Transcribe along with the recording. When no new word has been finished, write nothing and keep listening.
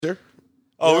Sure.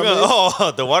 Oh, You we're know gonna. what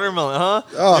Oh, the watermelon, huh?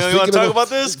 Oh, you want to speaking talk of- about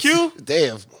this, Q?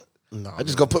 Damn. No, I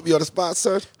just gonna put me on the spot,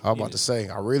 son. I'm about to say,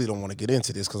 I really don't want to get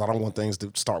into this because I don't want things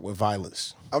to start with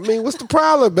violence. I mean, what's the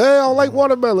problem, man? I don't like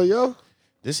watermelon, yo.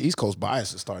 This East Coast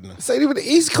bias is starting to. This ain't even the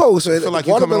East Coast, man. I feel like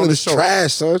you coming watermelon on the is show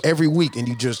trash, son. every week and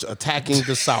you just attacking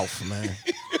the South, man.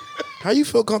 How you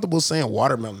feel comfortable saying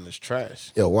watermelon is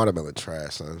trash? Yo, watermelon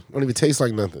trash, son. Don't even taste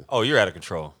like nothing. Oh, you're out of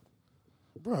control.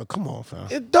 Bro, come on, fam.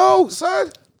 It don't,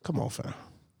 son. Come on, fam.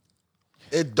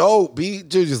 It don't. It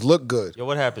just look good. Yo,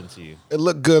 what happened to you? It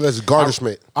look good as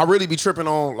garnishment. I really be tripping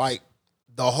on like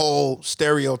the whole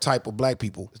stereotype of black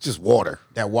people. It's just water.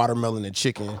 That watermelon and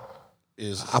chicken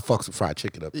is. I fuck some fried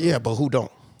chicken up. Yeah, but who don't?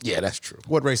 Yeah, that's true.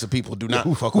 What race of people do not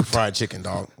fuck with fried chicken,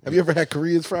 dog? Have you ever had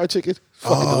Korean fried chicken?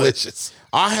 Fucking delicious.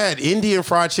 I had Indian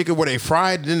fried chicken where they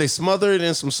fried, then they smothered it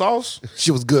in some sauce.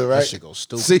 She was good, right? That shit goes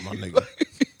stupid, See? my nigga.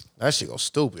 That shit goes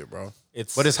stupid, bro.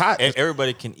 But it's hot.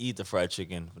 Everybody can eat the fried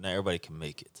chicken, but not everybody can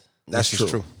make it. That's This is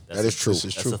true. true. That is true. This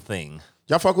is That's true. a thing.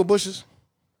 Y'all fuck with Bushes?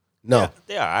 No,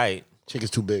 They all right.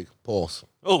 chicken's too big. Pause.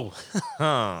 Oh,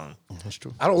 That's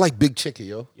true. I don't like big chicken,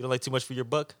 yo. you don't like too much for your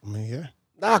buck? I mean, yeah.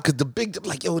 Nah, cause the big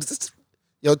like yo,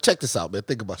 check this out, man.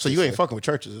 Think about So this, you ain't man. fucking with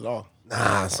churches at all.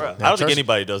 Nah, Bro, son. I don't think church-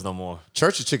 anybody does no more.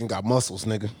 Church's chicken got muscles,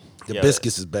 nigga. The Yeah.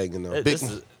 biscuits is banging though. This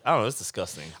is, I don't know. It's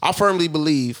disgusting. I firmly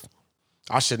believe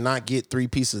I should not get 3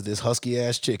 pieces of this husky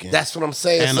ass chicken. That's what I'm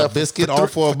saying. and son. a biscuit For all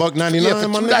three- for $1.99, Yeah, for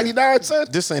my nigga. $2.99, son.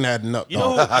 This ain't adding up. You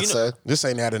know, dog. I said. This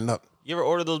ain't adding up. You ever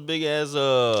order those big ass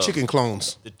Chicken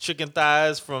clones. the chicken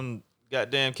thighs from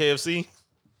goddamn KFC?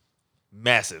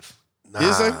 Massive.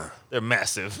 Is it? They're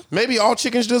massive. Maybe all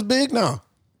chicken's just big now.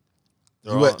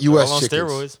 They're all US on chickens.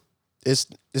 steroids.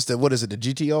 It's the what is it? The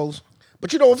GTOs?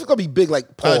 But you know, if it's gonna be big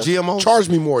like Paul, GMOs? charge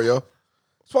me more, yo.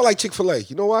 It's more like Chick-fil-A.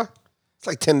 You know why? It's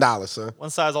like $10, son. One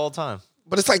size all the time.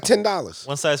 But it's like $10.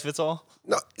 One size fits all.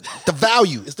 No, the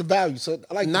value. It's the value, son.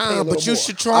 I like to Nah, pay a little but you more.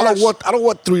 should I charge- don't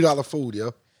want $3 food,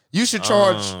 yo. You should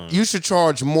charge. You should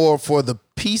charge more for the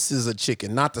pieces of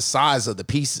chicken, not the size of the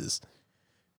pieces.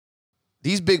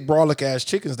 These big brolic ass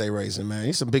chickens they raising, man.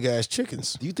 These some big ass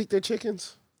chickens. Do you think they're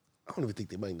chickens? I don't even think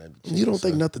they might not be chickens. You don't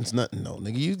think son. nothing's nothing, though,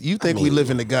 nigga. You think we live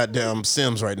in the goddamn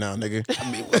Sims right now, nigga?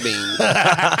 I mean,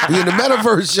 we in the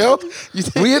metaverse, yo.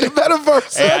 We in the metaverse,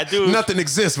 son. Hey, I do. Nothing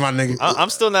exists, my nigga. I'm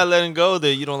still not letting go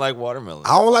that you don't like watermelon.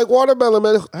 I don't like watermelon,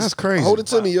 man. That's crazy. Hold it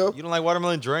to me, yo. You don't like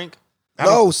watermelon drink?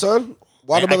 No, son.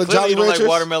 Watermelon Clearly Jolly you don't Ranchers? like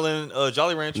watermelon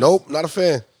Jolly Ranchers. Nope, not a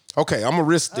fan. Okay, I'm gonna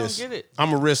risk don't this. get it.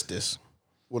 I'm gonna risk this.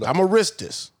 What up? I'm gonna risk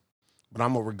this, but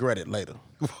I'm gonna regret it later.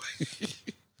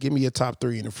 Give me your top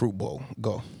 3 in the fruit bowl.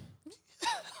 Go.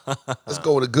 Let's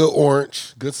go with a good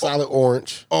orange, good solid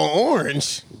orange, Oh,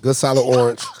 orange. good solid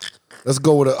orange. Let's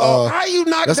go with a. How you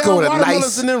knock let's down go with a watermelons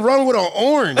nice- and then run with an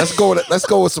orange? let's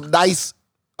go with some nice,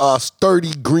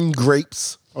 sturdy green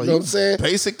grapes. You know what I'm saying?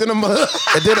 Basic than a mother.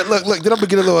 And then look, then I'm gonna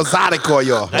get a little exotic on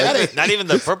y'all. Not even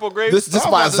the purple grapes. This is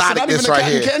my exoticness right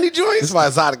here. Candy This joints. is my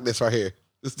exoticness right here.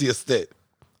 This is the estate.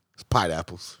 It's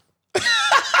pineapples.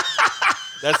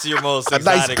 That's your most A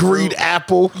nice exotic green fruit.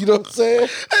 apple. You know what I'm saying?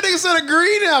 That nigga said a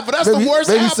green apple. That's the worst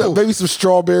apple. Maybe some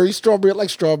strawberries. Strawberry, I like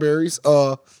strawberries.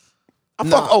 I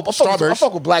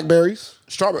fuck with blackberries.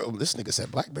 Strawberry. Oh, this nigga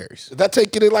said blackberries. Is that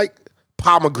taking it like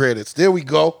pomegranates? There we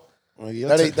go. Well, yeah,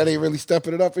 That ain't really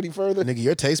stepping it up any further. nigga,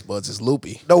 your taste buds is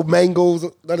loopy. No mangoes,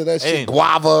 none of that shit. Hey.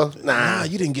 Guava, Nah, nah,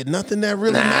 you didn't get nothing that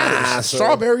really Nah, matters. son.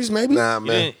 Strawberries, maybe. nah, You,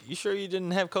 man. you sure you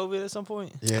didn't have COVID at some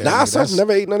point? Yeah, Nah, nigga, son,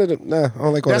 never ate none of them. Nah, I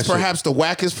don't like all That's that perhaps the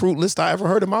wackest fruit list I ever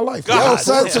heard in my life. shit. Yo, God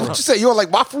son, damn. so what you say? You don't like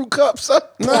my fruit cups, son?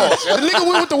 No, the nigga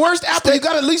went with the worst apple. You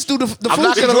gotta at least do the fruit. I'm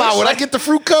not gonna lie. When I get the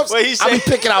fruit cups, Wait, he I be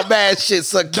said- picking out mad shit,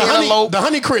 son. Cantaloupe. the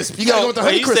honey crisp. You gotta go with the Wait,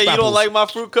 honey you crisp say you apples. don't like my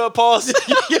fruit cup, pause.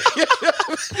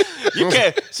 You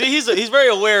can't see. He's very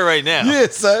aware right now. Yeah,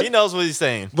 son. He knows what he's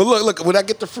saying. But look, when I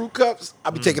get the fruit cups,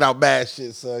 I be taking out mad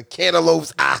shit, son.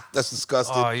 Cantaloupes, that's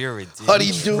disgusting. Oh, you're ridiculous.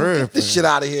 Honeydew, get tripping. this shit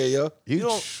out of here, yo. You You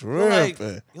don't tripping,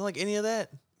 you don't like any of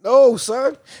that? No,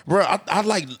 son. bro? I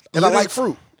like, And I like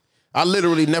fruit. I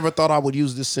literally never thought I would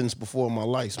use this sentence before in my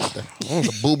life. That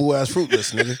was a boo boo ass fruit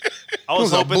list, nigga. I It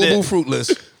was was a hoping boo boo that fruit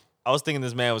list. I was thinking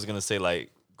this man was gonna say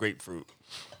like grapefruit.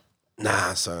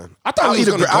 Nah, son. I thought I'll he was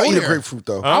eat gonna I'll go eat a there. grapefruit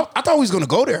though. I thought he was gonna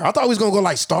go there. I thought he was gonna go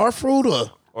like star fruit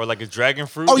Or like a dragon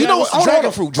fruit. Oh, you know what's what? the Hold dragon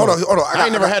on, fruit hold on, joint? hold on. I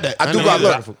ain't never had that. I I do never got had look.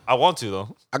 dragon fruit. I want to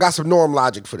though. I got some norm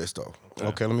logic for this though.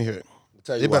 Okay, let me hear it.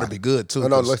 Tell you It better why. be good too.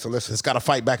 No, 'cause listen. It's got to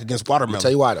fight back against watermelon.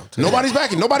 Tell you why though. Tell you Nobody's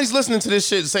backing. Nobody's listening to this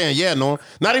shit saying, yeah, no.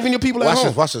 Not even your people at Watch home.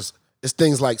 this. Watch this. It's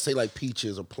things like say like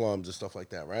peaches or plums and stuff like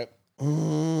that, right?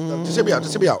 Just hear me out.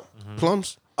 Just hear me out.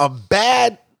 Plums? A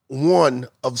bad one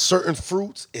of certain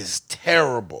fruits is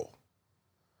terrible.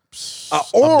 An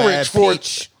orange bad for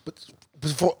peach.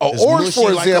 For, It's orange, mushy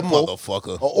for like a example,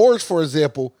 motherfucker. a orange, for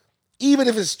example, even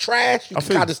if it's trash, you can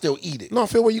feel kind you. of still eat it. No, I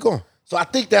feel where you going. So I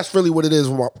think that's really what it is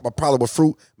with my problem with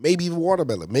fruit. Maybe even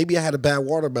watermelon. Maybe I had a bad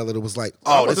watermelon. It was like,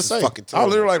 oh, this is fucking I terrible.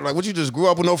 literally like, what, you just grew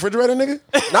up with no refrigerator, nigga?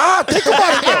 Nah, think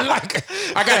about it though. Like,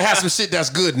 I gotta have some shit that's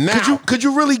good now. Could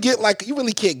you really get like, you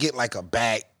really can't get like a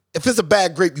bag. If it's a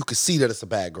bad grape, you can see that it's a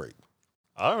bad grape.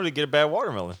 I don't really get a bad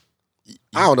watermelon.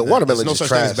 I don't know. Watermelon There's no just such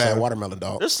trash. thing as bad son. watermelon,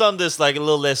 dog. There's some that's like a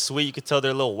little less sweet. You can tell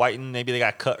they're a little whitened. Maybe they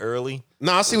got cut early.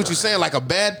 No, I see what you're saying. Like a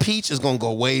bad peach is gonna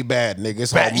go way bad, nigga.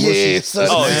 It's Bad- all mushy. yeah, It's son.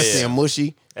 Oh, nasty yeah. and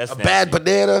mushy. That's A nasty. bad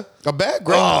banana. A bad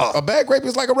grape. Oh. A bad grape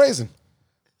is like a raisin.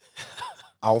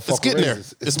 I don't fuck getting with there.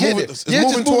 raisins. It's getting moving- there. it's Yeah, moving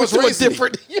just moving towards to a raisin-y.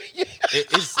 different,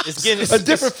 It's getting a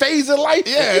different phase in life.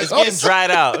 Yeah, It's getting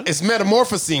dried out. It's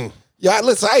metamorphosing. Yeah,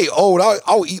 listen, I ain't old.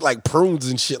 I'll eat like prunes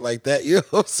and shit like that. You know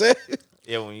what I'm saying?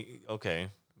 Yeah, when you, okay.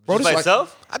 Bro, Just this by like-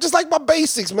 itself? I just like my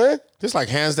basics, man. This like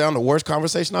hands down the worst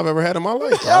conversation I've ever had in my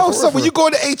life. Yo, dog. so when you go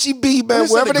to HEB, man, They said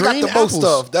wherever the they got green the most apples.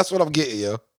 stuff, that's what I'm getting,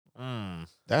 yo.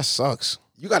 That sucks.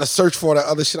 You got to search for that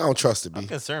other shit. I don't trust it, I'm B.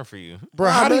 concerned for you. Bro,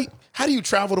 Nah, man. how do you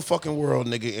travel the fucking world,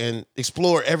 nigga, and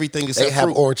explore everything They except have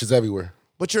fruit? oranges everywhere.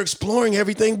 But you're exploring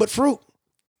everything but fruit.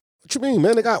 What you mean,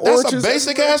 man? They got That's oranges. a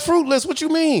basic everywhere. ass fruit list. What you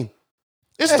mean?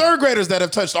 It's third graders that have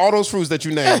touched all those fruits that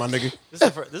you named, my nigga. This is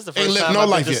the Ain't first lived time no I've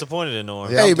life been yet. disappointed in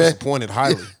Norm. Yeah, Hey, I'm man. disappointed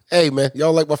highly. Hey, man,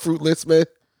 y'all like my fruit list, man?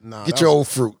 Nah, Get that your was own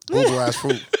fruit. boo-boo ass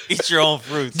fruit. Eat your own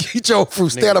fruits. Get your own fruit.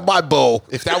 Stay out of my bowl.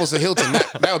 If that was a Hilton,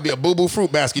 that would be a boo-boo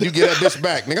fruit basket. You get that bitch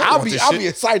back, nigga. I don't I'll want be this I'll shit. be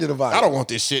excited about it. I don't want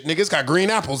this shit, nigga. It's got green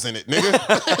apples in it, nigga.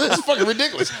 It's fucking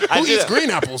ridiculous. Who did- eats green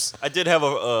apples? I did have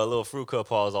a little fruit cup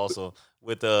pause also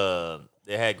with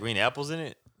they had green apples in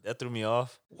it. That threw me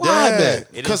off. Why, man?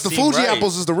 It Because the didn't seem Fuji right.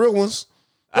 apples is the real ones.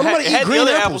 I Nobody had, eat it had green the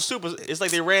other apples. apples too, but it's like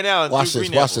they ran out and Watch threw this.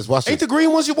 green Watch apples. this. Watch Ain't this. the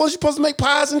green ones you supposed to make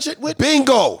pies and shit with?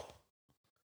 Bingo.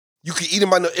 You can eat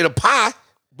them in a pie.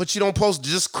 But you don't supposed to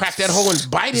just crack that hole and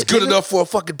bite It's it. good nigga. enough for a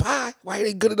fucking pie. Why it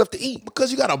ain't good enough to eat?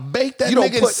 Because you gotta bake that You don't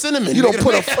nigga in put cinnamon. You don't nigga,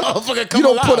 put to make that a motherfucker come you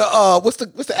don't put alive. a what's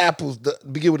the apples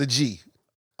that begin with a G?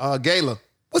 Gala.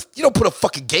 You don't put a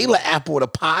fucking Gala apple in a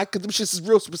pie because them shits is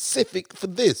real specific for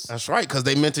this. That's right, because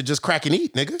they meant to just crack and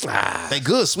eat, nigga. They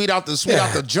good, sweet out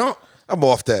the jump. I'm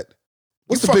off that.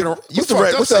 What's you the big? fucked- you What's the fucked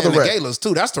red? up What's the other saying the red? galas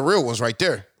too. That's the real ones right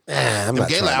there. I'm Them not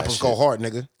gala trying that apples shit. go hard,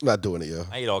 nigga. I'm not doing it, yo.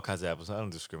 I eat all kinds of apples. I don't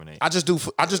discriminate. I just do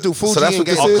Fuji So that's and what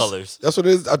this All gala. is. colors. That's what it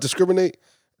is. I discriminate.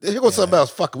 Here goes something else.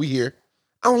 Fuck, we here.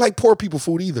 I don't like poor people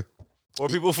food either. Poor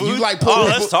people food. like poor oh,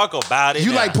 people- let's talk about it. You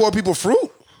now. like poor people fruit?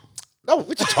 No,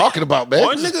 what you talking about, man?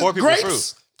 Orange is Nigga, poor people grapes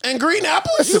fruit. and green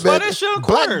apples. Listen, buy man, that shit on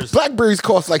corners. Blackberries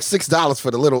cost like $6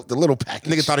 for the little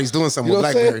package. Nigga thought he was doing something You know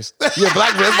with what I'm blackberries. saying? Yeah,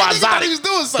 blackberries. That's Nigga thought my he was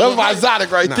exotic. doing something. That's my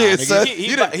exotic right Nah, there,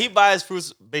 nigga, son. He buys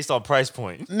fruits based on price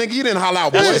point. Nigga, you didn't holler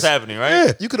out That's boys. what's happening, right?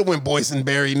 Yeah. You could have went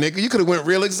boysenberry, nigga. You could have went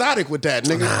real exotic with that,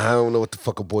 nigga. I don't know what the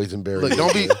fuck a boysenberry Look,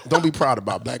 is. don't be proud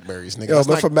about blackberries, nigga. Yo, that's,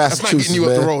 man, not, from that's not getting you up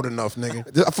Massachusetts, the man. road enough,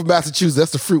 nigga. I'm from Massachusetts.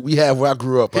 That's the fruit we have where I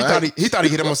grew up. He all thought right? he thought he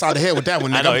hit him upside the head with that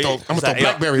one, nigga. I know, I'm gonna throw yeah.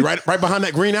 blackberry right behind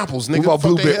that green apples, nigga. What about Fuck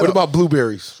their blueberry? head What up. about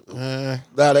blueberries? Nah,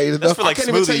 that ain't enough. for like I can't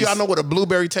even tell you smoothies. I know what a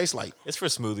blueberry tastes like. It's for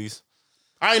smoothies.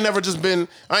 I ain't never just been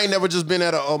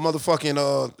at a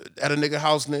motherfucking at a nigga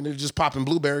house and they just popping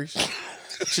blueberries.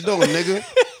 What you doing, nigga?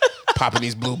 Popping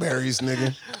these blueberries,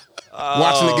 nigga.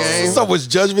 Watching the game. So much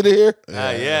judgment in here.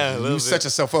 Yeah, a little You bit. set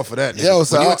yourself up for that. Nigga. Yo,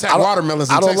 so when you I attack don't- watermelons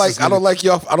in I don't Texas, like. I don't nigga. like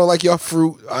y'all. I don't like y'all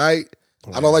fruit. All right.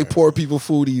 I don't like poor people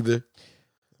food either.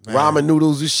 Ramen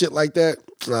noodles and shit like that.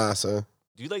 Nah, son.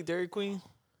 Do you like Dairy Queen?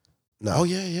 No. Oh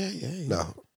yeah.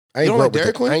 No. I ain't don't grow like up with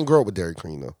Dairy Queen? I ain't grow up with Dairy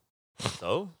Queen though.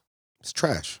 So It's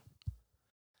trash.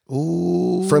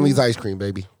 Ooh. Friendly's ice cream,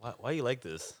 baby. why you like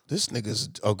this? This nigga's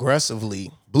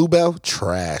aggressively. Bluebell,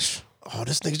 trash. Oh,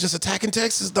 this nigga's just attacking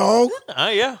Texas, dog.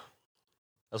 Yeah,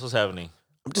 that's what's happening.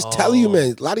 I'm just telling you,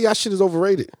 man. A lot of y'all shit is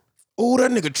overrated. Ooh,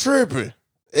 that nigga tripping.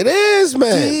 It is,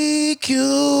 man.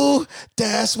 DQ,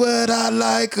 that's what I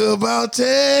like about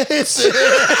Texas. Hey,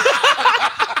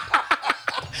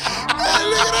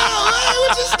 look at that. Hey,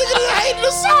 what this nigga hating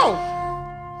the song?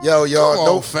 Yo, y'all,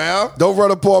 Come on, fam. don't run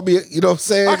up on me. You know what I'm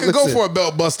saying? I could go for a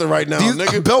belt buster right now, these,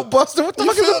 nigga. a belt buster. What the You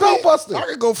fuck is feel a belt me? buster? I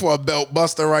could go for a belt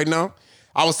buster right now.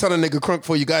 I was telling nigga Crunk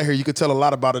before you got here, you could tell a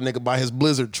lot about a nigga by his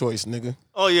Blizzard choice, nigga.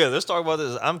 Oh yeah, let's talk about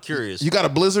this. I'm curious. You got a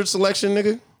Blizzard selection,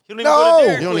 nigga? You don't even No. go to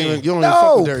Dairy You don't Queen. even fuck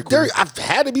No, with Dairy Queen. I've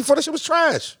had it before. That shit was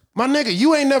trash. My nigga,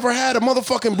 you ain't never had a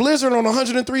motherfucking Blizzard on a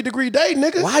 103-degree day,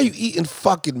 nigga. Why are you eating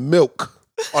fucking milk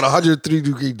on a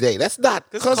 103-degree day? That's not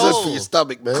good it's for cold. your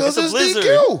stomach, man. Because a it's blizzard.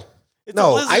 DQ. It's a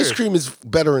No, blizzard. ice cream is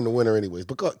better in the winter anyways.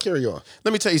 But carry on.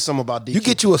 Let me tell you something about DQ. You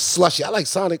get you a slushy. I like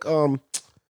Sonic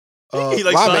He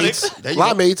likes limeades. There you go.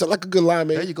 Limeades. I like a good limeade.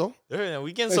 There you go. Yeah,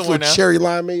 we getting Nice somewhere little now. cherry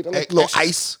limeade. I like a little Extra-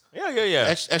 ice. Yeah.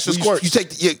 Extra You, squirts. you take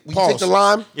the Pause.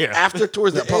 lime Yeah. after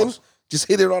towards the pause. end. Just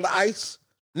hit it on the ice.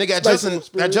 Nigga, at Nice Justin, little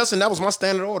experience. that was my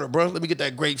standard order, bro. Let me get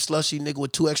that grape slushy, nigga,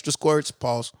 with 2 extra squirts.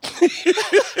 Pause.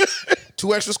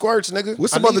 2 extra squirts, nigga.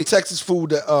 What's I some need other it. Texas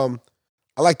food that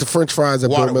I like the French fries at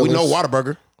Bill Water, we Miller's. know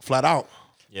Whataburger, flat out.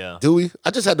 Yeah. Do we?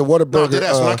 I just had the Whataburger. No,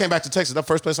 that's when I came back to Texas. That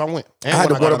first place I went. And I had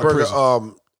the when I got out of prison.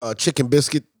 Whataburger chicken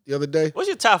biscuit the other day. What's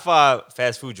your top 5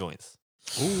 fast food joints?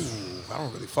 Ooh, I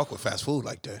don't really fuck with fast food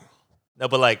like that. No,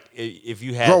 but like if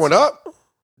you had Growing up,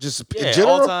 just yeah, in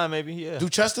general. all time maybe. Yeah. Do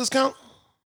Chester's count?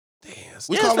 Damn,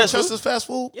 We Yeah, call it's them fast food. Chester's fast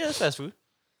food? Yeah, it's fast food.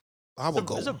 I would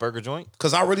go. It's a burger joint.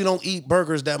 Because I really don't eat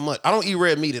burgers that much. I don't eat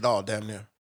red meat at all, damn near.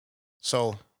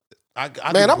 So, I man, do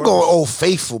I'm burgers. going Old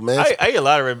Faithful, man. I eat a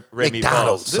lot of red meat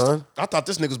McDonald's, balls. son. I thought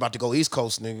this nigga was about to go East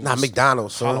Coast, nigga. Nah,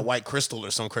 McDonald's, Call a son. White Crystal or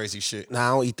some crazy shit. Nah, I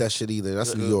don't eat that shit either.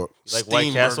 That's New York. You like White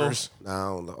Steam Castle? burgers.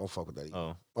 Nah, I don't fuck with that either.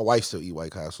 Oh, My wife still eat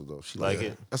White Castle though. She Like like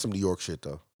it? That's some New York shit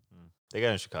though. they got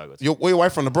it in Chicago. Too. Where your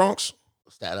wife from, the Bronx?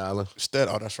 Staten Island.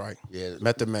 Oh, that's right. Yeah.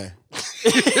 Method Man.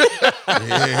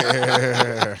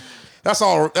 Yeah. That's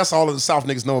all the South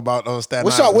niggas know about Staten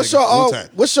What's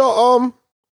Island.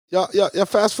 your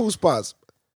fast food spots?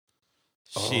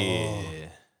 Shit.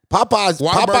 Popeyes.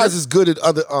 Whataburger? Popeyes is good at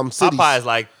other cities. Popeye is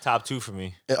like top 2 for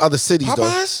me. In other cities though.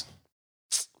 Popeyes?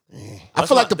 I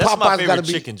feel like the that's my Popeyes favorite got to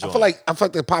be. chicken I joint. feel like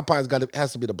the Popeyes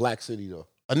has to be the black city though.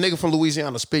 A nigga from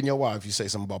Louisiana spitting your wife if you say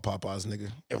something about Popeyes,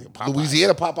 nigga. Popeyes.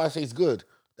 Louisiana Popeyes tastes good.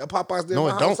 That Popeyes there No,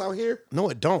 in it my house don't. out here. No,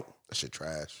 it don't. That shit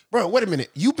trash. Bro, wait a minute.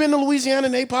 You been to Louisiana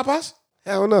and ate Popeyes?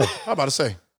 Hell no. I'm about to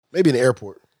say. Maybe in the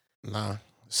airport. Nah.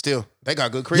 Still, they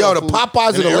got good Creole Yo, the food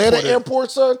Popeyes in the Atlanta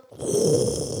airport, son.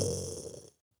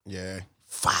 Yeah.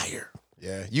 Fire.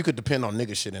 Yeah. You could depend on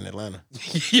nigga shit in Atlanta.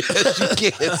 Yes,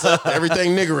 you can. son.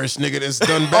 Everything niggerish, nigga, that's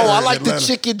done better. Oh, I in like the Atlanta.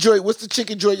 chicken joint. What's the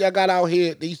chicken joint y'all got out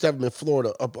here? They used to have them in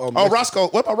Florida. Up Oh, next, Roscoe.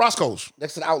 What about Roscoe's?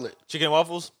 next to the outlet. Chicken and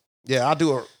waffles. Yeah, I'll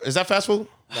do Is that fast food?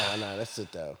 Nah, that's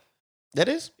sit down. That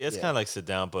is? Yeah, it's Yeah. kind of like sit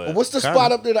down, but But what's the Kinda.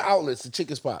 spot up there? The outlets, the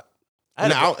chicken spot. I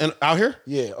had, Out here?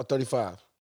 Yeah, on 35.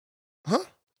 Huh?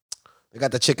 They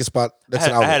got the chicken spot. That's I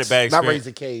an had a outlets. bad Not experience.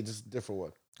 Raising Cage. It's a different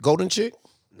one. Golden chick?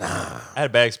 Nah, I had a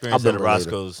bad experience I'll at the remember later.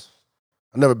 Roscoe's.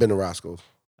 I've never been to Roscoe's.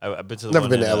 I've been to the Never one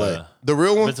been in, to LA. The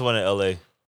real I've one? been to one in LA.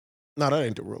 No, that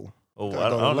ain't the real one. Oh, Gotta I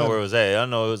go don't to know where Atlanta. it was at. I don't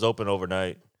know it was open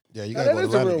overnight. Yeah, you Nah, gotta that go is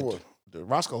to the Atlanta. real to one. get The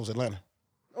Roscoe's Atlanta.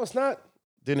 No, it's not.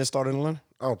 Didn't it start in Atlanta?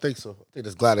 I don't think so. I think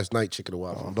it's Gladys Knight chicken a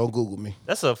while. Oh, don't Google me.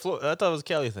 That's a I thought it was a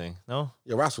Cali thing. No,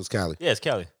 Yeah, Roscoe's Cali. yeah, it's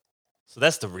Cali. So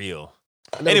that's the real.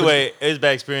 I never Anyway, it was a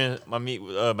bad experience. My meat,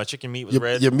 my chicken meat was been-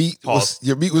 red. your meat Pause.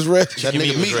 was red. That Chicken nigga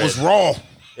meat was meat was red. raw.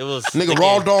 It was Nigga they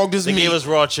raw gave- dogged his They meat. gave us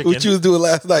raw chicken. What you was doing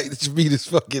last night? That your meat is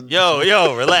fucking.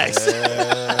 Yo, relax.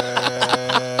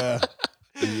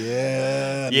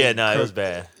 Yeah. Yeah, no, it was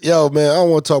bad. Yo, man, I don't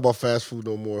want to talk about fast food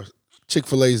no more.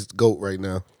 Chick-fil-A's GOAT right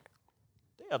now.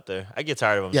 They up there. I get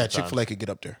tired of them. Yeah, sometimes. Chick-fil-A could get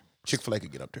up there. Chick-fil-A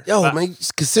could get up there. Yo, But- man,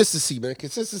 it's consistency, man.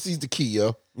 Consistency's the key,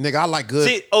 yo. Nigga, I like good.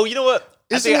 See, oh, you know what?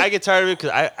 I Isn't think it- I get tired of it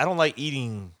because I don't like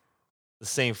eating the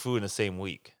same food in the same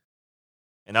week.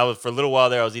 And I was for a little while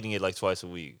there, I was eating it like twice a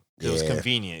week. It was Yeah.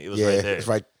 convenient. It was Yeah, right there. it's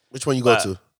right. Which one you go But-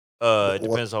 to? It What-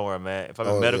 depends on where I'm at. If I'm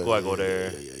Oh, in medical, yeah, I go yeah,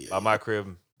 there. yeah. By my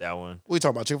crib, that one. We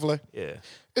talking about Chick-fil-A? Yeah.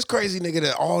 It's crazy, nigga,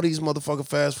 that all these motherfucking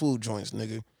fast food joints,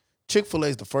 nigga. Chick-fil-A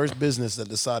is the first business that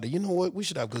decided, you know what? We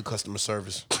should have good customer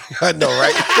service. I know,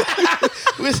 right?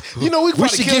 You know, we could we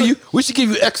probably should kill give you. We should give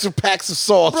you extra packs of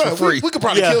sauce Bruh, for free. We could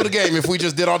probably Yeah. kill the game if we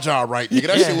just did our job right, nigga.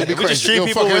 That Yeah. shit would be We just crazy. treat Yo,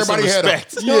 people fuck with some everybody head up.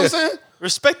 respect. You know what I'm saying?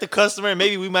 Respect the customer, and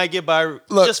maybe we might get by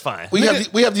Look, just fine. We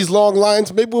have these long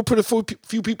lines. Maybe we'll put a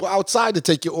few people outside to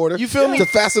take your order. You feel me? To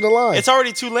fasten the line. It's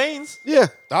already 2 lanes. yeah.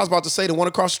 I was about to say the one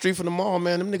across the street from the mall,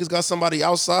 man. Them niggas got somebody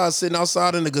outside, sitting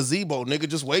outside in the gazebo, nigga,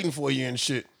 just waiting for you and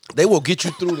shit. They will get you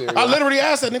through there. I yo. literally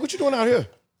asked that nigga, what you doing out here?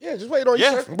 Yeah, just wait on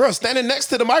Yeah. your shirt. Bro, standing next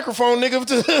to the microphone, nigga.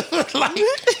 Like,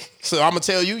 so I'm gonna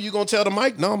tell you, you gonna tell the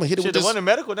mic? No, I'm gonna hit it Shit, with the this. one in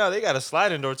medical now, they got a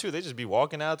sliding door too. They just be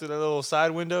walking out through that little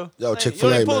side window. Yo, Man, Chick-fil-A, You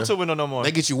don't even pull man. up to a window no more.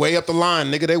 They get you way up the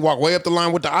line, nigga. They walk way up the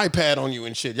line with the iPad on you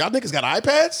and shit. Y'all niggas got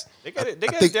iPads? They got it. They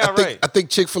I got think, it down right. I think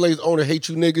Chick-fil-A's owner hates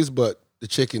you niggas, but the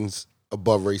chicken's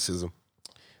above racism.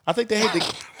 I think they hate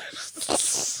the.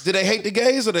 Do they hate the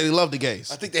gays or do they love the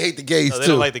gays? I think they hate the gays No, they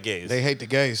too. don't like the gays. They hate the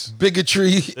gays.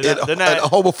 Bigotry They're not- and they're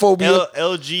not- homophobia.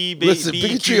 LGBTQS. Listen,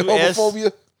 bigotry and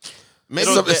homophobia. Maybe,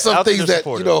 don't- It's some I don't think things they're that,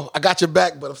 supportive. you know, I got your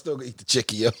back, but I'm still gonna eat the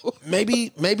chicken, yo. maybe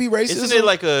racism. Isn't it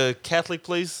like a Catholic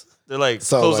place They're like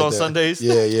Something closed like on that. Sundays.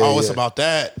 Yeah, yeah. Oh, it's yeah. about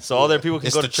that. So all their people can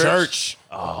It's go the to church.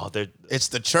 Oh, they're It's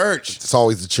the church. It's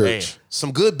always the church. Hey.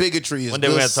 Some good bigotry is one day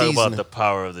good we're gonna talk about seasoning. the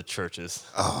power of the churches.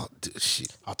 Oh, dude,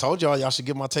 shit. I told y'all should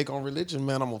get my take on religion,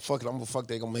 man. I'm gonna fuck it. I'm gonna fuck.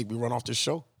 They gonna make me run off this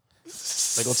show.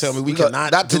 They gonna tell me we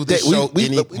cannot Not do today. this show We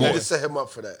need anymore. to set him up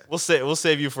for that. We'll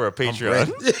save you for a Patreon.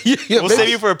 ready. We'll save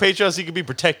you for a Patreon so you can be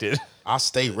protected. I'll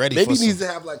stay ready. Maybe for he some, needs to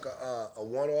have like a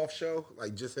one-off show,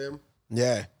 like just him.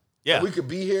 yeah, Yeah, We could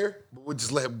be here, but we'll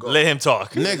just let him go. let him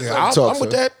talk. nigga. talk, I'm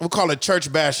with sir. that. We'll call it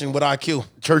church bashing with IQ.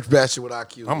 Church bashing with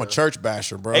IQ. I'm a church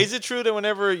basher, bro. Hey, is it true that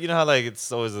whenever you know how like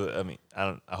it's always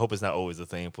I hope it's not always a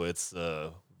thing, but it's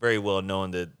very well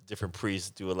known that different priests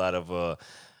do a lot of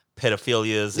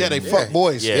pedophilias. Yeah, they and, fuck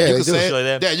boys. Yeah, you they can do say shit it. like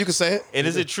that. Yeah, you can say it. And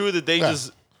is it true that they Yeah.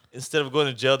 just instead of going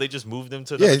to jail, they just moved them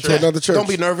to Yeah, another to church? another church. Don't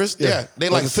be nervous. Yeah, they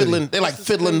like Another city. fiddling. They like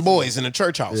fiddling boys in a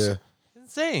church house. Yeah.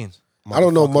 Insane. I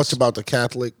don't know much about the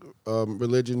Catholic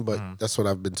religion, but that's what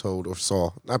I've been told or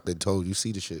saw. Not been told. You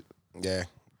see the shit. yeah,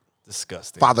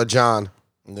 Disgusting. Father John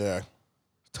yeah.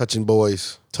 touching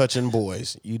boys. Touching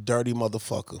boys, you dirty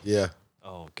motherfucker. Yeah.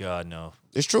 Oh God, no.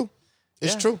 It's true.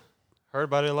 It's Yeah. true. Heard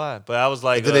about it a lot, but I was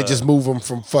like, Then they just move them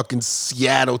from fucking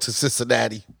Seattle to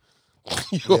Cincinnati.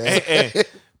 You know what I'm saying? and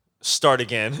start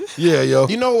again. Yeah, yo.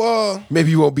 You know, Maybe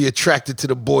you won't be attracted to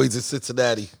the boys in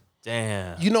Cincinnati.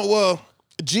 Damn.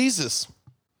 Jesus,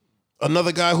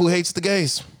 another guy who hates the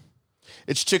gays.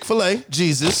 It's Chick-fil-A,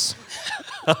 Jesus.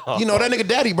 You know that nigga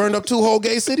daddy burned up 2 whole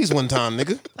gay cities one time,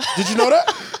 nigga. Did you know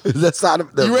that? That's not.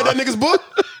 You read that nigga's book?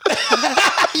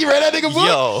 You read that nigga book?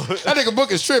 Yo. That nigga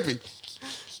book is trippy.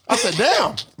 I said,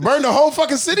 damn, burn the whole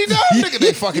fucking city down? Nigga,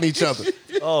 they fucking each other.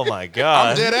 Oh my I'm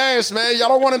God. dead ass, man. Y'all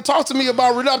don't want to talk to me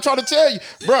about religion. I'm trying to tell you.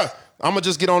 Bruh, I'm going to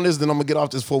just get on this, then I'm going to get off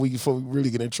this before we really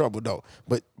get in trouble, though.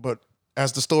 But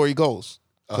as the story goes,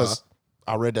 because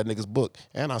I read that nigga's book,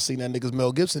 and I seen that nigga's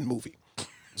Mel Gibson movie.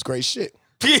 It's great shit.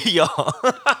 Yo.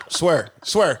 Swear.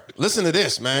 Listen to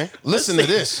this, man. Listen to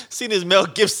this. Seen this Mel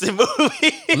Gibson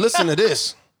movie. Listen to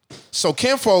this. So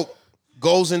Kinfolk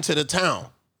goes into the town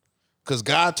because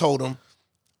God told him,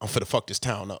 I'm finna fuck this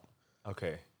town up.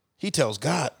 Okay. He tells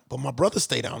God, but my brother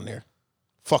stay down there.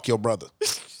 Fuck your brother.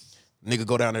 Nigga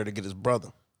go down there to get his brother.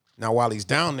 Now while he's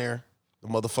down there, the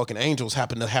motherfucking angels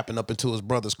happen up into his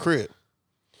brother's crib.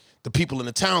 The people in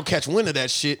the town catch wind of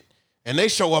that shit, and they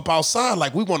show up outside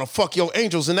like, we want to fuck your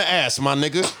angels in the ass, my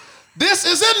nigga. This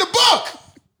is in the book.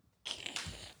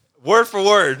 Word for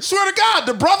word. Swear to God,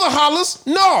 the brother hollers,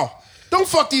 no, don't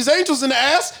fuck these angels in the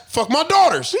ass. Fuck my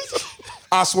daughters.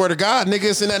 I swear to God, nigga,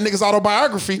 it's in that nigga's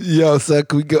autobiography. Yo, son,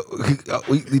 can we go?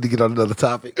 We need to get on another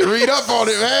topic. Read up on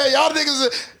it, man. Y'all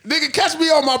nigga, catch me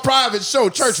on my private show,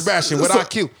 Church Bashing with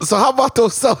IQ. So how about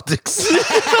those Celtics?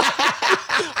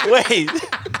 Wait.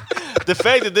 The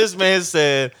fact that this man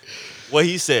said what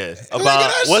he said about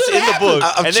that what's shit in the book,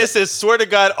 I'm and then says, swear to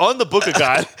God on the book of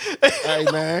God. Hey,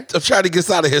 man. I'm trying to get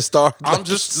us out of here, Star. I'm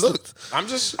just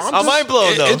I'm mind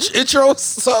blown though. Intro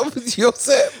something. You know what I'm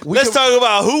saying? Let's talk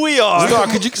about who we are.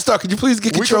 Star, could you please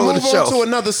get We can control of move the show? on to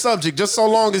another subject, just so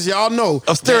long as y'all know.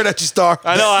 I'm staring at you, Star.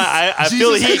 I know. I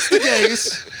feel the Jesus heat.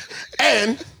 hates the gays,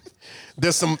 and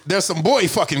there's some boy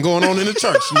fucking going on in the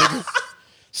church, nigga.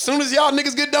 Soon as y'all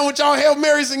niggas get done with y'all Hail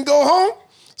Marys and go home,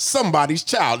 somebody's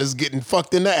child is getting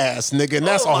fucked in the ass, nigga, and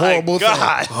that's a horrible thing.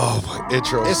 Oh my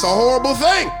intro. It's a horrible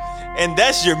thing. And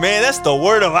that's your man. That's the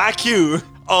word of IQ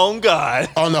on God.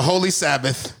 On the Holy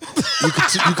Sabbath. You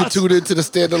can tune into the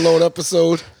standalone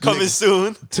episode. Coming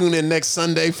soon. Tune in next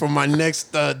Sunday for my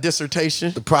next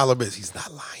dissertation. The problem is he's not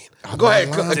lying. Go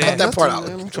ahead, cut that part out.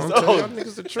 I'm trying to tell y'all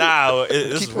niggas the truth. Nah,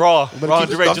 this is raw. Raw and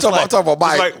direct. I'm talking about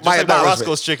my like announcement.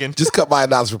 Roscoe's chicken. Just cut my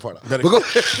announcement part out. Better- But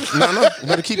go- No,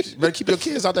 better keep your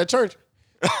kids out that church.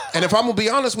 And if I'm gonna be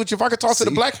honest with you, if I could talk to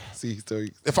the black,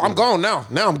 if I'm gone now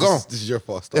I'm gone. This is your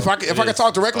fault, Star. If I could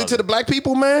talk directly to the black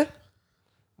people, man,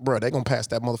 bro, they gonna pass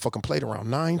that motherfucking plate around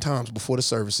 9 times before the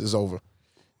service is over.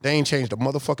 They ain't changed a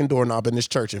motherfucking doorknob in this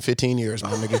church in 15 years, my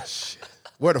nigga.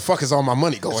 Where the fuck is all my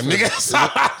money going, nigga?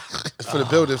 It's for the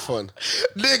building fund.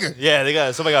 Nigga.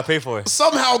 Yeah, somebody got to pay for it.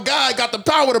 Somehow God got the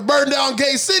power to burn down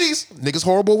gay cities. Niggas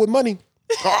horrible with money.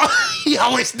 He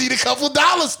always need a couple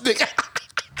dollars, nigga.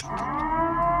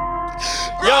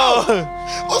 Yo,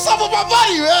 What's up with my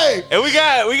money, man? and we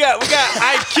got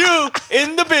IQ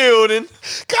in the building.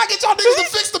 Can I get y'all niggas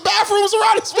to fix the bathrooms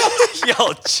around this building?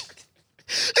 Yo,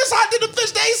 It's hot in the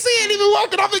fish. They AC ain't even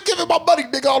working. I've been giving my money,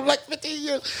 nigga, on like 15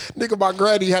 years. Nigga, my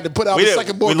granny had to put out We the did-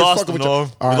 second board. we lost fucking him, with you. Norm.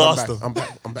 All right, We lost I'm him.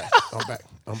 back. I'm back.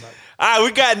 all right,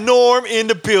 we got Norm in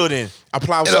the building.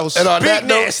 Apply And on Big that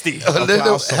note, nasty.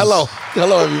 hello,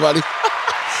 everybody.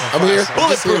 I'm here.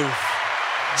 Bulletproof.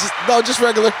 Just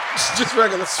regular. Just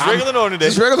regular. Regular Norm today.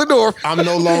 Just regular Norm. I'm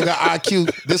no longer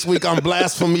IQ. This week I'm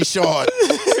blasphemy short.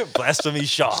 Blasphemy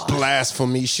Shaw.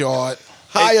 Blasphemy short.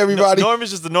 Hi, everybody. Norm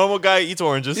is just the normal guy who eats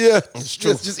oranges. Yeah, It's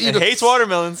true. Just eat And hates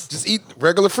watermelons. Just eat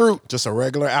regular fruit. Just a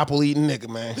regular apple eating nigga,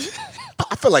 man.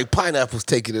 I feel like pineapple's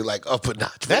taking it like up a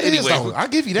notch. That is though. I'll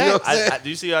give you that. You know what I'm saying? Do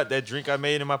you see that drink I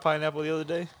made in my pineapple the other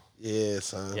day? Yeah,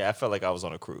 son. Yeah, I felt like I was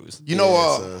on a cruise. You know,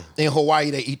 Yes, in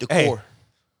Hawaii they eat the Hey. core.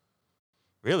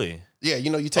 Really? Yeah, you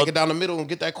know, you take it down the middle and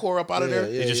get that core up out of there.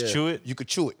 You just chew it? You could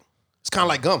chew it. It's kind of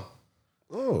like gum.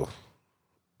 Oh,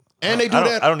 And they do I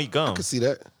that. don't eat gum. I can see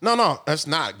that. No, that's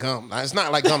not gum. It's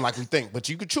not like gum like we think, but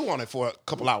you could chew on it for a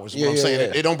couple hours. You know what I'm Yeah, saying?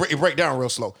 yeah. It don't break, it break down real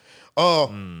slow.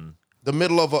 The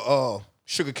middle of a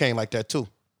sugar cane like that too.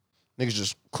 Niggas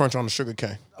just crunch on the sugar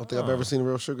cane. I don't think I've ever seen a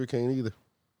real sugar cane either.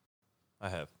 I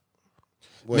have.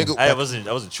 When? Nigga, I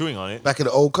wasn't chewing on it. Back in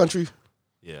the old country.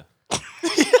 Yeah.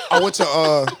 I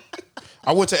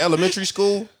went to elementary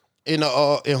school in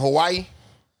Hawaii.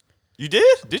 You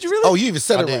did? Did you really? Oh, you even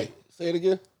said I it did. right. Say it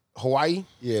again. Hawaii?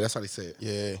 Yeah, that's how they say it.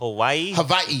 Yeah. Hawaii?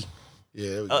 Hawaii. Yeah,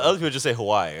 there we go. Other people just say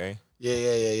Hawaii, right?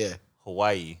 Yeah.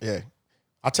 Hawaii. Yeah.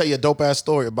 I'll tell you a dope ass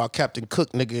story about Captain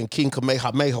Cook, nigga, and King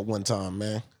Kamehameha one time,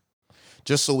 man.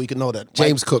 Just so we can know that.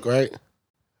 James Cook, right?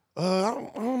 I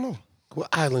don't know. What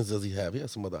islands does he have? He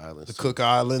has some other islands. The Cook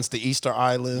Islands, the Easter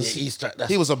Islands. Yeah, Easter.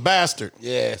 He was a bastard.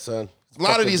 Yeah, son. A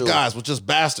lot of these guys were just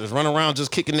bastards, running around just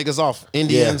kicking niggas off.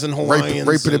 Indians and Hawaiians,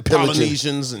 raping and pillaging.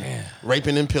 Polynesians, and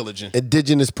raping and pillaging.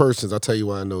 Indigenous persons. I'll tell you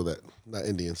why I know that. Not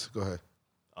Indians. Go ahead.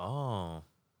 Oh.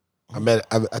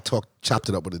 I chopped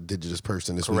it up with an indigenous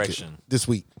person this week. Correction. This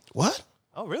week. What?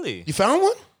 Oh, really? You found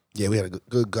one? Yeah, we had a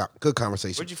good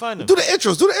conversation. Where'd you find him? Do the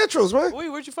intros, man.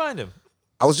 Where'd you find him?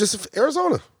 I was just in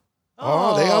Arizona.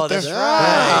 Oh, they out there. That's right.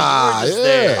 Ah, You were just yeah.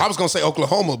 there. I was gonna say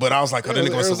Oklahoma, but I was like, oh, that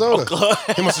nigga must Arizona.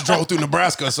 have, he must have drove through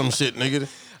Nebraska or some shit, nigga.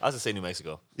 I was gonna say New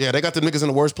Mexico. Yeah, they got the niggas in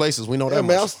the worst places. We know Yeah, that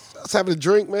man. I much. was having a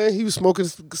drink, man. He was smoking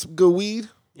some good weed.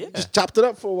 Yeah. Just chopped it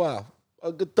up for a while.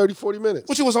 A good 30, 40 minutes.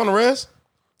 What you was on the res?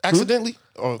 Accidentally?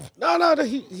 Or No.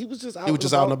 He was just out. he was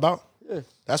just out and about? Yeah.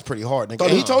 That's pretty hard, nigga. Thought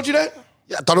And he- he told you that?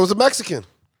 Yeah, I thought it was a Mexican.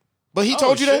 But he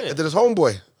told you shit. that? And then his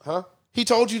homeboy. Huh? He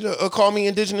told you to call me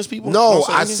indigenous people? No,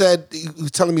 Also I Indian? said, he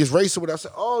was telling me his race or whatever. I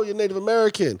said, oh, you're Native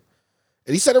American.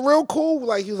 And he said it real cool.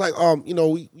 Like, he was like,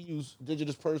 we use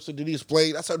indigenous person. Did he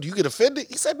explain? I said, do you get offended?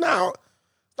 He said, no,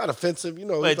 it's not offensive. You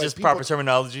know, Wait, he's like, just people- proper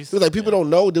terminologies. He was like, people don't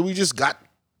know. Then we just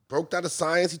broke out of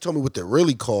science. He told me what they're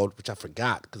really called, which I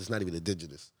forgot because it's not even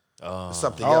indigenous. It's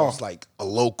something else, like a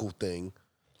local thing.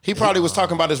 He probably was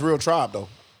talking about his real tribe, though.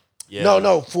 Yeah.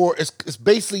 No, it's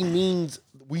basically means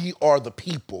we are the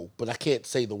people, but I can't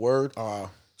say the word.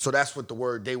 So that's what the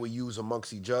word they would use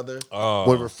amongst each other,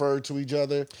 would refer to each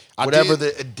other. Whatever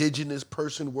the indigenous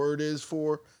person word is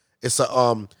for,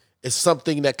 it's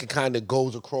something that can kind of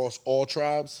goes across all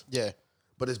tribes. Yeah.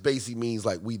 But it basically means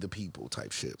like we the people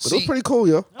type shit. But it See- was pretty cool,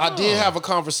 yo. I did have a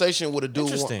conversation with a dude.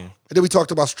 Interesting. And then we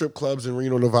talked about strip clubs in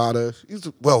Reno, Nevada. He's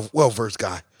a well-versed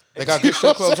guy. They got good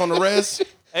strip clubs on the res.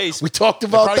 Hey, We talked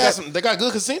about that. They got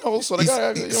good casinos, so they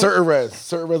got you know.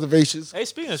 certain reservations. hey,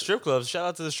 speaking of strip clubs, shout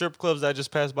out to the strip clubs that I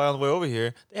just passed by on the way over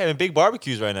here. They having big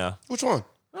barbecues right now. Which one?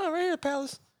 Oh, right here,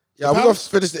 Palace. Yeah, we're gonna Palace?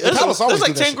 finish the There's, Palace always there's do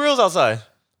like that 10 shit. grills outside.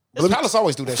 The Palace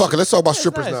always do that Fuck it, shit. let's talk about That's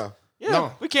strippers nice. now. Yeah,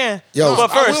 No. we can. Yo, but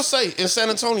I will first, say, in San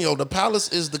Antonio, the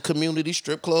Palace is the community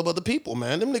strip club of the people,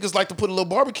 man. Them niggas like to put a little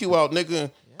barbecue out, nigga.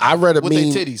 I read a with they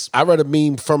meme. titties. I read a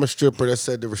meme from a stripper that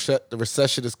said the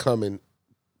recession is coming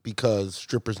because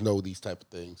strippers know these type of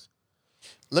things.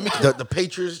 Let me. The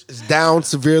Patriots is down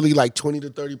severely, like 20 to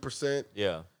 30%.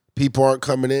 yeah. People aren't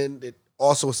coming in. It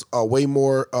also way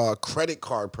more credit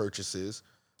card purchases,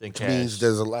 Then which cash. means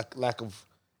there's a lack of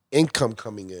income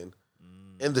coming in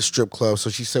the strip club. So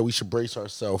she said we should brace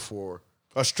ourselves for.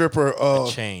 A stripper.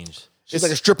 Change. She's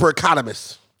like a stripper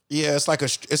economist, Yeah, it's like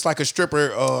a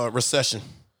stripper recession.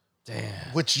 Damn.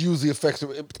 which usually affects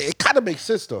it kind of makes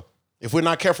sense though. If we're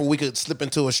not careful, we could slip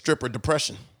into a stripper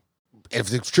depression. If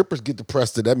the strippers get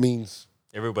depressed, then that means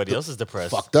Everybody else is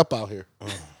depressed. fucked up out here.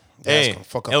 Hey, gonna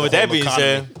fuck up and the with that whole being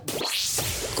economy.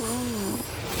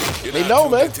 said, They know,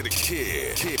 man. To the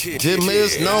kid.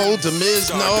 Demiz no,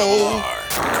 Demiz no.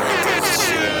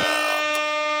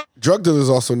 Drug dealers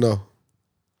also know.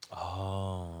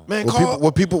 Man,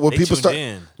 When people They start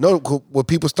tuned in. when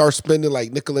people start spending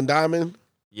like nickel and diamond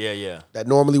yeah. that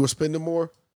normally were spending more,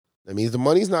 that means the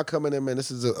money's not coming in, man.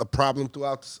 This is a problem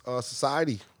throughout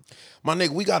society. my nigga,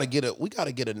 we gotta get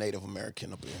a Native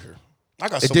American up in here. I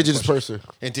got so many Indigenous questions.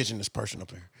 person. Indigenous person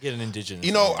up here. Get an indigenous.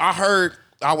 You know, I heard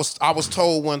I was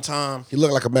told one time. He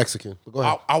looked like a Mexican. But go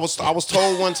ahead. I was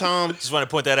told one time. Just want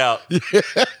to point that out.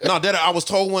 No, that I was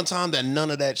told one time that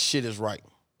none of that shit is right.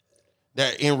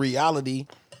 That in reality,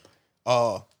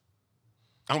 I'm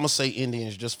gonna say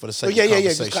Indians just for the sake of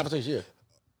conversation. Just conversation.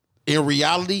 In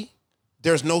reality,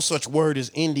 there's no such word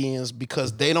as Indians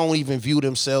because they don't even view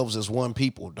themselves as one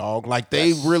people, dog. Like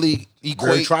they really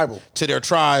equate tribal to their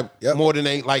tribe more than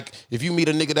they like. If you meet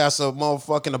a nigga that's a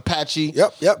motherfucking Apache,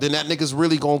 then that nigga's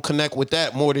really gonna connect with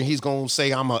that more than he's gonna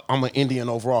say I'm an Indian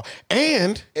overall.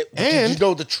 And you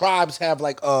know the tribes have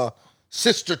like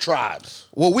sister tribes.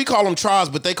 Well, we call them tribes,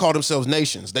 but they call themselves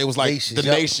nations. They was like nations,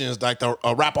 nations, like the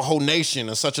Arapaho nation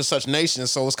and such nation.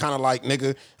 So it's kind of like,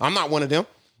 nigga, I'm not one of them.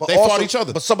 But they fought each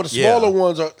other. But some of the smaller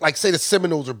ones are like, say the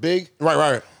Seminoles are big.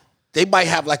 Right. They might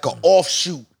have like an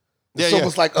offshoot. It's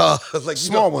almost like it's like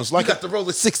small ones. Like you got the roll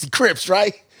of 60 Crips,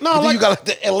 right? No, like, like, you got like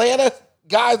the Atlanta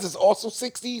guys is also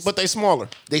 60s. But they smaller.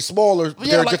 They smaller, but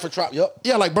they're a different tribe. Yep.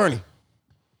 Yeah, like Bernie.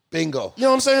 Bingo. You know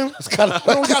what I'm saying? It's kind of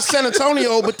we got San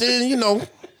Antonio, but then,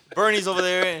 Bernie's over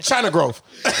there. China Grove.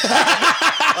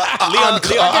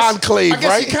 Enclave, I guess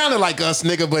right? you kind of like us,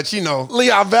 nigga, but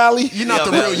Leon Valley. You're not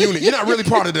the real unit. You're not really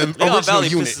part of the Leon original Valley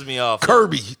unit. pisses me off.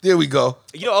 Kirby. There we go.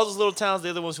 All those little towns,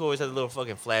 they're the ones who always have the little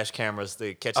fucking flash cameras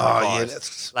to catch the Oh, cars. yeah.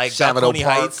 That's like Shavano Balcony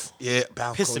Park. Heights. Yeah,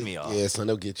 Balcony. Pissing me off. Yeah, son,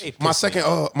 they'll get you. My second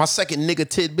nigga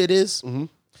tidbit is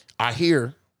I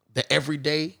hear the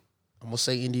everyday, I'm gonna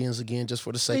say Indians again just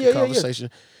for the sake of conversation.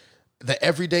 The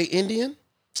everyday Indian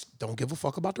don't give a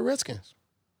fuck about the Redskins.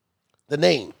 The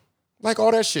name. Like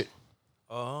all that shit.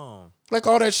 Oh. Like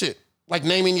all that shit. Like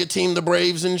naming your team the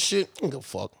Braves and shit. I don't give a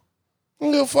fuck. I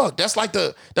don't give a fuck. That's like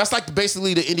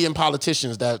basically the Indian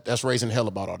politicians that's raising hell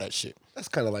about all that shit. That's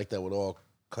kind of like that with all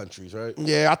countries, right?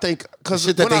 Yeah, I think because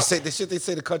the shit they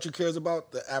say the country cares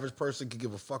about, the average person can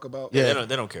give a fuck about. Yeah,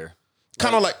 they don't care.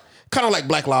 Kind of like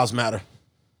Black Lives Matter.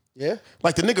 Yeah,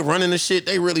 like the nigga running the shit,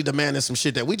 they really demanding some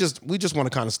shit that we just want to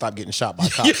kind of stop getting shot by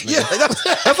cops. Yeah,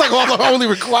 that's like all the only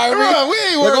requirement. Bro, we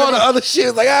ain't worried all about the other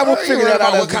shit. Like we'll figure that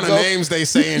out. What kind of names they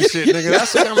say and shit, nigga?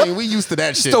 That's we used to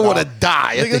that shit. Still want to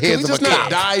die at nigga, the hands can we of just a not cop.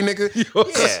 die,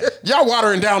 nigga? Y'all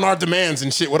watering down our demands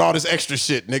and shit with all this extra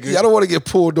shit, nigga. I don't want to get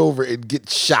pulled over and get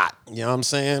shot. You know what I'm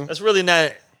saying? That's really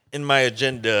not in my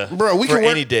agenda, bro. We for can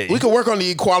work, any day. We can work on the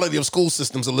equality of school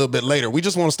systems a little bit later. We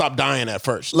just want to stop dying at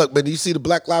first. Look, man, do you see the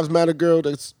Black Lives Matter girl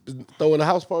that's been throwing the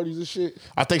house parties and shit?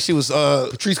 I think she was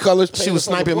Patrice Cullors. She was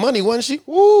sniping money, wasn't she?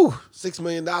 Woo, $6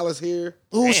 million here.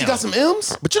 Ooh, Damn. she got some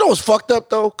M's. But you know what's fucked up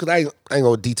though? Because I ain't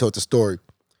gonna detail the story.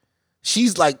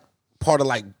 She's like part of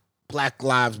like Black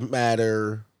Lives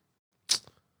Matter,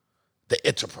 the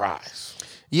enterprise.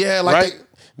 Yeah, like Right?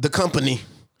 the company.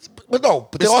 But no,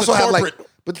 but they It's also the have like, corporate.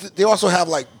 but they also have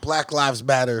like Black Lives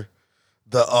Matter,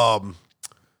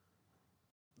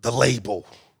 the label,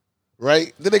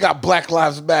 right? Then they got Black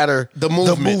Lives Matter, The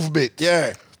movement. The movement.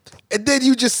 Yeah. And then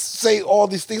you just say all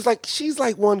these things like she's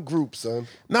like one group, son.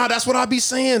 Nah, that's what I be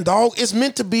saying, dog. It's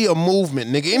meant to be a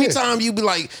movement, nigga. Anytime you be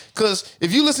like, because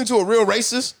if you listen to a real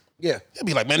racist, Yeah, you'll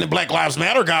be like, man, the Black Lives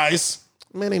Matter guys.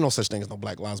 Man, ain't no such thing as no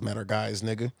Black Lives Matter guys,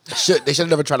 nigga. they should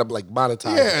never try to like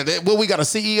monetize. it. Yeah, we got a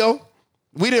CEO.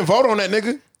 We didn't vote on that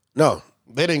nigga. No,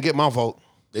 They didn't get my vote.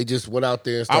 they just went out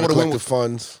there and I started would've went collecting with-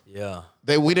 funds. Yeah.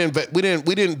 We didn't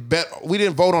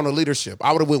vote on the leadership.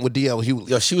 I would have went with DL Hewley.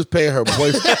 Yo, she was paying her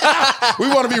boyfriend. We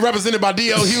want to be represented by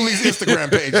DL Hewley's Instagram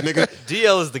page, nigga.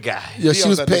 DL is the guy. Yo,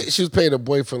 DL's that nigga. she was paying her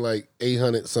boyfriend like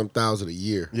 800,000 a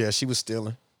year. Yeah, she was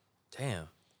stealing. Damn.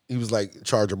 He was like in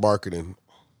charge of marketing.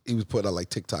 He was putting out like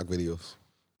TikTok videos.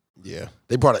 Yeah,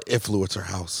 They brought an influencer to her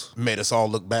house. made us all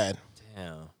look bad.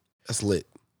 Damn. That's lit.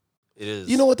 It is.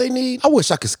 You know what they need? I wish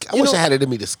I could. I wish know- I had it in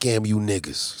me to scam you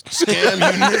niggas. Scam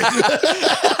you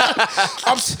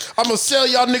niggas. I'm gonna sell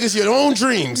y'all niggas your own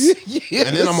dreams, Yeah.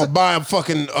 and then I'm gonna buy a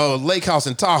fucking lake house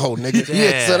in Tahoe, nigga.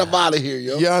 Yeah, Damn. set them out of here,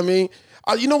 yo. You know what I mean?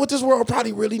 You know what this world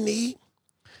probably really need?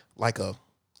 Like a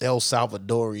El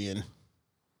Salvadorian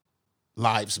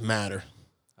Lives Matter.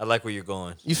 I like where you're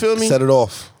going. You feel me? Set it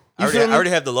off. I feel me?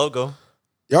 already have the logo.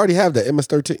 You already have that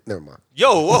MS-13. Never mind.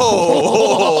 Yo,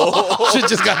 whoa. Shit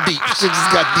just got deep. Shit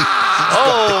just got deep.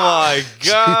 Oh my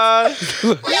God.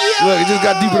 Look, it just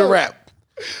got deep in the rap.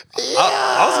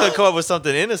 I was gonna come up with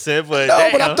something innocent, but No,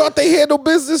 but I damn. thought they had no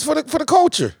business for the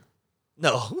culture.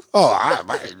 No. Oh,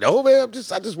 I know, man.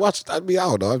 I just watched. I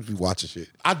don't know. I just be watching shit.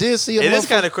 I did see a It is motherfucker-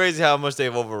 kind of crazy how much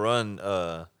they've overrun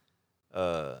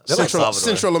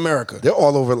Central America. They're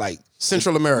all over like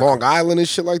Central America. Long Island and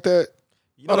shit like that.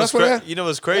 You know that's what's what you know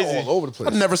what's crazy? All over the place.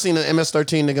 I've never seen an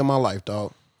MS-13 nigga in my life,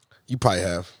 dog. You probably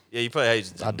have. Yeah, you probably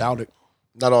I doubt it.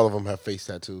 Not all of them have face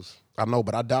tattoos. I know,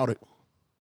 but I doubt it.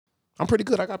 I'm pretty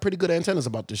good. I got pretty good antennas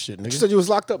about this shit, You nigga. said you was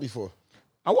locked up before.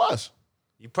 I was.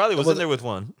 You probably was in there with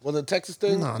one. Was it a Texas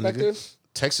thing Nah, back nigga. then?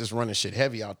 Texas running shit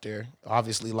heavy out there.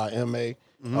 Obviously, like MA,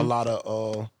 a lot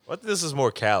of. I think this is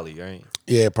more Cali, right?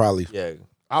 Yeah, probably. Yeah.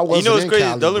 I was. You know what's crazy?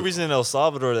 Cali, The only reason El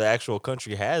Salvador, the actual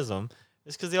country, has them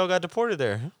is because they all got deported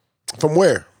there From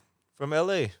where? from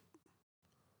L.A.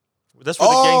 That's where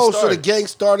the gang Oh, started. so the gang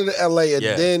started in L.A. and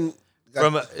Yeah. then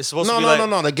From it's supposed No, to be no, like,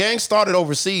 no. The gang started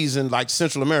overseas in like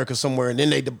Central America somewhere, and then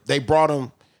they brought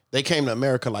them. They came to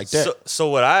America like that. So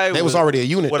what I They was already a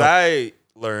unit, What though. I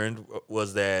learned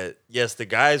was that yes, the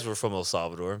guys were from El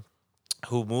Salvador,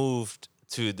 who moved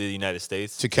to the United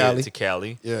States To Cali? To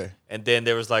Cali, Yeah. and then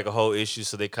there was like a whole issue,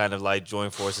 so they kind of like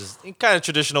joined forces in kind of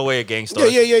traditional way of gang yeah,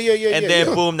 starts. yeah. And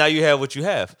then boom, now you have what you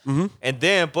have. Mm-hmm. And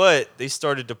then, but they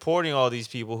started deporting all these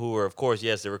people who were, of course,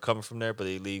 yes, they were coming from there, but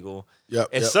they illegal. Yep,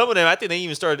 And yep. some of them, I think they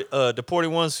even started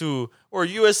deporting ones who were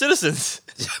U.S. citizens.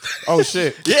 Oh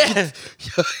shit. Yeah.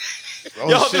 Oh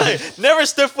Yo, I'm shit. like, never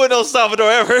stepped foot in El Salvador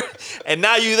ever, and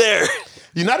now you there.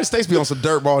 United States be on some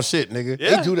dirtball shit, nigga.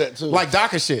 Yeah. They do that too. Like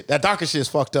DACA shit. That DACA shit is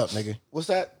fucked up, nigga. What's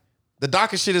that? The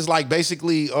DACA shit is like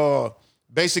basically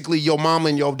your mama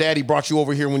and your daddy brought you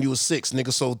over here when you was 6,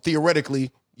 nigga. So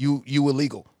theoretically, you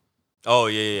illegal. Oh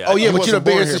yeah. Oh, yeah, You but wasn't you done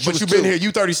been born here since but you you was been 2. here.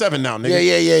 You 37 now, nigga. Yeah.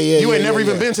 You ain't yeah, never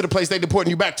even yeah. been to the place they deporting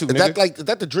you back to, Is nigga.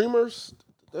 that the Dreamers?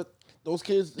 Those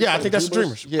kids? Yeah, I think that's the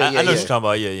Dreamers. Yeah, I know what you're talking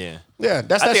about. Yeah. yeah,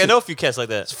 that's I that think I shit. know a few cats like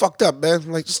that. It's fucked up,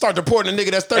 man. Like, Start deporting a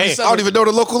nigga that's I 37. don't even know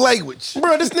the local language.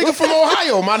 Bro, this nigga from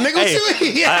Ohio, my nigga. Hey, What you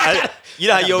mean? you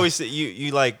know how you always say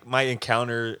you like might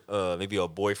encounter maybe a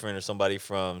boyfriend or somebody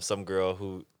from some girl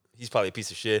who he's probably a piece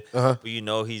of shit, Uh-huh. but you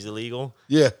know he's illegal,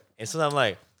 Yeah. and sometimes I'm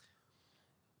like,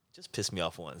 just piss me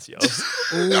off once, yo.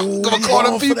 I'm gonna call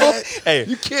them people. Hey,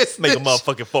 You can't make a snitch.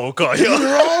 motherfucking phone call, You yo.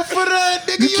 wrong for that,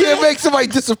 nigga. You can't make somebody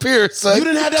disappear, son. You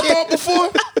didn't have that thought before?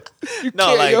 No,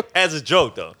 can't, like yo. as a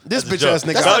joke though. This As a bitch joke. ass nigga.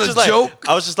 So That's I not was a just like, joke.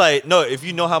 I was just like, no, if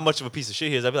you know how much of a piece of shit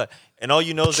he is, I'd be like, and all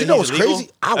you know is you that know he's what's illegal.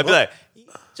 crazy? I'd be like,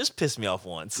 just piss me off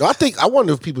once. No, I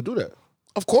wonder if people do that.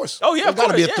 Of course. Oh yeah, That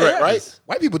gotta be a threat, right?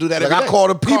 White people do that Like, every I day. call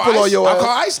the people Call on your I ass. call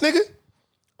ICE, nigga.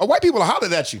 Or white people will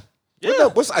holler at you. Yeah.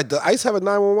 Does ICE have a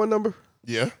 911 number?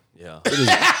 Yeah. Yeah.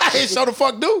 It so the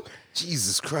fuck do.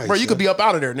 Jesus Christ. Bro, you could be up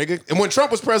out of there, nigga. And when Trump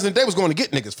was president, they was going to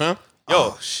get niggas, fam. Yo,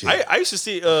 Oh, shit. I used to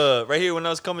see right here when I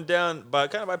was coming down by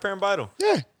Parent Bidle.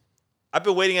 Yeah. I've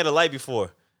been waiting at a light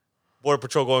before. Border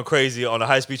Patrol going crazy on a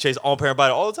high speed chase on Parent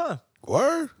Bidle all the time.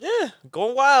 Word? Yeah,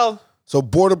 going wild. So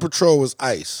Border Patrol was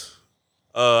ICE.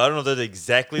 I don't know if they're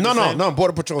exactly the same. No.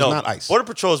 Border Patrol is not ICE. Border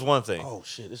Patrol is one thing. Oh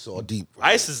shit, this is all deep.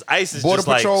 ICE is Border just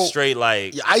Patrol- like straight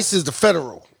like Yeah, ICE is the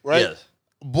federal, right? yes.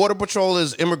 Border Patrol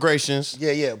is immigrations.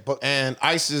 Yeah, but And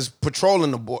ICE is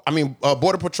patrolling the border. I mean,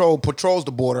 Border Patrol patrols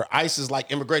the border. ICE is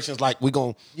like immigrations, like we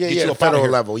gonna get you the up out of federal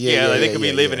here. level. Yeah, like they could be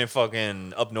yeah, living yeah. in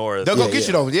fucking up north. They'll go Yeah, get yeah.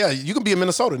 you though. Yeah, you can be in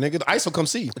Minnesota, nigga. The ICE will come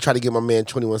see you. I tried to get my man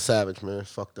 21 Savage, man.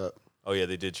 Fucked up. Oh yeah,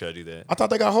 they did try to do that. I thought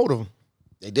they got hold of him.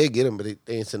 They did get him, but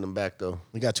they ain't send him back though.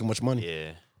 He got too much money.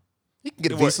 Yeah. He can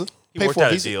get a He worked- visa. he Pay worked for a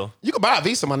out a visa. deal. You can buy a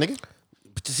visa, my nigga.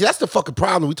 But see, that's the fucking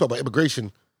problem. We talk about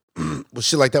immigration with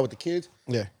shit like that with the kids.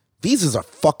 Yeah. Visas are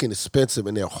fucking expensive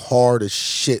and they're hard as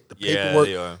shit. The Yeah, paperwork.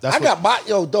 they are. That's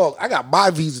I got my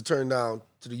visa turned down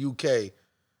to the UK,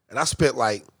 and I spent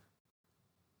like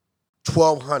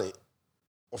 $1,200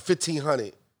 or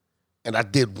 $1,500, and I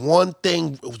did one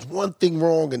thing. It was one thing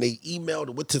wrong, and they emailed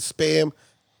it, went to spam.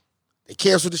 They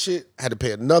canceled the shit. I had to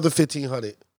pay another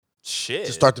 $1,500 Shit.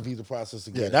 to start the visa process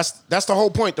again. Yeah, that's the whole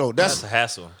point though. That's a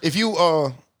hassle. If you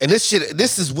and this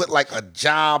is with like a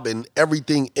job and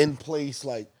everything in place,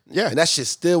 like. Yeah. And that shit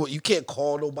still, you can't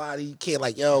call nobody. You can't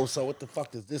like, yo, so what the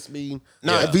fuck does this mean?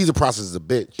 Nah. That visa process is a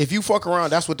bitch. if you fuck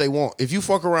around, that's what they want. If you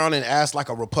fuck around and ask like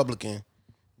a Republican,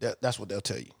 that's what they'll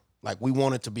tell you. Like, we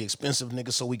want it to be expensive,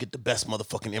 nigga, so we get the best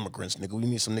motherfucking immigrants, nigga. We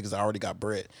need some niggas that already got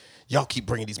bread. Y'all keep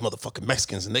bringing these motherfucking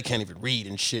Mexicans and they can't even read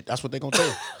and shit. That's what they gonna tell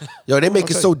you. Yo, they make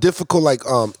it Okay. so difficult. Like,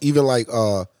 even like,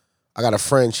 I got a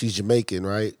friend. She's Jamaican,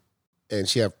 right? And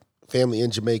she have family in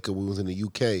Jamaica. We was in the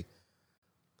UK,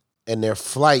 and their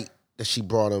flight that she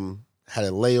brought them had a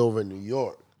layover in New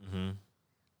York.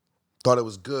 Thought it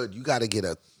was good. You got to get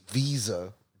a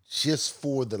visa just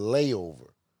for the layover,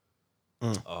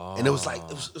 and it was like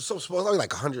it was so supposed to be like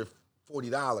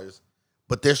 $140,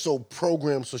 but they're so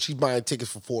programmed. So she's buying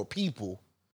tickets for 4 people.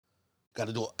 Got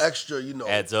to do an extra,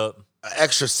 Adds up. an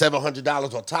extra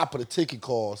 $700 on top of the ticket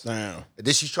cost. Damn. And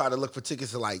then she's trying to look for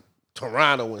tickets in like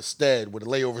Toronto instead, where the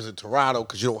layovers in Toronto,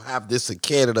 because you don't have this in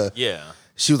Canada. Yeah.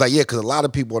 She was like, yeah, because a lot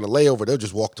of people on the layover, they'll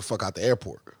just walk the fuck out the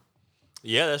airport.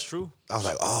 Yeah, that's true. I was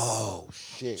like, oh,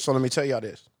 shit. So let me tell y'all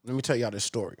this. Let me tell y'all this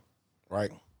story, right?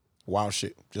 Wild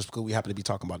shit. Just because we happen to be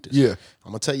talking about this. Yeah.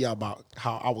 I'm gonna tell y'all about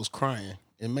how I was crying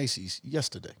in Macy's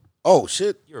yesterday. Oh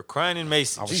shit! You were crying in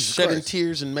Macy's. I was Jesus shedding Christ.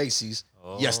 tears in Macy's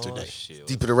yesterday. Shit.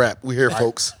 Deep in the rap. We here,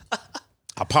 folks.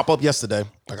 I pop up yesterday.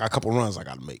 I got a couple runs I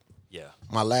gotta make. Yeah.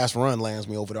 My last run lands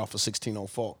me over there off of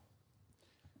 1604.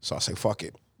 So I say, fuck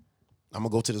it. I'm gonna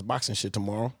go to this boxing shit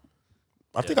tomorrow.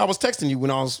 I think I was texting you when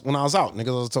I was out, nigga.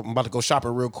 I was about to go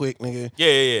shopping real quick, nigga.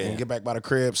 Yeah. And get back by the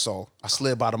crib. So I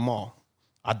slid by the mall.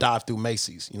 I dived through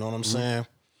Macy's. You know what I'm saying?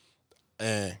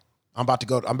 And I'm about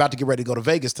to get ready to go to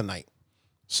Vegas tonight.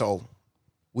 So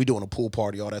we doing a pool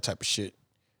party, all that type of shit.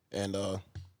 And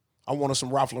I wanted some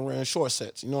Ralph Lauren short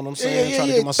sets. You know what I'm saying? Trying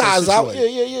to get myself Thighs out.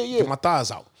 situated. Yeah. Get my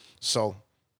thighs out. So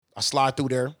I slide through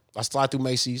there. I slide through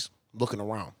Macy's, looking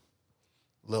around.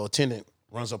 Little attendant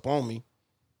runs up on me.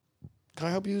 Can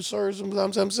I help you, sir? No,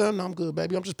 I'm good,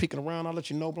 baby. I'm just peeking around. I'll let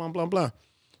you know, blah, blah, blah.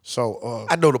 So,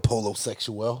 I know the polo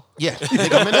section well. yeah,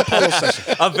 nigga, I'm in the polo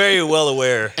section. I'm very well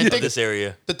aware of this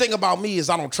area. The thing about me is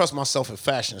I don't trust myself in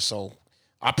fashion, so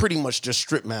I pretty much just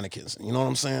strip mannequins. You know what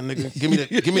I'm saying, nigga? Give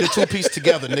me the two-piece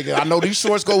together, nigga. I know these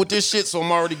shorts go with this shit, so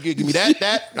I'm already good. Give me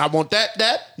that. I want that.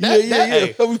 Yeah.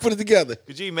 Hey. Let me put it together.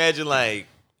 Could you imagine like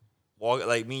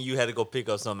me and you had to go pick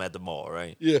up something at the mall,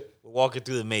 right? Yeah. We're walking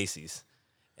through the Macy's.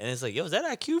 And it's like, yo, is that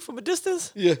IQ from a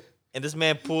distance? Yeah. And this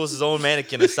man pulls his own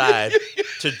mannequin aside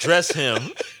to dress him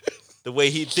the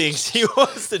way he thinks he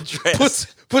wants to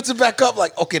dress. Puts it back up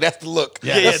like, okay, that's the look.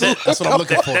 Yeah, That's what I'm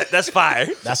looking for. That's fire.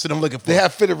 That's what I'm looking for. They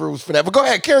have fitting rooms for that. But go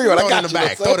ahead, carry on. Throw I it got in the you.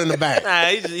 back. Throw it in the back.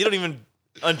 Nah, he don't even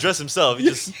undress himself. He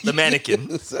just the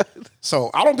mannequin.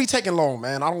 So I don't be taking long,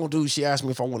 man. I don't do. She asked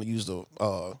me if I want to use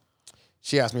the.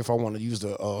 She asked me if I want to use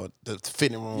the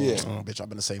fitting room. Yeah. Bitch, I've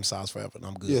been the same size forever, and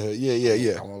I'm good.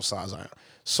 Yeah. I want size I am.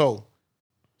 So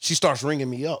she starts ringing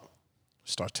me up.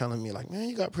 Starts telling me like, man,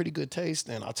 you got pretty good taste.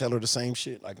 And I tell her the same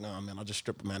shit. Like, nah, man, I just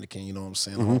strip a mannequin. You know what I'm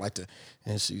saying? I don't like to.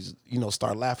 And she's,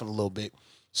 start laughing a little bit.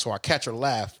 So I catch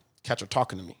her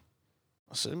talking to me.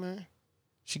 I said, man,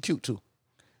 she cute too.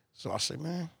 So I said,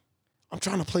 man, I'm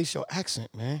trying to place your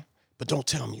accent, man. But don't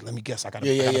tell me. Let me guess. I gotta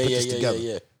put this together.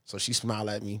 Yeah. So she smiled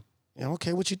at me. Yeah,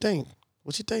 okay, what you think?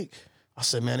 I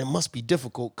said, man, it must be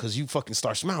difficult because you fucking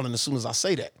start smiling as soon as I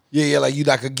say that. Yeah, like you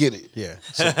not gonna get it. Yeah.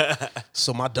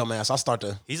 So my dumb ass,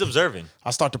 He's observing.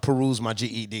 I start to peruse my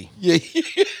GED. Yeah.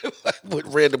 Like,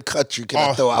 what random country can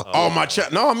I throw out? All my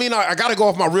no, I mean I gotta go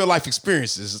off my real life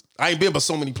experiences. I ain't been but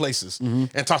so many places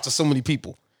and talked to so many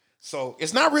people. So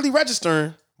it's not really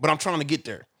registering, but I'm trying to get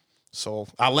there. So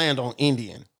I land on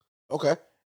Indian. Okay.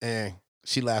 And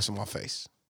she laughs in my face.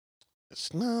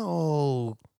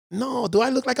 No, do I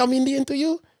look like I'm Indian to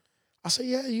you? I said,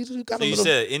 yeah, you got So a you little.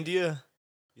 said India?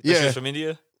 You thought Yeah. she was from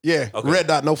India? Yeah, Okay. red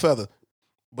dot, no feather.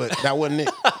 But that wasn't it.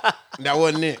 That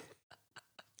wasn't it.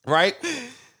 Right?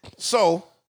 So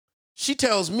she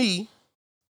tells me,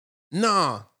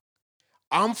 nah,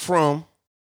 I'm from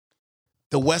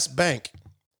the West Bank,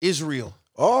 Israel.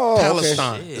 Oh,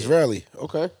 Palestine. Okay. Israeli.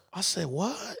 Okay. I said,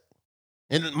 what?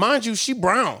 And mind you, she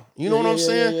brown. You know what I'm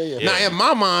saying? Yeah. Now, in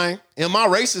my mind, in my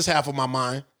racist half of my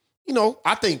mind,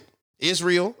 I think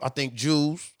Israel, I think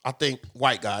Jews, I think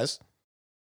white guys.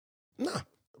 Nah,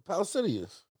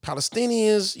 Palestinians.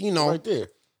 Palestinians, Right there.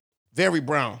 very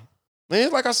brown.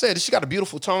 Man, like I said, she got a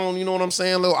beautiful tone, you know what I'm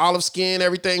saying? Little olive skin,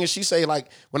 everything. And she say, like,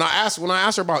 when I asked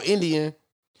her about Indian,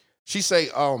 she say,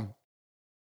 no,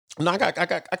 I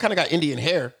kind of got Indian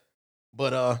hair,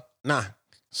 but nah.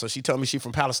 So she told me she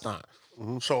from Palestine.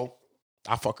 So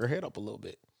I fuck her head up a little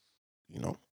bit,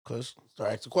 because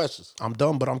Start asking questions. I'm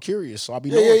dumb, but I'm curious. So I be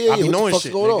Yeah, knowing, yeah, I be yeah. What the knowing fuck's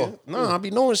shit. going Nigga. on? Nah, I be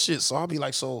knowing shit. So I'll be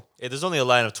like, so Yeah, there's only a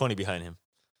line of 20 behind him.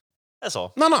 That's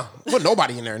all. no, put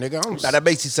nobody in there, nigga. I'm, Now that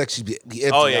Macy's section be empty.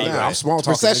 Oh, yeah, now. you're nah, right. I'm small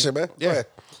talking. Recession, nigga. man. Yeah,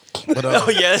 Yeah. but Oh,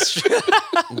 yeah, that's true.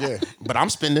 yeah, but I'm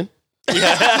spending.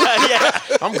 yeah.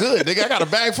 I'm good, nigga. I got a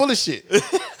bag full of shit.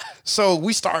 So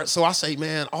we start. So I say,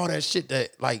 man, all that shit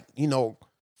that, like,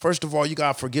 first of all, you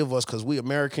gotta forgive us because we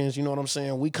Americans. You know what I'm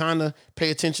saying? We kind of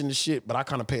pay attention to shit, but I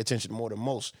kind of pay attention more than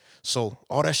most. So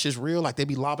all that shit's real. Like they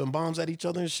be lobbing bombs at each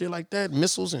other and shit like that,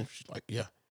 missiles and she's like, yeah.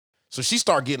 So she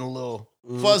start getting a little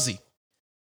fuzzy.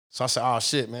 So I said, oh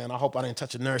shit, man. I hope I didn't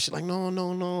touch a nerve. She's like, no,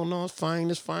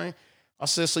 it's fine. I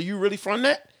said, so you really from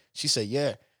that? She said,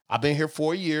 yeah. I've been here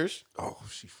 4 years. Oh,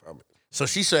 she from it. So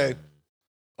she said,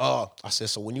 I said,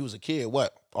 so when you was a kid,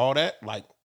 what? All that? Like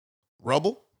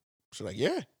rubble? She's like,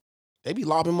 yeah. They be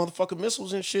lobbing motherfucking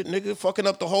missiles and shit, nigga, fucking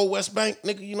up the whole West Bank,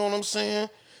 nigga, you know what I'm saying?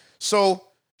 So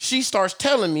she starts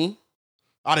telling me,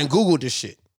 I done Googled this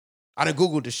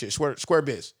shit. Square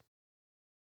biz.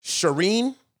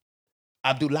 Shireen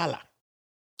Abdullah.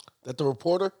 That the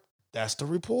reporter? That's the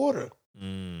reporter.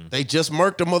 They just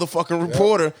murked the motherfucking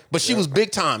reporter, but she was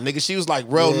big time, nigga. She was like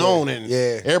well known, and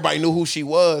everybody knew who she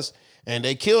was. And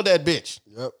they killed that bitch.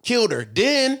 Killed her.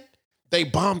 Then they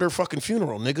bombed her fucking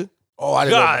funeral, nigga. Oh, I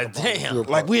didn't God damn.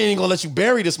 Like, we ain't gonna let you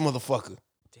bury this motherfucker.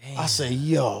 Damn. I said,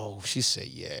 yo. She said,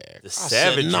 yeah. The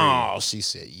savagery. I said, no. She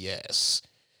said, yes.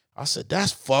 I said,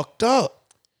 that's fucked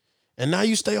up. And now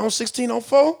you stay on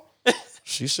 1604?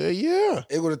 She said, yeah.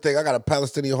 It would think I got a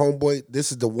Palestinian homeboy.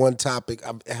 This is the one topic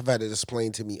I've had it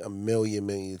explained to me a million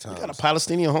times. You got a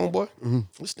Palestinian homeboy?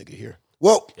 This nigga here.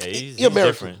 Well, he's American.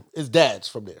 different. His dad's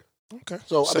from there. Okay.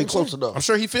 So, I mean, close enough. I'm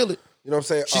sure he feel it. You know what I'm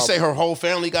saying? She say her whole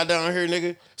family got down here,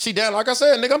 nigga. She down, like I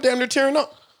said, nigga, I'm damn near tearing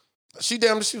up. She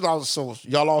was like, so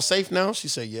y'all all safe now? She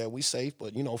said, yeah, we safe,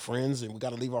 but you know, friends, and we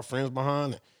got to leave our friends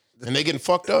behind. And they getting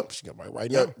fucked up. She got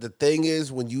right now. The thing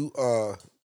is, when you,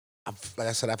 like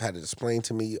I said, I've had it explained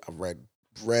to me. I've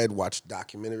watched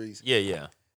documentaries. Yeah.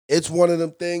 It's one of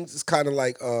them things. It's kind of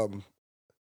like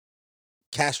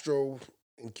Castro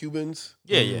and Cubans.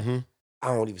 Yeah.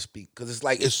 I don't even speak because it's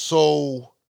like it's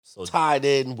so tied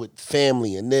in with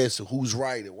family and this and who's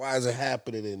right and why is it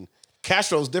happening and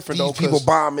Castro's different these though. People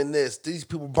bombing this, these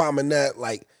people bombing that,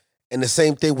 like, and the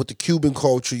same thing with the Cuban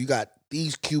culture. You got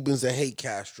these Cubans that hate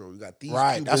Castro. You got these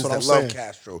Cubans that's what that I'm love saying.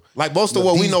 Castro. Like most of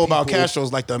what we know about Castro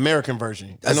is like the American version.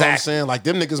 You know what I'm saying? Like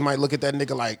them niggas might look at that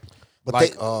nigga like, but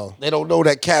they don't know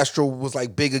that Castro was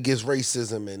like big against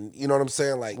racism and you know what I'm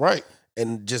saying? Like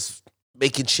and just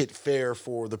making shit fair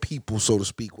for the people, so to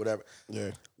speak, whatever.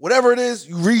 Yeah. Whatever it is,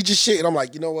 you read your shit and I'm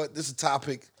like, you know what? This is a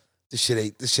topic. This shit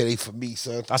ain't for me,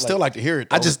 son. I still like to hear it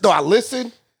though. I just know I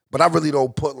listen, but I really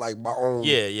don't put like my own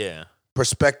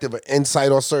perspective or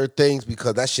insight on certain things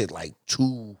because that shit like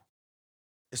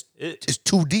it's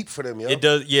too deep for them, yo. It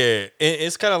does, yeah.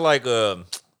 It's kind of like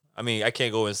I mean, I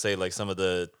can't go and say like some of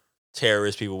the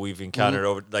terrorist people we've encountered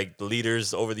over like the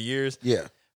leaders over the years. Yeah.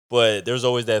 But there's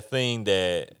always that thing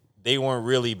that they weren't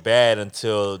really bad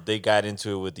until they got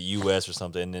into it with the US or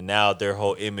something, and now their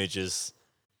whole image is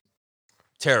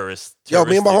terrorist. Yo,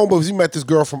 me and my homeboys, we met this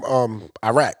girl from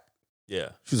Iraq. Yeah.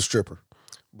 She was a stripper.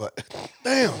 But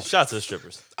damn. Shout out to the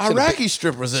strippers. Iraqi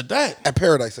strippers at that. At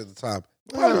Paradise at the time.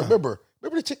 I remember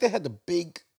the chick that had the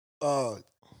big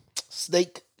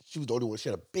snake? She was the only one. She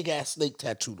had a big ass snake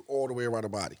tattooed all the way around her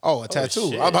body. Oh, a tattoo.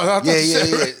 Yeah.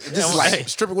 This is like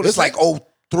stripping with a snake. This is like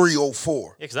 03,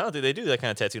 04. Yeah, because I don't think they do that kind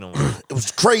of tattoo no more. It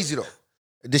was crazy though.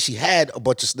 And then she had a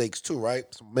bunch of snakes too, right?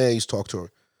 Some man used to talk to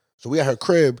her. So we at her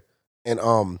crib and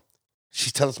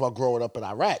she's telling us about growing up in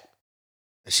Iraq.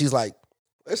 And she's like,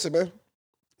 listen, man,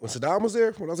 when Saddam was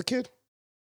there, when I was a kid,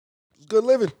 it was good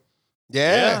living.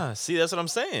 Yeah. See, that's what I'm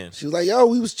saying. She was like, yo,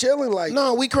 we was chilling. Like,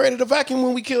 no, we created a vacuum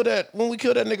when we killed that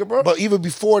nigga, bro. But even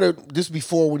before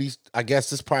when he's, I guess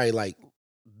this probably like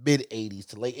mid 80s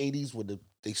to late 80s when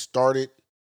they started,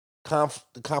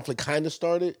 the conflict kind of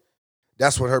started.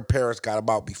 That's when her parents got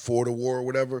about before the war or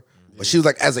whatever. Mm-hmm. But she was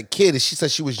like, as a kid, and she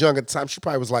said she was young at the time. She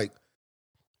probably was like,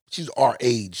 she's our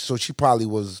age. So she probably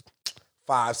was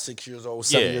 5, 6 years old,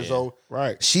 7 years old.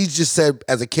 Right. She just said,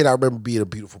 as a kid, I remember being a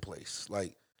beautiful place.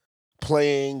 Like,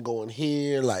 playing, going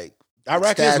here, like,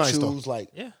 Iraq statues, is nice, though. like,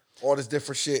 all this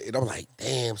different shit. And I'm like,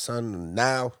 damn, son,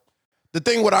 now. The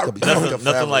thing with Iraq,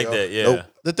 nothing like that, yeah. Nope.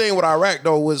 The thing with Iraq,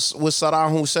 though, was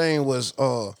Saddam Hussein was,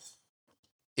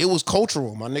 it was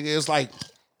cultural, my nigga.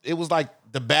 It was like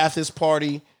the Ba'athist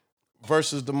Party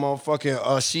versus the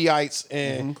motherfucking Shiites,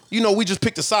 and we just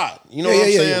picked a side. You know what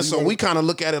I'm saying? Yeah. So we kind of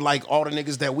look at it like all the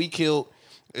niggas that we killed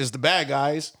is the bad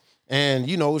guys, and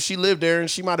she lived there,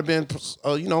 and she might have been,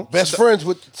 best friends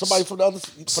with somebody from the other.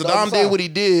 Saddam did what he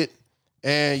did,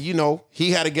 and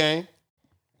he had a gang.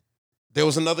 There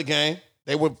was another gang.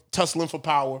 They were tussling for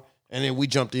power. And then we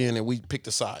jumped in and we picked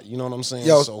a side. You know what I'm saying?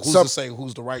 Yo, so who's to say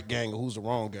who's the right gang or who's the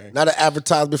wrong gang? Not an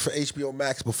advertisement for HBO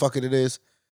Max, but fuck it is.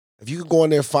 If you could go in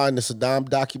there and find the Saddam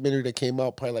documentary that came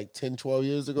out probably like 10, 12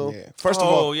 years ago. Yeah. First of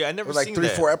all, I never like seen 3,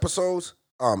 that. 4 episodes.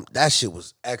 That shit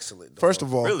was excellent. First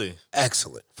of all, really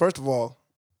excellent. First of all,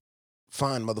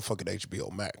 find motherfucking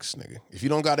HBO Max, nigga. If you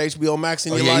don't got HBO Max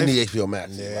in your you life, need HBO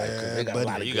Max. Yeah, they got a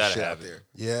lot of you good gotta shit have out there.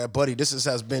 Yeah, buddy, this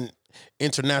has been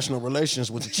international relations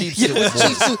with the cheap Yeah,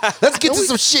 shit. let's get to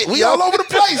some shit. We all over the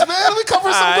place, man. We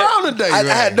covering some ground today. I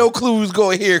had no clue who's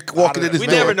going here walking in this We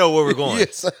door. never know where we're going.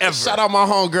 Yes. Ever. Shout out my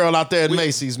homegirl out there at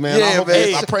Macy's, man. Yeah, I hope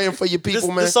man. I'm praying for your people,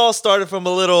 man. This all started from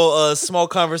a little small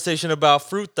conversation about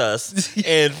frutas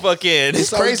and fucking. It's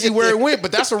crazy where it went,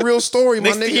 but that's a real story, my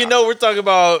Next nigga. thing you know, we're talking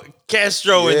about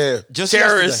Castro and Just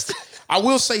terrorists. yesterday. I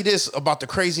will say this about the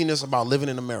craziness about living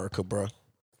in America, bro.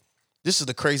 This is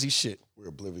the crazy shit. We're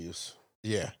oblivious.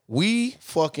 Yeah. We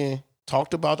fucking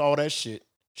talked about all that shit.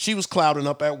 She was clouding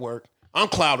up at work. I'm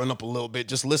clouding up a little bit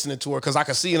just listening to her because I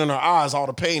can see it in her eyes, all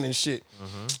the pain and shit.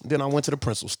 Then I went to the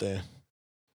pretzel stand.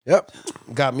 Yep.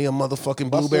 Got me a motherfucking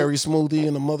blueberry smoothie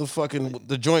and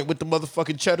the joint with the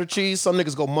motherfucking cheddar cheese. Some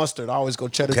niggas go mustard. I always go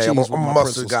cheddar cheese. I'm with a my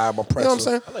mustard pretzels. guy. I'm a pretzel. You know what I'm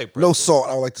saying? I like No pretzels. salt.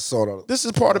 I don't like the salt on it. This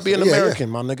is part of being Yeah, American,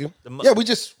 my nigga. Yeah, we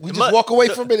just walk away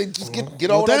from it and just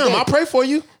get on Damn, I that. pray for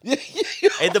you.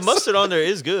 Hey, the mustard on there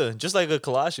is good, just like a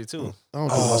kolache too. I don't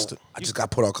do mustard. I just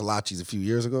got put on kolaches a few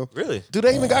years ago. Really? Do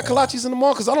they even got kolaches in the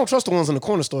mall? Because I don't trust the ones in the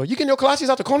corner store. You getting your kolaches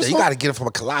out the corner Yeah, you store? got to get it from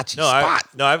a kolache No, spot.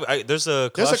 there's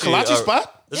a There's a kolache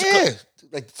spot? there's a Yeah.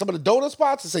 Like some of the donut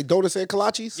spots that say donuts and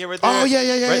kolaches. Yeah, right there. Oh,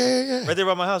 yeah. Right there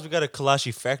by my house, we got a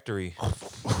kolache factory.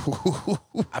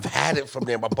 I've had it from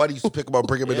there. My buddy used to pick them up,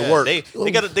 bring them Yeah, into work.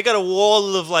 they got a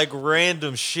wall of like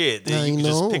random shit that you can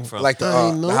just pick from. Like the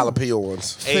I know. jalapeno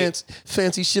ones.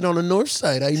 Fancy shit on the north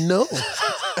side. I know.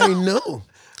 I know.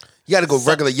 You got to go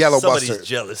regular yellow somebody's mustard.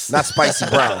 jealous. Not spicy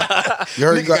brown. You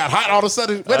heard Nigga got hot all of a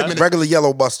sudden. Wait a minute. regular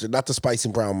yellow mustard, not the spicy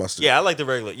brown mustard. Yeah, I like the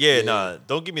regular. Yeah, nah,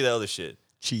 don't give me the other shit.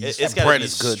 Cheese. It's That gotta bread be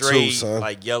is good too, straight, son.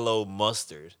 like yellow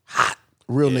mustard.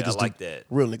 Real Yeah, niggas I like do that.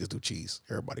 Real niggas do cheese.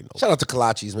 Everybody knows. Shout out to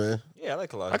kolaches, man. Yeah, I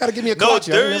like kolache. I gotta give me a No,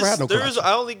 kolache. I ain't never had no there's. kolache.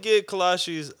 I only get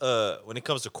kolaches when it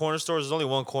comes to corner stores. There's only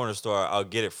one corner store I'll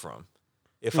get it from,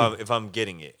 if I'm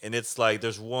getting it, and it's like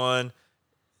there's one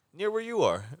near where you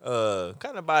are,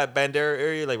 kind of by Bandera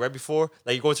area, like right before,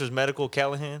 like you go to Medical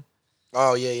Callahan,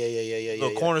 Oh, yeah.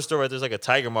 little corner store right there's like a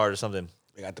Tiger Mart or something.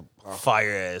 They got the.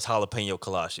 Fire ass jalapeno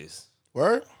kolaches.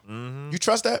 Word? You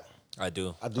trust that? I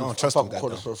do. I do don't I trust fuck them, with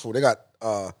corner goddamn. store food. They got.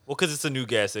 Well, because it's a new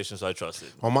gas station, so I trust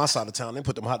it. On my side of town, they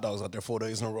put them hot dogs out there 4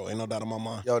 days in a row. Ain't no doubt in my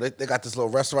mind. They got this little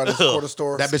restaurant in the corner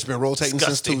store. That bitch been rotating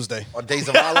Disgusting. since Tuesday. on Days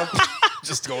of Allah.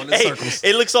 Just going in Hey, circles.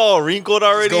 it looks all wrinkled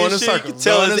already. going And in shit. You circles. can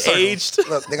tell Going in it's circles. aged.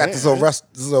 Look, they got this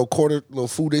little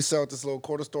food they sell at this little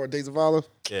corner store at Days of Allah.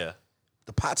 Yeah,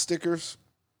 The pot stickers,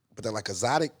 but they're like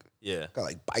exotic. yeah. Got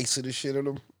like bison and shit in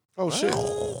them. Oh, shit.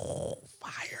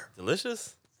 Fire.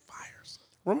 Delicious. Fires.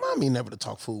 Remind me never to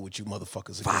talk food with you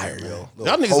motherfuckers again, Fire, yo. yo.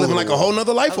 Y'all niggas living like a whole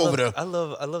nother life over there. I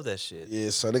love that shit.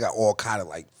 Yeah, so they got all kind of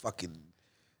like fucking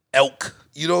elk.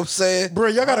 You know what I'm saying? Bro,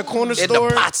 y'all got a corner And store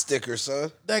the pot stickers,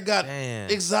 son. that got Damn.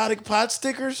 exotic pot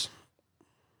stickers?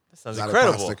 That sounds Exotic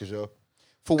incredible. pot stickers, yo.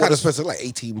 For Kind what of it's, expensive, like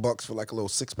 $18 for like a little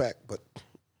 6-pack, but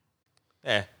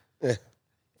Yeah. yeah.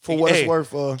 for what Hey, it's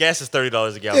worth, gas is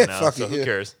 $30 a gallon Yeah, now, fuck so it, who yeah.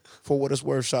 cares? for what it's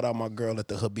worth, shout out my girl at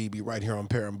the Habibi right here on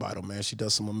Parambital, man. She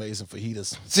does some amazing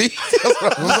fajitas. See? That's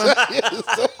what I'm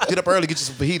saying. Get up early, get you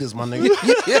some fajitas, my nigga.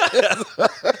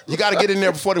 You got to get in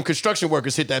there before them construction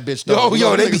workers hit that bitch, though.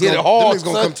 Yo, they them be niggas hitting gonna- hard, Them niggas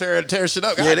gonna son. come tear shit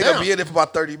up. Yeah, they Goddamn. gonna be in there for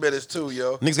about 30 minutes too,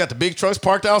 yo. Niggas got the big trucks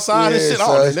parked outside and Yeah, shit. son.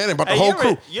 Oh, man, they ain't about the Hey, whole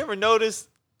crew. you ever notice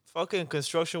fucking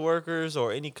construction workers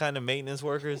or any kind of maintenance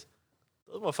workers?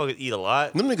 Those motherfuckers eat a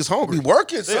lot. Them niggas hungry. We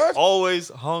working, They're son. always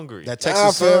hungry. That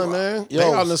Texas Nah, fam. sun, man. Yo. They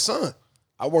out in the sun.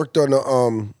 I worked on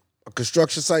a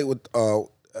construction site with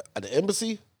at the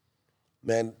embassy.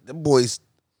 Man, them boys,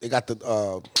 they got the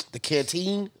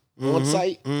canteen on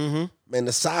site. Mm-hmm. Man,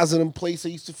 the size of them plates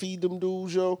they used to feed them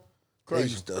dudes, yo. Crazy. They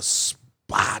used to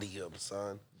spotty them,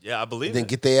 son. yeah, I believe Then it.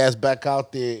 get their ass back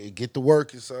out there and get to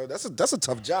work, son. That's a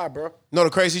tough job, bro. Know the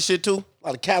crazy shit too? A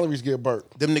lot of calories get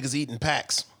burnt. Them niggas eating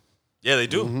packs. Yeah, they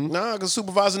do. Nah, cause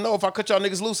supervisor know if I cut y'all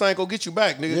niggas loose, I ain't gonna get you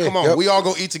back, nigga. Yeah, Come on, yep. we all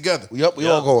go eat together. We all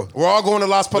Yeah. going. We're all going to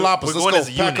Las Palapas. We're Let's going go. as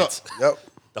a Pack unit. up. Yep.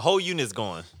 The whole unit's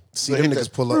going. See them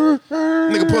niggas pull up.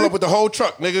 Nigga pull up with the whole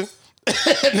truck, nigga.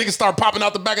 Niggas start popping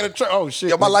out the back of the truck. Oh shit.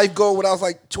 Yo, my nigga. life goal when I was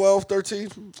like 12, 13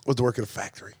 was to work in a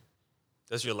factory.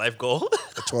 That's your life goal.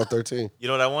 At 12, 13. You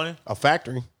know what I wanted? A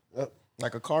factory. Yep.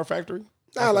 Like a car factory?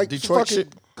 Nah, like Detroit fucking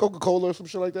shit. Coca-Cola or some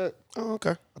shit like that. Oh,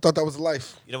 okay. I thought that was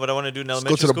life. You know what I want to do in Just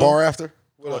elementary go to the school? bar after.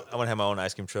 I want to have my own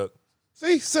ice cream truck.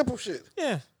 See, simple shit.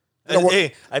 Yeah. You know what-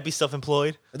 Hey, I'd be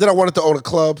self-employed. And then I wanted to own a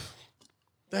club.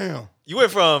 Damn. You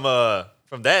went from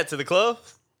that to the club?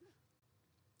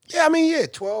 Yeah, I mean, yeah,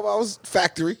 12, I was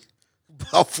factory.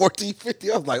 About 14,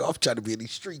 50, I was like, I'm trying to be in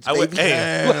these streets, I went, baby.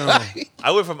 Damn.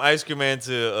 I went from ice cream man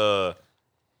to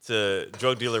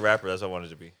drug dealer rapper. That's what I wanted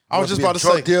to be. I was just Be a about to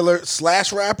drug say. dealer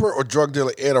 / rapper or drug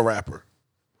dealer and a rapper.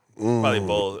 Probably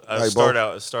both. I Like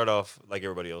start off like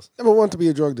everybody else. Never wanted to be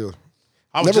a drug dealer.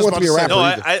 I was Never just want about to be a say. rapper.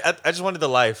 No, either. I just wanted the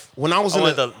life. When I was in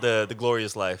wanted the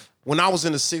glorious life. When I was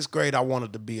in the 6th grade, I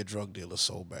wanted to be a drug dealer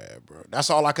so bad, bro. That's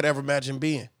all I could ever imagine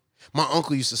being. My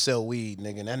uncle used to sell weed,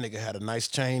 nigga, and that nigga had a nice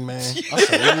chain, man. I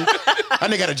said, really? That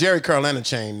nigga had a Jerry Curl and a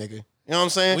chain, nigga. You know what I'm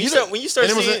saying? When you start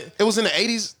And seeing it was in the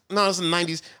 80s. No, it was in the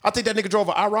 90s. I think that nigga drove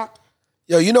an IROC.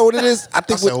 Yo, you know what it is? I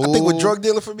think said, with ooh. drug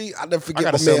dealer for me, I never I forget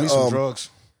gotta my sell man. me some drugs.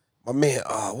 My man,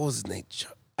 what was his name?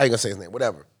 I ain't gonna say his name.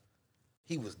 Whatever.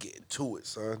 He was getting to it,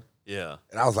 son. Yeah.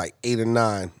 And I was like 8 or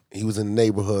 9. He was in the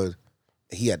neighborhood.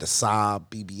 And he had the Saab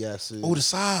BBSs. Oh, the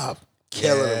Saab.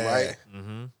 Killing him, right?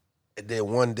 Mm-hmm. And then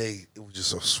one day, it was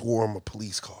just a swarm of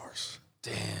police cars.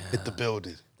 Damn. Hit the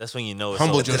building. That's when you know it's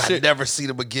Humbled over. your And shit. I never seen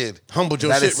them again. Humbled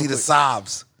your I shit. didn't see real the quick.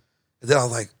 Saabs. And then I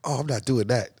was like, oh, I'm not doing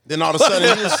that. Then all of a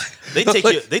sudden, he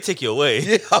was, They take you away.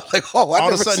 Yeah, I was like, oh, I all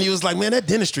of never a sudden, seen- you was like, man, that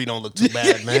dentistry don't look too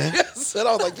bad, man. Yes. And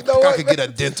I was like, you know I what? could get a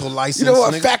dental license. You know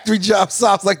what? nigga. Factory job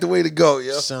sounds like the way to go,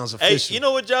 yo. Sounds Hey, official. you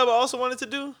know what job I also wanted to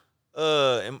do?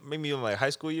 And maybe in my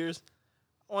high school years,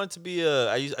 I wanted to be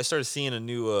I started seeing a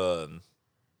new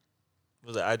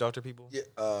was it eye doctor people? Yeah,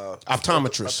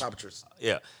 Optometrist. Optometrist.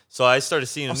 Yeah. So I started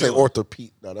seeing a I'm new saying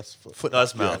orthopedic. No, that's foot. No,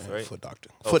 that's mouth, right? Foot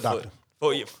doctor. Oh, Foot doctor. Oh,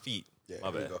 yeah, feet. Yeah,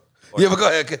 My there you bad. go. Yeah, but go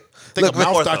ahead. Think Look, a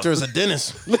mouth ortho. doctor is a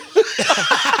dentist.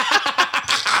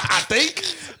 I think.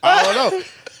 I don't know.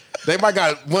 They might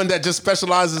got one that just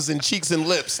specializes in cheeks and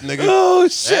lips, nigga. Oh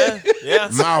shit! Yeah.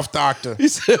 Mouth doctor. He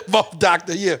said mouth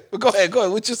doctor. Yeah, but go ahead.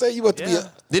 What you say? You want to be? Yeah.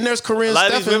 Then there's Corinne A lot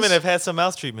of Steffens. these women have had some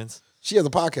mouth treatments. She has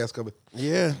a podcast coming.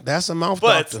 Yeah, that's a mouth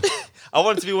But doctor. I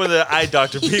wanted to be one of the eye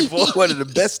doctor people. One of the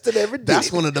best that ever did.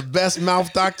 That's one of the best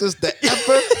mouth doctors that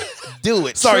ever do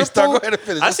it. Sorry, Star. Go Triple- ahead and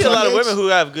finish. I see a lot of Tongue women who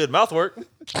have good mouth work.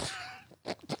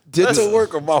 dental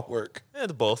work or mouth work. Yeah,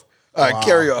 the both. All right,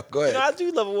 carry on. Go You know, ahead. I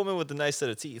do love a woman with a nice set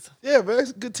of teeth. Yeah, man.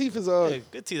 Good teeth is Yeah,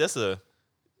 good teeth. That's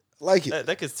like it.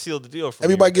 that could seal the deal for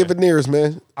Everybody me. get veneers,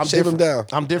 man. I'm Shave them different.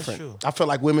 down. I'm different. true. I feel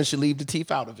like women should leave the teeth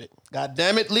out of it. God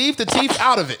damn it, leave the teeth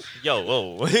out of it. Yo,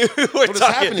 whoa. We're is talking.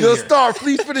 happening Yo, here? Star,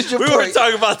 please finish your We point. were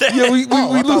talking about that. Yeah, we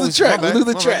Oh, I thought lose we- the track. my We bad, lose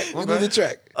the my track. bad, We my lose the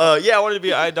bad. track. Yeah, I wanted to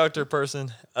be an eye doctor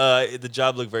person. The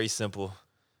job looked very simple,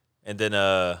 and then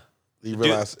You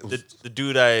realize it was, the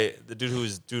dude who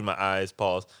was doing my eyes,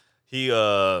 pause.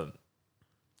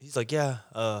 He's like, yeah,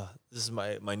 this is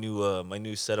my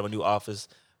new setup, my new office.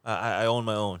 I own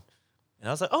my own, and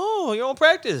I was like, oh, your own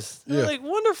practice. Yeah. Yeah. Like,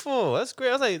 wonderful, that's great.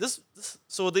 I was like, this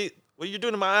so what you're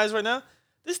doing in my eyes right now?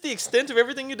 This is the extent of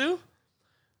everything you do?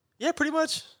 Yeah, pretty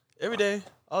much every day,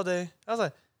 all day. I was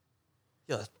like,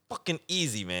 yo, that's fucking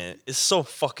easy, man. It's so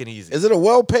fucking easy. is it a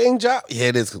well-paying job? Yeah,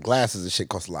 it is. Because glasses and shit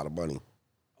cost a lot of money.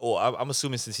 Oh, I'm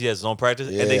assuming since he has his own practice,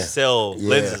 and they Yeah. sell Yeah.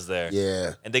 lenses there.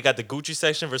 Yeah, And they got the Gucci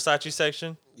section, Versace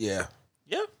section. yeah.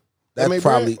 Yeah. That's make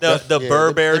probably bread? The yeah,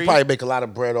 Burberry. They probably make a lot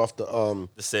of bread off the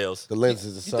The sales.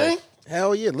 lenses and stuff. think?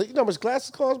 Hell yeah! Look, you know how much glasses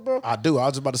cost, bro? I do. I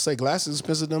was about to say glasses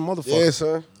expensive than motherfucker. Yeah,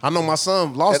 son. I know my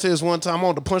son lost his one time. I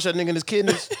wanted to punch that nigga in his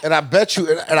kidneys. And I bet you,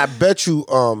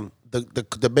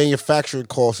 the manufacturing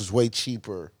cost is way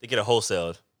cheaper. They get a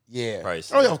wholesale Yeah. price.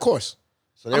 Oh yeah, of course.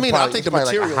 So I mean, I think it's the probably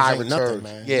materials high ain't nothing, return.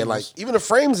 man. Yeah, You like just- even the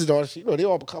frames and all that shit, they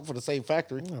all come from the same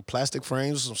factory. Plastic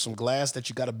frames, some glass that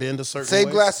you got to bend a certain Same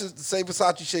way. glasses, the same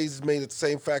Versace shades is made at the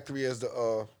same factory as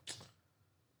the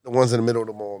ones in the middle of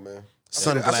the mall, man. I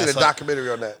seen Sunglass a Hut. documentary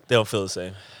on that. They don't feel the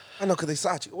same. I know, because they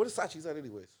Sachi. What is Sachi's at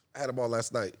anyways? I had them all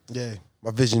last night. Yeah.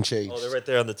 My vision changed. Oh, they're right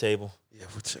there on the table. Yeah,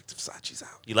 we'll check the Versace's out.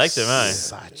 You like them, huh?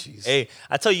 Versace's. Hey,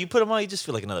 I tell you, put them on, you just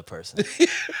feel like another person.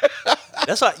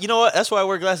 That's why, you know what? That's why I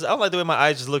wear glasses. I don't like the way my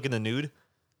eyes just look in the nude.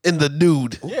 In the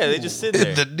nude. Yeah, they just sit In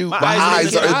there. the nude. My look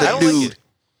eyes are in the I don't like nude.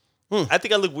 it. I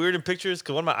think I look weird in pictures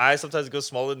because one of my eyes sometimes goes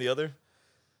smaller than the other.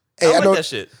 Hey, I don't know like that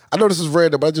shit. I know this is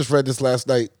random, but I just read this last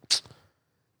night.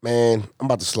 Man, I'm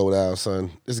about to slow down,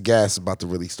 son. This gas is about to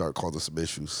really start causing some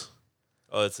issues.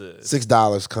 Oh, it's a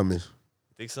 $6 coming.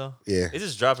 think so? Yeah. It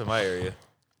just dropped in my area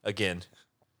again.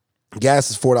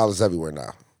 Gas is $4 everywhere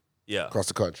now Yeah. across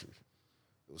the country.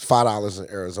 It was $5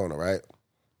 in Arizona, right?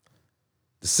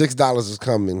 The $6 is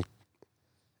coming,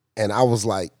 and I was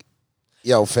like,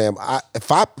 "Yo, fam,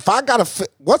 if I gotta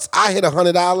once I hit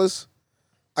 $100,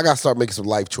 I gotta start making some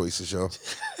life choices, yo.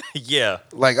 Yeah.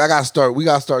 Like we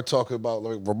gotta start talking about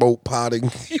like remote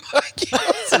potting.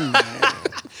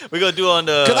 We're going to do on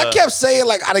the. Because I kept saying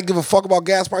like I didn't give a fuck about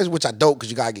gas prices, which I don't, because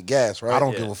you gotta get gas, right? I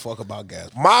don't Yeah. give a fuck about gas.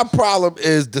 My problem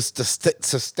is the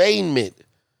sustainment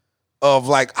of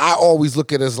like I always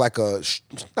look at it as like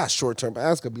not short term, but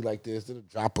that's gonna be like this. It'll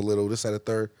drop a little, this at a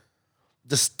third.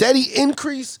 The steady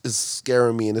increase is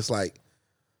scaring me, and it's like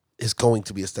it's going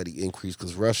to be a steady increase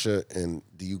because Russia and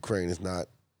the Ukraine is not.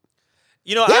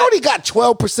 You know, They already got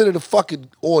 12% of the fucking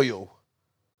oil.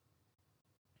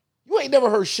 You ain't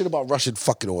never heard shit about Russian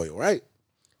fucking oil, right?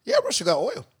 Yeah, Russia got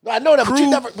oil. No, I know that, Crude. but you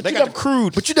never. They got the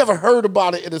crude. But you never heard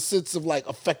about it in a sense of like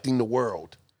affecting the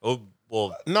world. Oh,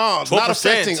 well, No, 12% not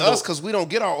affecting to the- us because we don't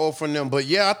get our oil from them. But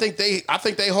yeah, I think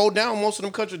they hold down most of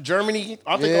them countries. Germany,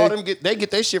 I think Yeah. all them get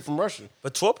their shit from Russia.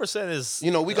 but 12% is,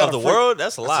 You know, we got of a the free- world,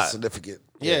 that's a That's lot. significant.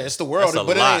 Yeah, it's the world, That's a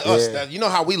but lot. it ain't us. Yeah. You know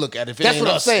how we look at it. If it That's ain't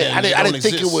what I'm us, saying. then I didn't don't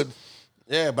think it exist. would.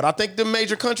 Yeah, but I think the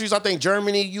major countries, I think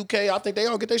Germany, UK, I think they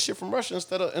all get their shit from Russia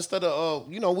instead of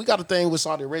we got a thing with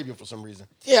Saudi Arabia for some reason.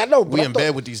 Yeah, I know. But We in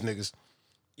bed with these niggas.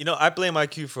 I blame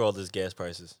IQ for all this gas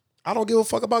prices. I don't give a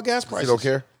fuck about gas prices. You don't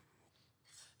care.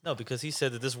 No, because he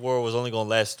said that this war was only going to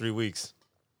last 3 weeks.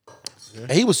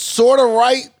 And he was sort of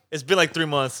right. It's been like 3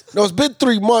 months. No, it's been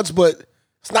 3 months, but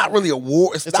it's not really a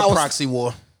war. It's a proxy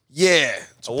war. Yeah.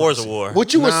 A war's a war.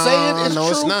 What you were saying is no,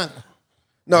 true? it's not.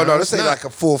 No, No, this it's ain't not. like a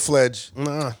full-fledged.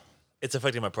 Nah. It's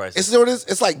affecting my prices. It's, you know what it is?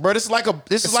 It's like, Bro, this is like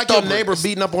It's your stubborn. neighbor It's-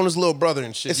 beating up on his little brother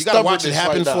and shit. it's You gotta watch it stubbornness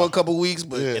happen right for now. a couple weeks,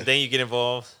 but Yeah. and then you get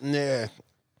involved. yeah.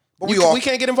 But we we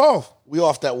can't get involved. we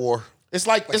off that war. It's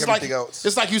like everything else.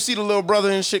 it's like you see the little brother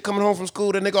and shit coming home from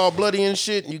school, that nigga all bloody and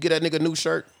shit, and you get that nigga a new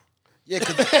shirt. Yeah,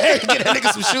 Get that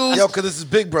nigga some shoes. yo, because this is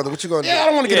Big Brother. What you gonna do? Yeah, I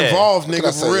don't want to get Yeah. involved, What can nigga.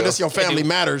 I say, For real, yo? that's your family do-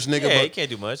 matters, nigga. Yeah, you But can't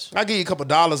do much. I give you a couple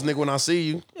dollars, nigga, when I see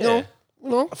you. Yeah. You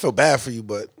know, I feel bad for you,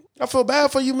 but I feel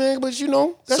bad for you, man, but that's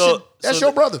So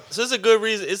your brother. So it's a good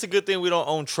reason. It's a good thing we don't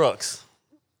own trucks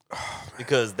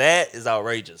because that is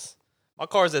outrageous. My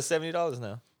car's at $70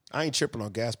 now. I ain't tripping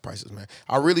on gas prices, man.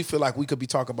 I really feel like we could be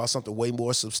talking about something way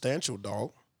more substantial,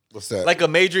 dog. what's that? Like a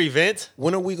major event.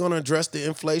 When are we gonna address the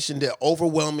inflation, the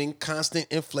overwhelming, constant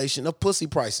inflation of pussy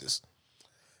prices?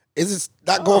 Is it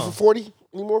not going for 40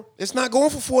 anymore? It's not going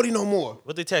for 40 no more.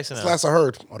 What they taxing now? Last I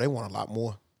heard. Oh, they want a lot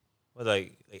more. What,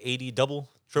 like 80 double,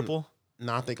 triple?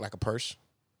 No, I think like a purse.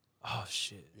 Oh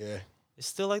shit. Yeah. It's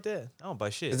still like that. I don't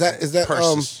buy shit. Is that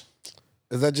Purses.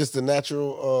 is that just the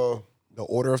natural The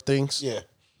order of things? yeah.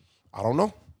 I don't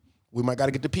know. We might got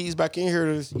to get the peas back in here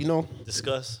to,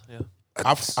 discuss? Yeah.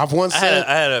 I've once I said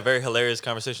had a very hilarious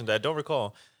conversation that I don't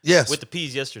recall Yes. with the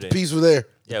peas yesterday. Peas were there.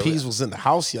 Yeah, peas was in the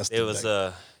house yesterday. It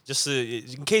was just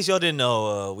in case y'all didn't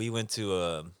know, we went to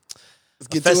a Let's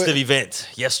get festive to it. event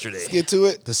yesterday. Let's get to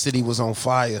it. The city was on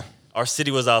fire. Our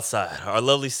city was outside. Our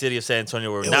lovely city of San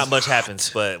Antonio, where not much happens,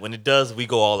 but when it does, we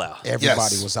go all out.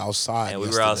 Everybody Yes. was outside. And we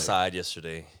were yesterday. outside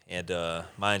yesterday. And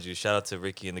mind you, shout out to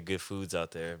Ricky and the good foods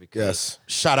out there because Yes.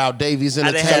 Shout out Davies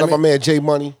didn't have- Shout out my Entertainment. man J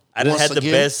Money. I done Once had the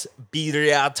again. best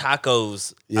birria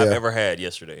tacos Yeah. I've ever had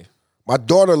yesterday. My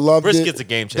daughter loved Brisket's a it.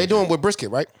 game changer. They doing with brisket,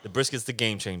 right? The brisket's the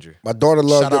game changer. My daughter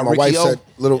loved Shout it. out My Ricky wife O. said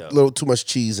little too much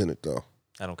cheese in it though.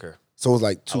 I don't care. So it was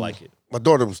like too. like it. My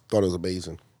daughter thought it was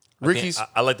amazing. Ricky's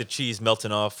I like the cheese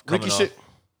melting off. Coming Ricky off. shit.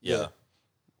 Yeah.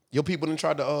 Your people didn't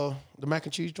try the mac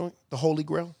and cheese joint, the Holy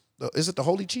Grail. Is it the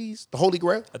Holy Cheese? The Holy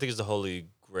Grail? I think it's the Holy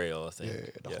Grail. I think. Yeah,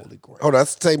 the Holy Grail. Oh,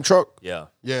 that's the same truck. Yeah.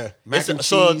 Yeah, mac It's and a,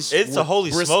 so cheese. it's a with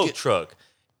holy brisket. smoke truck.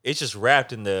 It's just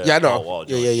wrapped in the Yeah, I know. wall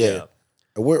Yeah, joint. yeah.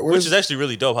 And where Which is is actually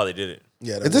really dope how they did it.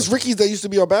 Yeah, that is this was- Ricky's that used to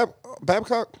be on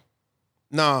Babcock?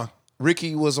 Nah,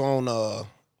 Ricky was on.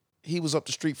 He was up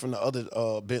the street from the other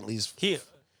Bentleys, He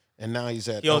and now he's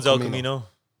at. he owns El Camino,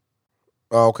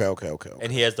 Oh, okay.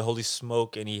 and he has the holy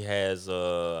smoke, and he has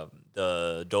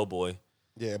the Doughboy.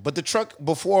 Yeah, but the truck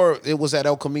before it was at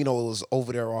El Camino. It was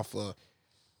over there off.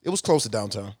 It was close to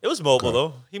downtown. It was mobile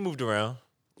though. He moved around.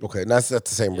 Okay, that's the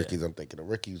same Ricky's I'm thinking of.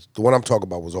 Ricky's the one I'm talking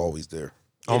about was always there.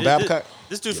 On Yeah, Babcock.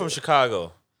 This dude from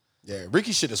Chicago. Yeah,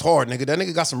 Ricky shit is hard, nigga. That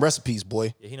nigga got some recipes,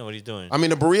 boy. Yeah, he know what he's doing. I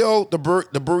mean, the burrito, the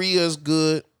burrito is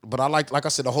good, but I like I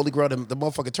said, the Holy Grail, the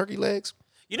motherfucking turkey legs.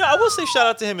 I will say shout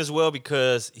out to him as well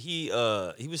because he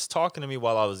was talking to me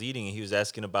while I was eating and he was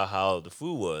asking about how the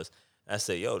food was. I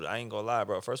said, yo, I ain't gonna lie,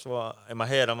 bro. First of all, in my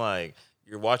head, I'm like,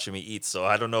 you're watching me eat, so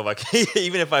I don't know if I can.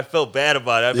 Even if I felt bad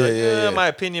about it, I'd be like, my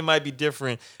opinion might be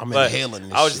different. I'm but inhaling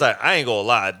this I was shit. just like, I ain't gonna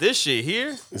lie, this shit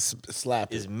here It's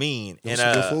slapping. is mean, and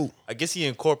some good food. I guess he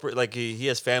incorporate like he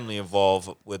has family involved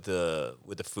with the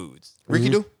foods. Ricky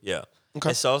do? Yeah. Okay.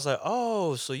 And so I was like,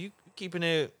 oh, so you keeping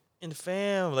it in the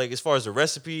fam, like as far as the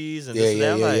recipes and Yeah, this and that.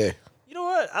 yeah, I'm yeah, like, yeah. you know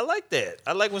what? I like that.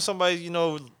 I like when somebody,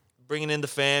 bringing in the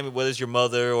fam, whether it's your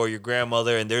mother or your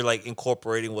grandmother, and they're like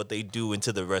incorporating what they do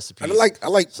into the recipes. I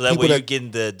like so that people way you're that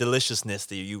getting the deliciousness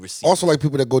that you receive. also like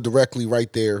people that go directly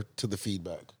right there to the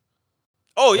feedback.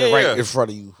 oh yeah, right yeah. in front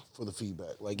of you for the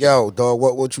feedback. Like, yo, dog,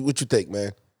 what you think,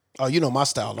 man? Oh, you know my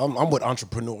style. I'm with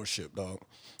entrepreneurship, dog.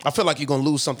 I feel like you're gonna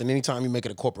lose something anytime you make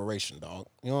it a corporation, dog.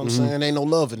 You know what I'm saying? Ain't no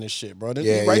love in this shit, bro.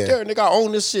 Yeah, right yeah. there, nigga. I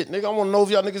own this shit, nigga. I want to know if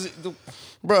y'all niggas,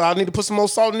 bro. I need to put some more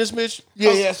salt in this bitch.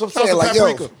 That's what I'm How's the saying. Like,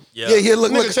 yo, paprika? Yeah. yeah,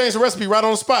 look, Nigga, change the recipe right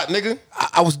on the spot, nigga.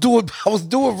 I was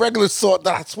doing regular salt,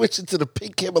 then I switched it to the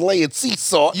pink Himalayan sea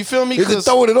salt. You feel me? Is it 'Cause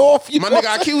throwing it off? My know nigga what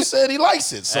I'm saying? IQ said he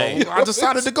likes it, so Hey. I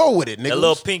decided to go with it, nigga. That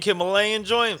little pink Himalayan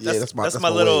joint. Yeah, That's that's my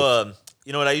my little. wave.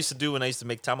 You know what I used to do when I used to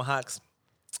make tomahawks?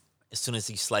 As soon as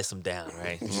you slice them down,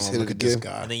 right? Just Oh, hit look it at this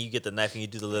again. guy. And then you get the knife and you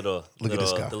do the little, Look at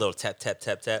this guy. the little tap, tap,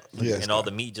 tap, tap, Yeah. and all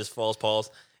the meat just falls, pause.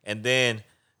 And then,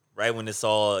 right when it's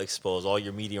all exposed, all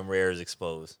your medium rare is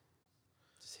exposed.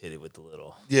 Just hit it with the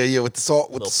little with the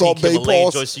Salt pink Bay Himalayan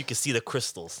pause. joint so you can see the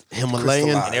crystals. Himalayan.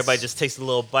 Crystallized. And everybody just takes a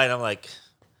little bite. I'm like,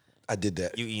 I did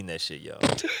that. you eating that shit, yo.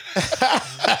 This That's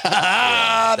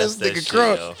that nigga shit,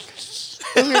 crunk. yo. This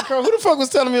nigga crunk. Who the fuck was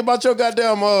telling me about your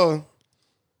goddamn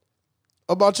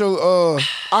about your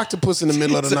octopus in the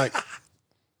middle of the night?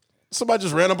 Somebody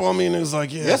just ran up on me and it was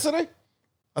like, yeah. Yesterday?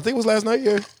 I think it was last night,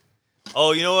 yeah.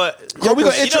 Oh, you know what? Yo, we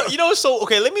gonna intro. You know, so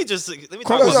okay. Let me talk Crunk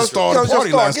about was this. started Yo, the party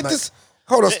Star, last get night. this.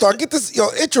 Hold on, Star. Get this. Yo,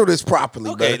 intro this properly,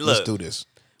 Okay, man. look. Let's do this.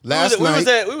 Last we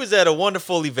night, was at a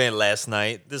wonderful event last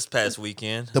night, this past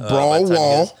weekend. The by Brawl the time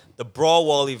Wall. it is- The Brawl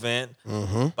Wall event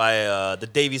by the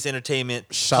Davies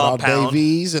Entertainment shout compound. out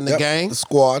Davies and the Yep, gang. the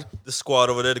squad. The squad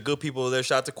over there, the good people over there.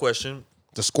 Shout out to Question.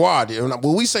 The squad.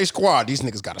 When we say squad, these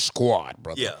niggas got a squad,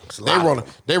 brother. Yeah.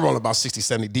 They rolling about 60,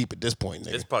 70 deep at this point,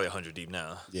 nigga. It's probably 100 deep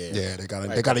now. Yeah, they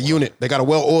got a unit. They got a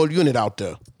well-oiled unit out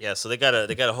there. Yeah, so they got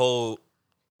a whole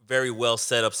very well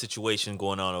set up situation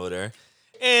going on over there,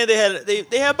 and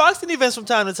they have boxing events from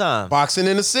time to time. Boxing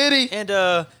in the city. And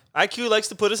IQ likes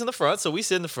to put us in the front, so we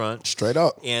sit in the front. Straight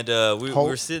up. And we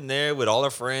were sitting there with all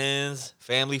our friends,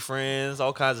 family friends,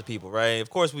 all kinds of people, right? Of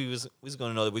course, we was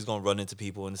going to know that we was going to run into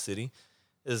people in the city.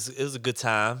 It was a good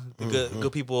time.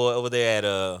 Good people over there at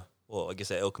I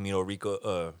guess at El Camino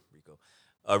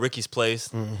Ricky's place,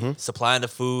 supplying the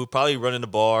food, probably running the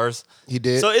bars. He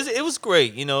did. So it was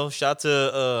great, you know. Shout out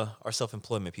to our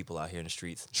self-employment people out here in the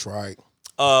streets. That's right.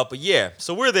 But yeah,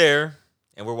 so we're there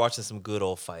and we're watching some good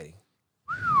old fighting.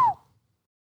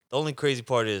 The only crazy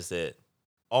part is that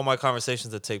all my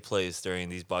conversations that take place during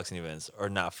these boxing events are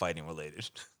not fighting related.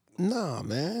 Nah,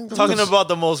 man. Talking about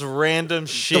the most random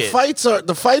shit.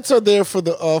 The fights are there for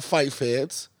the fight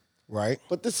fans, right.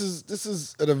 but this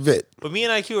is an event. But me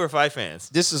and IQ are fight fans.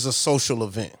 This is a social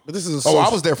event. But this is a I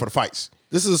was there for the fights.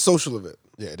 This is a social event.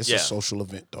 Yeah, this Yeah. is a social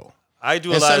event though. I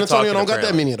do a And lot San of talking. Antonio don't got that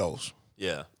apparently. many of those.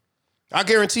 Yeah. I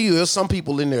guarantee you, there's some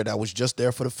people in there that was just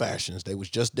there for the fashions. They was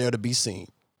just there to be seen.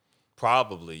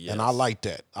 Probably, yes. And I like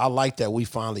that. I like that we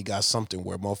finally got something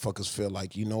where motherfuckers feel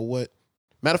like, you know what?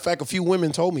 Matter of fact, a few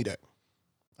women told me that.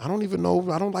 I don't even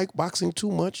know. I don't like boxing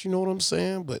too much. You know what I'm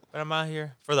saying? But I'm out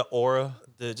here for the aura,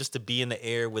 just to be in the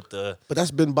air with the. But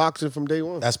that's been boxing from day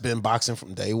one. that's been boxing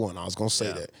from day one. I was going to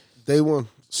say that. Day one.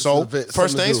 So, It's an event, first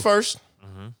something to things do. first.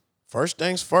 First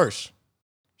things first.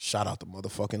 Shout out the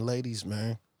motherfucking ladies,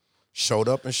 man. Showed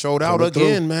up and showed out Coming through.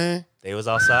 again, man. They was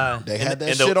outside. They And- had that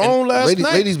and the- shit and- on last Ladies,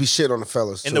 night. ladies be shit on the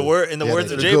fellas. In too. the words Yeah, of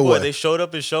they do. J Good Boy, way. they showed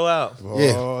up and show out.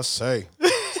 Oh, say.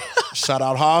 Shout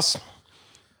out Haas.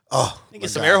 Get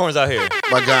some air horns out here.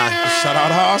 My guy. Shout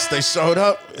out Haas. They showed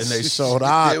up and they showed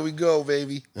out. There we go,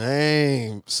 baby.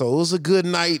 Dang. So it was a good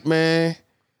night, man.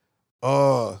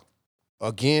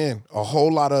 Again, a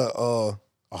whole lot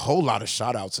of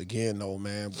shout outs again though,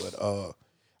 man. But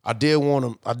I did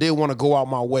want to go out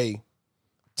my way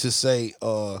to say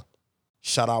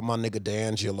shout out my nigga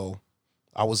D'Angelo.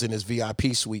 I was in his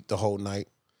VIP suite the whole night.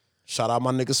 Shout out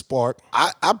my nigga Spark.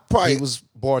 I probably He was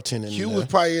bartending. Q there. was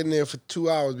probably in there for 2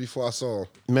 hours before I saw him.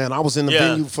 Man, I was in the Yeah.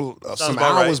 venue for some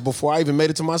about hours right. before I even made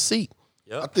it to my seat.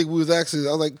 I think we was actually.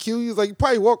 I was like, Q. He was like, you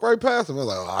probably walked right past him. I was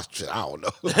like, oh shit, I don't know.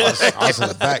 I was in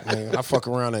the back, man. I fuck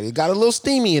around and it got a little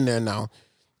steamy in there now.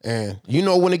 And you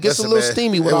know when it gets Listen, a little man,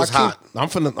 steamy with it our was Q, hot. I'm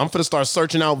finna start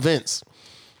searching out vents.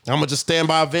 I'm gonna just stand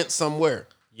by a vent somewhere.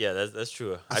 Yeah, that's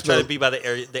true. I try smell- to be by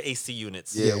the AC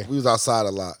units. Yeah, we was outside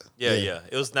a lot. Yeah.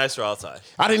 It was nicer outside.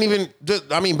 I didn't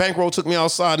even. Bankroll took me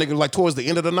outside, nigga, like towards the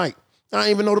end of the night. I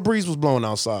didn't even know the breeze was blowing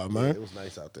outside, man. It was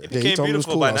nice out there. It Yeah, he became told me it was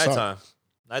beautiful cool by outside. nighttime.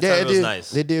 Nighttime Yeah, it it was did.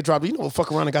 nice. It did drop. You know, fuck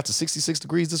around. It got to 66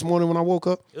 degrees this morning when I woke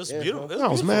up. It was beautiful. It I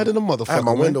was mad in the motherfucker. I had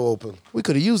my man. window open We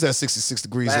could have used that 66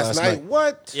 degrees last last night.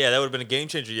 What? Yeah, that would have been a game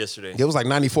changer yesterday. It was like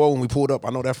 94 when we pulled up. I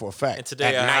know that for a fact. And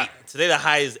today, At night. today the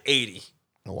high is 80.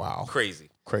 Wow. Crazy.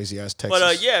 Crazy ass Texas.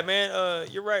 But yeah, man,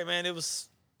 you're right, man. It was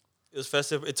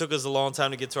festive. It took us a long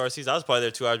time to get to our seats. I was probably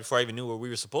there 2 hours before I even knew where we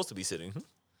were supposed to be sitting.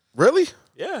 Really?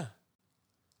 Yeah.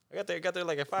 I got there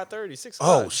like at 5:30, 6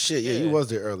 Oh o'clock. shit! Yeah, you was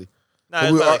there early. Nah, But it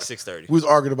we was were about like ar- 6:30. We was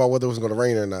arguing about whether it was going to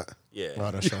rain or not. Yeah.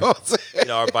 Oh, that's You right. know what I'm saying? You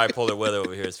know, our bipolar weather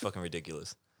over here is fucking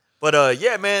ridiculous. But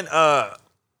yeah, man, I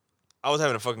was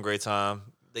having a fucking great time.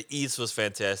 The eats was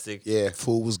fantastic. Yeah.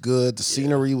 Food was good. The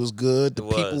scenery was good. The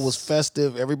It people was. was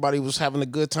festive. Everybody was having a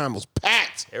good time. It was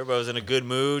packed. Everybody was in a good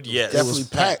mood. Yes. It was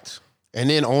packed. And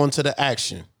then on to the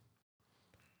action.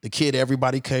 The kid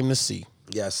everybody came to see.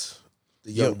 Yes.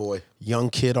 The young Yo. boy. Young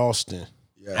Kid Austin.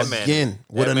 Yes. That man- Again,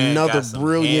 with that man another got some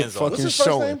brilliant hands on it. fucking What's his first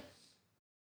showing.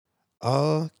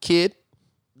 name? Kid?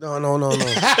 No.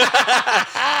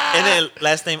 And then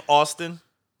last name Austin.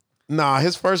 Nah,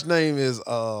 his first name is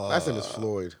Last name is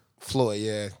Floyd. Floyd,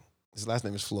 yeah. His last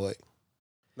name is Floyd.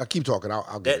 Now keep talking.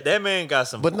 I'll get it. That man got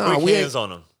some But quick nah, we hands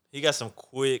on him. He got some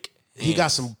quick hands. He got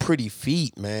some pretty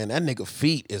feet, man. That nigga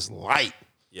feet is light.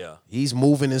 Yeah. He's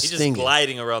moving and He's just stinging.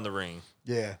 gliding around the ring.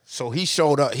 Yeah. So he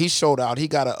showed up. He showed out. He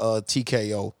got a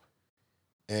TKO,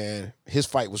 and his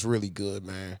fight was really good,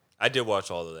 man. I did watch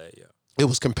all of that, yeah. It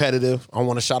was competitive. I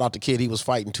want to shout out the kid he was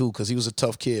fighting too, because he was a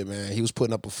tough kid, man. He was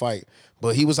putting up a fight,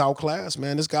 but he was outclassed,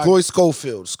 man. This guy, Floyd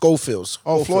Schofield. Schofield.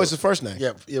 Oh, Floyd's his first name.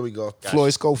 Yeah, here we go.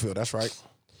 Floyd Schofield. That's right.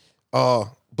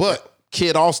 But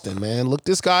Kid Austin, man, look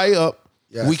this guy up.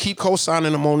 Yes. We keep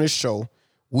co-signing him on this show.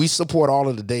 We support all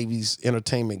of the Davies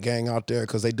Entertainment gang out there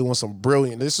because they doing some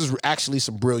brilliant. This is actually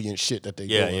some brilliant shit that they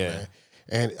doing, man.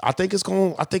 And I think it's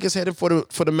headed for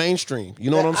the mainstream. You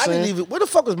know what I'm saying? I didn't even. Where the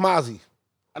fuck was Mozzie?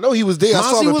 I know he was there. I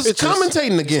saw Mozzie the was pictures.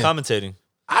 commentating again. Commentating.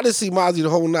 I didn't see Mozzie the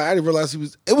whole night. I didn't realize he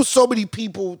was. It was so many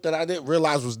people that I didn't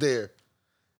realize was there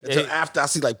until after I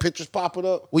see like pictures popping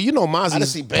up. Well, you know Mozzie's, I didn't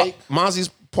see Bank. Mozzie's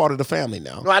part of the family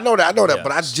now. No, I know that, Yeah.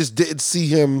 but I just didn't see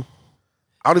him.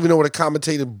 I don't even know what a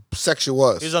commentator section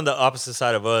was. He was on the opposite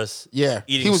side of us. Yeah,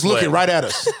 Eating he was sweat. looking right at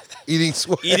us. Eating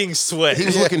sweat. Eating sweat. He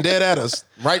was looking dead at us.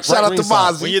 Right. Shout out to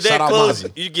ringside. Mozzie. When you're Shout that out close,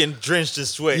 Mozzie. you're getting drenched in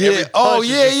sweat. Yeah. Every punch Oh is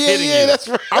yeah, just yeah, hitting yeah. you. That's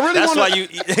right. That's why you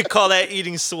call that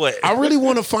eating sweat. I really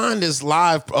want to find this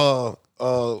live right?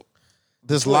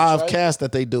 cast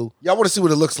that they do. Yeah, I want to see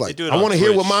what it looks They like. do it I on want to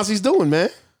hear what Twitch. Mozzie's doing, man.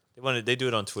 They do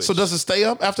it on Twitch. So does it stay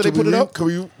up after Can they put we it up? Can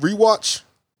we rewatch?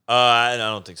 I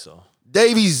don't think so.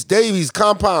 Davies,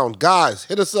 Compound, guys,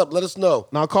 hit us up. Let us know.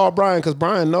 Now call Brian because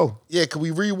Brian know. Yeah, can we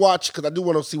rewatch? Because I do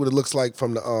want to see what it looks like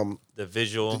from The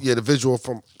visual. the visual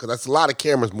from, because that's a lot of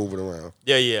cameras moving around.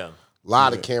 Yeah. A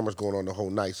lot of cameras going on the whole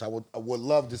night. So I would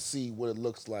love to see what it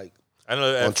looks like I don't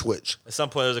know. on Twitch. At some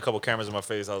point, there's a couple cameras in my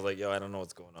face. I was like, yo, I don't know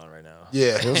what's going on right now.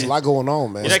 Yeah, There's a lot going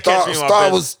on, man. You're not catching me in my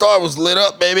business. Star was lit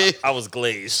up, baby. I was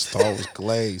glazed. Star was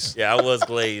glazed. Yeah, I was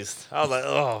glazed. I was like,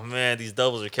 oh man, these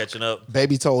doubles are catching up.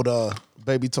 Baby told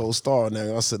Star, and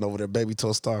I was sitting over there. Baby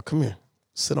told Star, come here,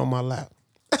 sit on my lap.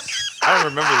 I don't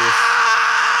remember this.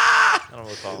 I don't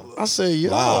recall. I said,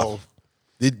 yo, Wow.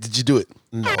 Did you do it?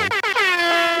 no,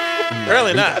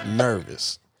 Apparently not.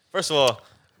 nervous. First of all,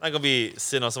 I'm not gonna be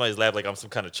sitting on somebody's lap like I'm some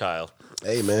kind of child.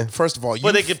 Hey man. First of all,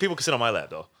 But people can sit on my lap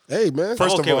though. Hey man.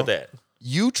 First I'm of okay all- with that.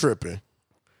 you tripping.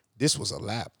 This was a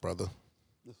lap, brother.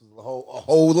 a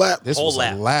whole lap. This Whole was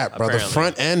lap, a lap, brother. apparently.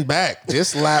 Front and back.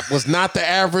 This lap was not the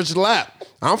average lap.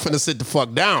 I'm finna sit the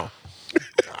fuck down.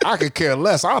 I could care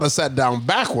less. I would have sat down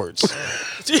backwards.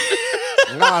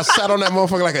 Nah, I sat on that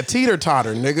motherfucker like a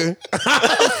teeter-totter, nigga.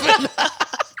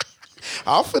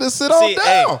 I'm finna sit on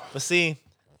down. But see,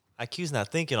 IQ's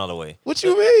not thinking all the way. What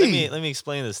you Let mean? me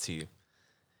explain this to you.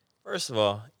 First of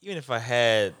all, even if I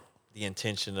had the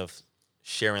intention of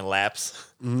sharing laps,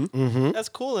 that's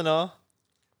cool and all.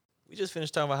 We just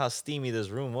finished talking about how steamy this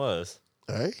room was.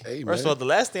 Hey. First of all, the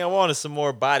last thing I want is some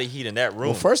more body heat in that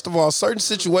room. Well, first of all, certain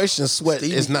situations, sweat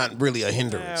Steamy. is not really a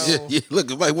hindrance. Wow. Yeah, look,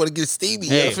 you might want to get steamy.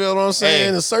 Hey. You feel what I'm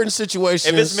saying? Hey. In certain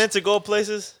situations, if it's meant to go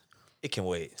places, it can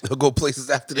wait. It'll go places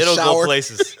after the It'll shower. go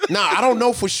places. nah, I don't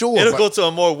know for sure. It'll but go to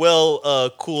a more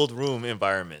cooled room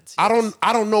environment. I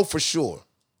don't know for sure,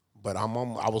 but I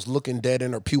was looking dead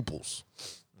in her pupils.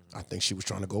 I think she was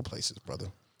trying to go places, brother.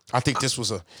 I think this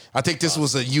was a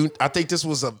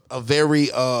very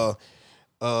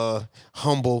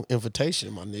humble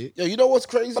invitation, my nigga. Yo, you know what's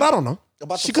crazy? But I don't know.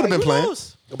 About the She could have fight? been Who playing.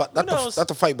 knows? About Who knows? not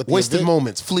the fight, but the Wasted event.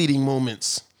 moments, fleeting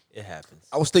moments. It happens.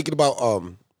 I was thinking about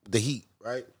the heat,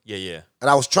 right? Yeah. And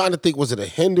I was trying to think, was it a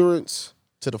hindrance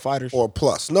To the fighters. or a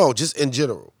plus? No, just in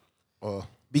general.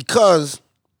 Because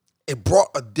it brought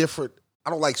a different, I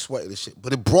don't like sweating and shit,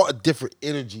 but it brought a different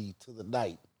energy to the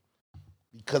night.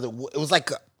 Because it was like,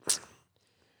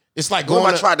 It's like what am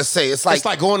going I trying to say? It's like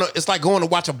going to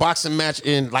watch a boxing match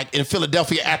in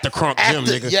Philadelphia at the Crunk Gym,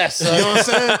 nigga. Yes. You know what I'm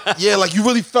saying? Yeah, like you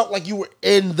really felt like you were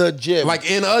in the gym. Like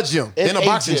in a gym, in a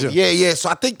boxing gym. Yeah. So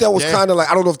I think that was Yeah. kind of like,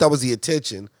 I don't know if that was the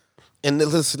intention. And then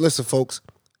listen, folks,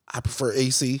 I prefer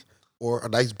AC or a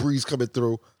nice breeze coming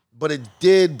through, but it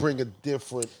did bring a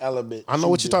different element. I know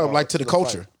what you're talking about, like to the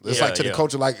culture. fight. It's Yeah, like to the yeah.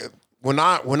 culture. Like when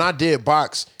I did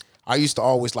box, I used to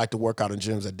always like to work out in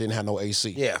gyms that didn't have no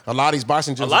AC. Yeah. A lot of these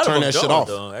boxing gyms lot of turn them that shit don't, off.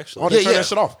 though, actually. Oh, they Yeah, turn yeah. that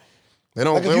shit off. They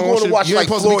don't. Like they if you don't going want to you- watch you like ain't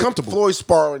supposed to be Floyd, comfortable. Floyd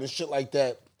sparring and shit like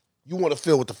that, you want to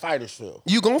feel what the fighters feel.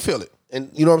 You gonna feel it. And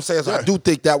you know what I'm saying? So Yeah. I do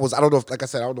think that was, I don't know if, like I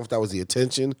said, I don't know if that was the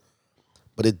intention,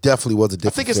 but it definitely was a I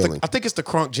different think it's feeling. the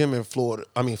Crunk Gym in Florida.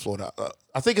 I mean Florida.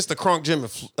 I think it's the Crunk Gym in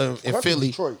Crunk in Philly.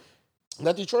 Detroit.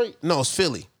 Not Detroit? No, it's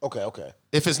Philly. Okay.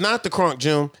 If it's not the Kronk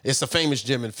gym, it's a famous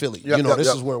gym in Philly. Yep, this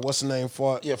yep. is where what's the name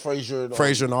fought? Yeah, Frazier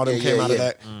and all them came out of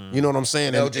that. You know what I'm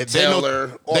saying? LJ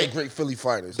Taylor, all the great Philly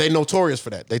fighters. They notorious for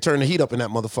that. They turn the heat up in that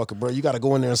motherfucker, bro. You got to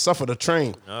go in there and suffer the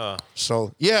train.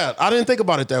 So yeah, I didn't think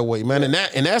about it that way, man. In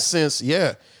that sense,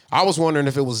 yeah. I was wondering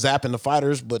if it was zapping the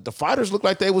fighters, but the fighters looked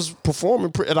like they was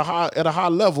performing at a high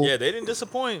level. Yeah, they didn't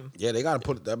disappoint. Yeah, they got to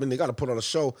put. I mean, they got to put on a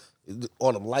show,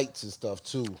 all them lights and stuff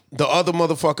too. The other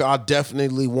motherfucker I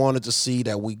definitely wanted to see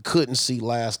that we couldn't see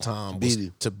last time was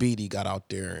Tabiti got out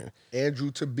there and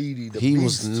Andrew Tabiti. He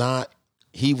was not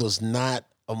he was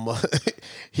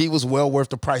well worth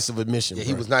the price of admission. Yeah, bro.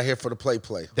 he was not here for the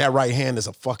play. That right hand is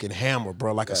a fucking hammer,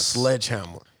 bro, like a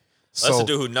sledgehammer. That's the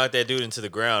dude who knocked that dude into the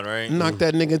ground, right? Knocked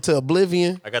that nigga into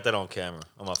oblivion. I got that on camera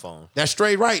on my phone. That's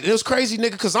straight right. It was crazy,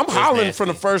 nigga, because I'm hollering from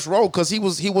the first row because he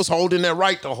was holding that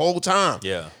right the whole time.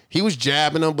 Yeah. He was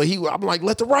jabbing him, but I'm like,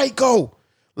 let the right go.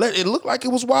 It looked like it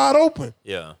was wide open.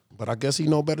 Yeah. But I guess he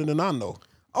know better than I know.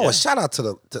 Oh, a shout out to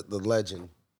the legend,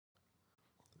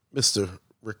 Mr.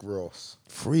 Rick Ross.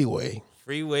 Freeway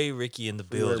Ricky in the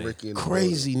building.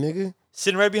 Crazy, nigga.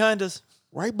 Sitting right behind us.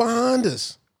 Right behind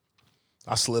us.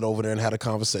 I slid over there and had a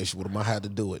conversation with him. I had to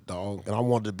do it, dog. And I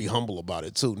wanted to be humble about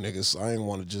it too, niggas. So I ain't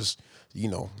want to just,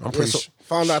 I'm pretty sure.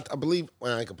 Found out, I believe,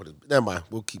 well, I ain't gonna put it, never mind.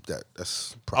 We'll keep that.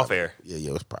 That's private. Off air.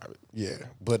 Yeah, it's private. Yeah,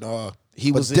 but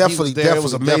he was definitely there. It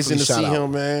was amazing to see shout out.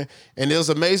 him, man. And it was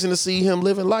amazing to see him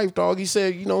living life, dog. He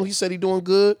said, he doing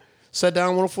good. Sat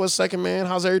down with him for a second, man.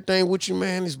 How's everything with you,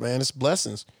 man? It's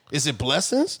blessings. Is it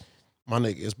blessings? My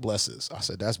nigga, it's blessings. I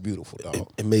said, that's beautiful,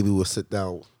 dog. And maybe we'll sit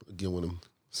down again with him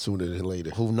sooner than later.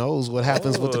 Who knows what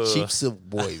happens with the cheap silk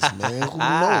boys, man? Who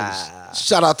knows?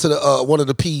 Shout out to the one of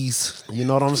the P's. You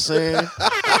know what I'm saying?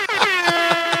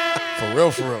 For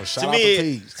real. Shout out to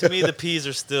P's. To me, the P's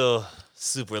are still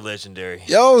super legendary.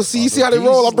 Yo, see how they P's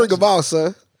roll? I is bring them out,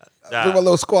 son. Bring my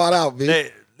little squad out, man.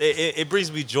 It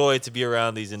brings me joy to be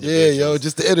around these Yeah, individuals. yo,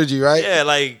 just the energy, right? Yeah,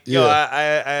 like, Yeah. I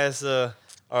asked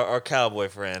our cowboy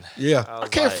friend. Yeah. I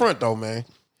can't front, though, man.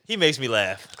 He makes me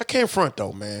laugh. I can't front,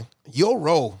 though, man. Your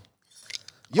role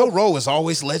is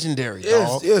always legendary,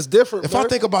 dog. It's different. If I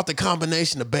think about the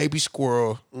combination of Baby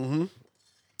Squirrel,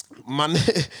 my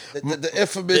the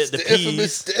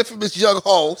infamous young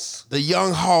Hoss, the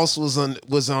young Hoss was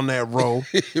on that row.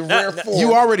 rare form.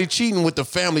 You already cheating with the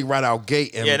family right out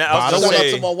gate. And Yeah, now I was Shout gonna out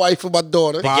say- to my wife and my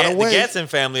daughter. By the way, Gatson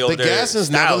family over the there. Gadsons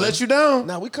never styling. let you down.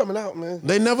 Nah, we coming out, man.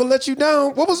 They never let you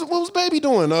down. What was Baby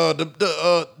doing?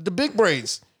 The big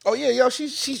braids. Oh yeah, yo, she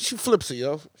flips it,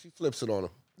 yo. She flips it on him.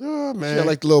 Oh She man, got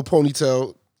like the little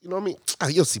ponytail. You know what I mean?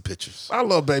 You'll see pictures. I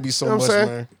love Baby so You know much, what I'm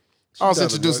saying? man. I was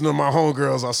does it, introducing to my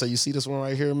homegirls. I say, you see this one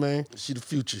right here, man? She the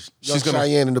future. She's gonna-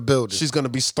 Cheyenne in the building. She's gonna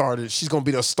be started. She's gonna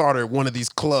be the starter at one of these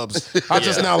clubs. I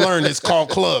just now learned it's called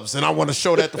clubs, and I want to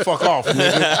show that the fuck off,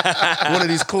 nigga. One of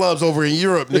these clubs over in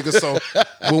Europe, nigga. So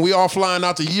when we all flying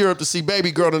out to Europe to see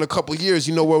Baby Girl in a couple of years,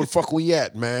 you know where the fuck we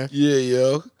at, man. Yeah,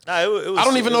 yo. Nah, it was, I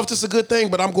don't even know if this is a good thing,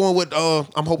 but I'm going with.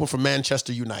 I'm hoping for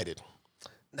Manchester United.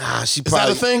 Nah, she Is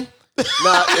probably. that a thing?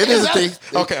 Nah, it is a thing.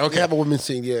 Okay. They have a women's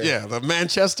team, yeah. Yeah, the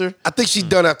Manchester. I think she's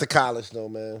done after college, though,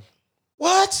 man.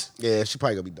 What? Yeah, she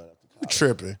probably gonna be done after college. You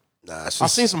tripping? Nah, I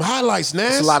seen some highlights,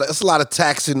 Nas. It's a lot of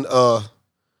taxing.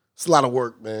 It's a lot of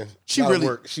work, man. She A lot of really-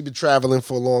 work. She been traveling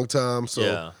for a long time, so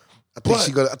Yeah.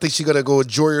 I think she gonna go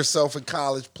enjoy herself in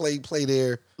college, play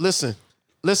there. Listen.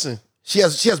 She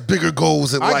has bigger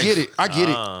goals in life. I get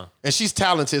it. And she's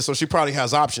talented, so she probably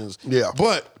has options. Yeah.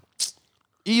 But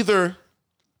either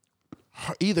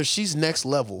she's next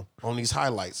level on these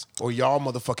highlights, or y'all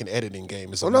motherfucking editing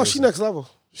game is Oh amazing. no, she next level.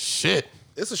 Shit.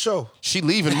 It's a show. She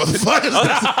leaving,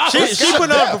 motherfuckers. She put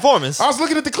on a performance. I was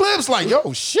looking at the clips like,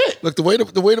 yo, shit. Look, the way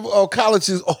the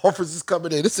college's offers is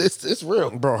coming in, it's real.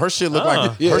 Bro, her shit look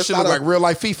like Yeah, her it's shit not look a- like real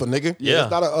life FIFA, nigga. Yeah.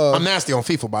 It's not a, I'm nasty on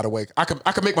FIFA, by the way. I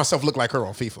could make myself look like her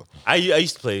on FIFA. I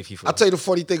used to play FIFA. I'll tell you the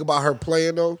funny thing about her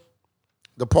playing though.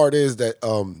 The part is that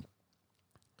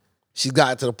she's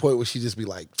gotten to the point where she just be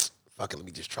like, "Fuck it, let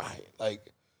me just try it."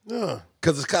 Like, Yeah.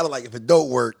 because it's kind of like if it don't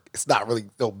work, it's not really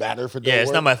don't matter if it don't Yeah, it's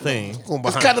work. not my thing. Going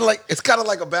It's behind. kind of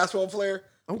like a basketball player.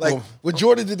 Like going- when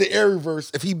Jordan did the air reverse,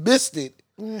 if he missed it,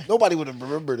 nobody would have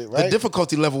remembered it, The right?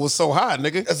 difficulty level was so high,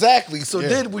 nigga. Exactly. So Yeah.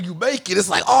 then when you make it, it's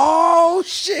like, oh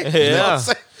shit. You know what Yeah. I'm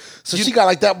saying? So she got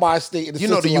like that mind state. In the You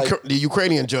know sense of, like, the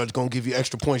Ukrainian judge gonna give you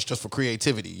extra points just for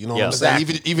creativity. You know what Yeah. I'm saying?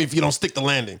 Exactly. Even if you don't stick the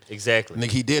landing. Exactly.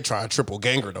 Nigga, he did try a triple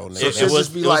ganger though. Nigga. So It she'll was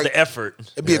just be it was like- the effort.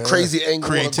 it'd be a crazy angle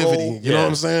creativity. on a goal. You know what Yeah.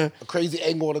 I'm saying? A crazy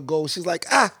angle on a goal. She's like,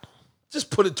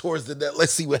 just put it towards the net.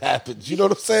 Let's see what happens. You know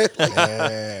what I'm saying? Like,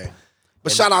 Yeah.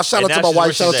 But shout out and to now my she's wife.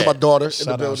 where Shout out she's to my at. daughter in the Shout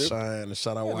out building. Cheyenne and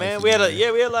shout out Yeah, wifey, man, we had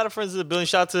a lot of friends in the building.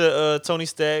 Shout out to Tony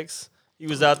Stacks. He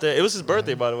was out there. It was his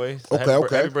birthday, by the way. So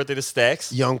Okay. Happy birthday to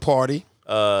Stacks. Young Party.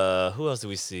 Who else did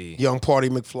we see? Young Party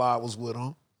McFly was with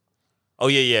him. Oh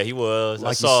yeah, he was.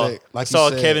 Like I saw you said- like I saw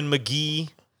you said. Kevin McGee.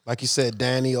 Like you said,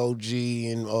 Danny OG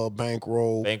and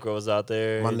Bankroll. Bankroll was out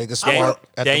there. My nigga Smart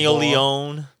at the Daniel bar.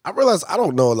 Leone. I realize I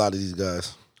don't know a lot of these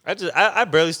guys. I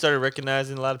barely started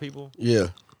recognizing a lot of people Yeah.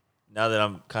 now that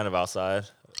I'm kind of outside.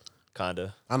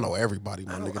 Kinda. I know everybody,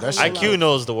 my nigga. That shit, IQ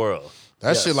knows the world.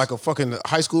 that shit like a fucking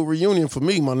high school reunion for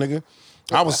me, my nigga.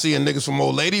 I was seeing niggas from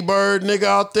old Lady Bird, nigga,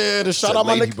 out there to shout out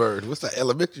my Lady nigga. Bird. What's that?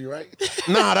 Elementary, right?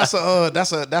 Nah, that's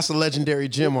a legendary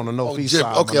gym on the Northeast gym.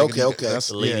 side. Okay, my okay, nigga. okay.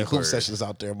 That's Lady yeah, hoop Bird. sessions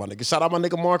out there, my nigga. Shout out my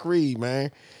nigga Mark Reed,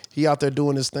 man. He out there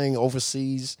doing his thing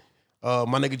overseas. My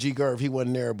nigga G Gerv, he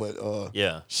wasn't there, but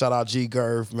Yeah. shout out G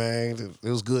Gerv, man. It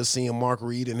was good seeing Mark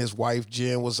Reed and his wife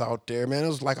Jen was out there, man. It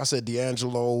was like I said,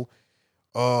 D'Angelo,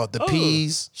 the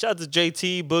Peas, Shout out to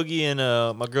JT, Boogie,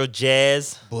 and my girl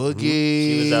Jazz. Boogie.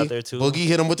 She was out there too. Boogie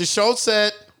hit him with the show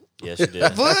set. Yeah, she did.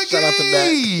 Boogie. Shout out to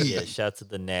Nat. Yeah, shout out to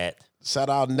the Nat. Shout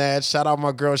out Nat. Shout out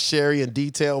my girl Sherry and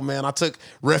Detail, man. I took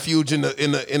refuge in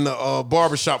the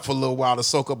barbershop for a little while to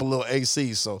soak up a little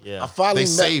AC. So Yeah. I finally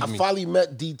They met. saved I me. finally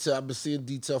met Detail. I've been seeing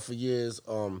Detail for years.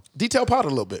 Detail pot a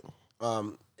little bit.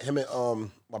 Him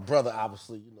and my brother,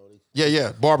 obviously, you know,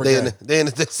 Yeah. Barber they gang. in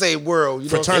the same world. You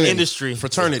know, Fraternity. Industry.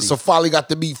 Fraternity. So finally got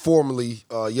to meet formally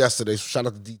yesterday. So shout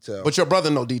out to Detail. But your brother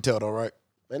know Detail though, right?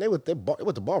 Man, they went to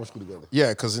barber school together.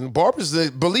 Yeah, because in barbers,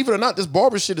 believe it or not, this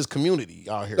barber shit is community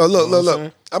out here. No, look, You know what I'm look.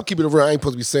 saying? I'm keeping it real. I ain't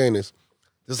supposed to be saying this.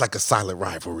 There's like a silent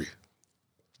rivalry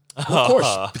Of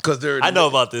course. because they're. In I the know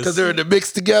mix- about this. because they're in the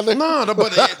mix together. Nah,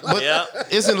 but Yeah.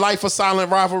 isn't life a silent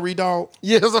rivalry, dog?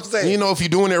 Yeah, that's what I'm saying. You know, if you're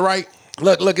doing it right.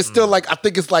 Look, it's still like I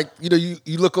think it's like you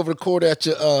look over the corner at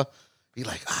your be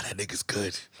like, that nigga's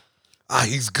good.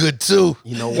 He's good too.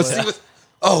 You know Let's what?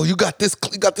 see you got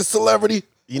this celebrity.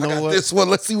 You know I got what? This one.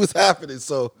 Let's see what's happening.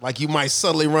 So Like you might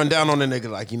subtly run down on the nigga,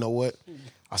 like, you know what?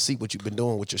 I see what you've been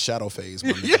doing with your shadow phase,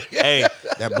 my nigga. Hey,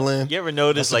 That blend. you ever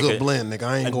notice That's a like good blend, nigga.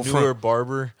 I ain't a gonna newer front.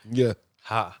 barber? yeah,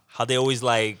 How they always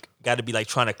like got to be like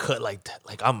trying to cut like that.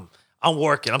 Like I'm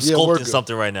working. I'm Yeah, sculpting working.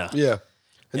 something right now. yeah.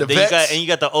 And And the then vets, you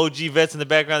got the OG vets in the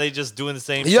background. They just doing the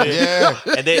same Yeah. shit.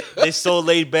 Yeah. And they so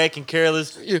laid back and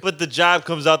careless, but the job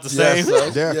comes out the yes, same.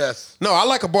 son. Yeah. yes. No, I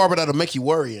like a barber that'll make you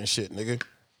worry and shit, nigga.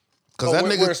 Cause that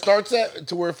where, nigga. where it starts at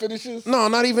to where it finishes. No,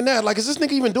 not even that. Like, is this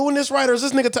nigga even doing this right, or is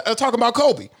this nigga talking about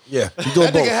Kobe? Yeah, you doing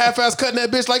That both. nigga half-ass cutting that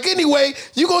bitch. Like, anyway,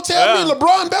 you gonna tell me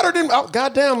LeBron better than? Oh,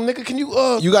 goddamn, nigga, can you?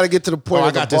 You got to get to the point. Oh, I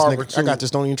as a got this, barber, nigga. I too. got this.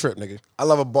 Don't even trip, nigga. I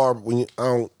love a barber when I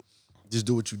don't just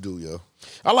do what you do, yo.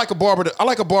 I like a barber. I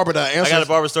like a barber that I answers. got a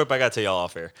barber story, but I gotta tell y'all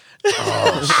off air.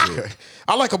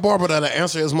 I like a barber that'll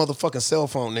answer his motherfucking cell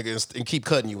phone, nigga, and keep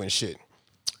cutting you and shit.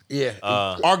 Yeah,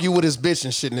 Argue with his bitch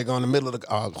and shit, nigga, on the middle of the.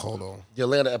 Hold on, the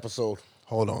Atlanta episode.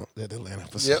 hold on. That Atlanta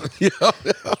episode. Yep.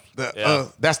 Yeah.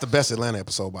 That's the best Atlanta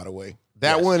episode, by the way.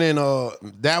 That one and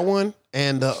that one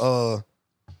and the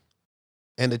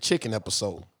chicken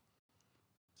episode.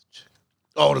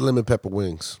 Oh, the lemon pepper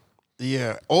wings.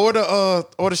 Yeah, or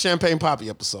the champagne poppy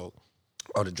episode.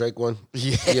 Oh, the Drake one.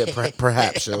 Yeah, Yeah,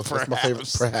 perhaps, yo. That's my favorite.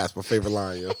 Perhaps. Perhaps my favorite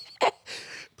line, yo.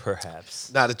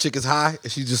 Perhaps. Now the chick is high,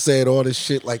 and she just saying all this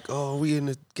shit like, "Oh, we in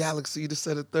the galaxy." This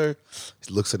and the third.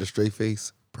 He looks at her straight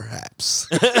face. Perhaps.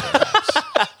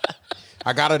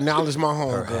 I gotta acknowledge my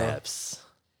homegirl. Perhaps.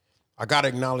 I gotta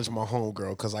acknowledge my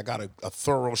homegirl because I got a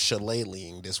thorough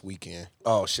shillelaghing this weekend.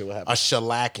 Oh shit! What A happened?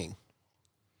 shellacking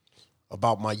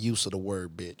about my use of the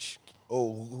word bitch.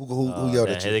 Oh, who yelled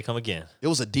Man, at here you? they come again. It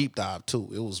was a deep dive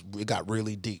too. It got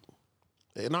really deep.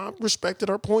 And I respected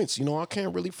her points. You know, I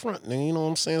can't really front. And you know what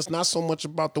I'm saying? It's not so much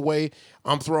about the way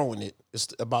I'm throwing it. It's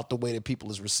about the way that people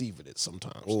is receiving it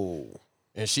sometimes. Oh,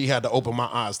 And she had to open my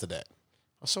eyes to that.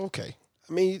 I said, okay.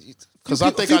 I mean, Because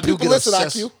I think I do get listen,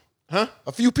 obsessed. IQ. Huh?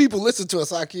 A few people listen to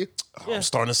us, IQ. I'm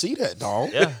starting to see that, dog.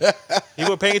 Yeah.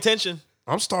 People are paying attention.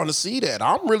 I'm starting to see that.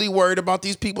 I'm really worried about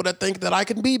these people that think that I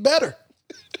can be better.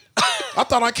 I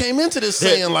thought I came into this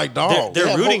saying like, dog. They're They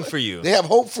have rooting hope- for you. They have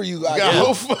hope for you, IQ. got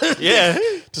hope for Yeah.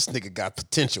 This nigga got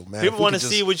potential, man. People If we want to could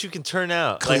see just what you can turn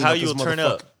out, clean like how up you'll this turn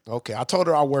up. motherfucker. Okay, I told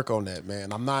her I'll work on that,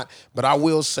 man. I'm not, but I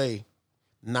will say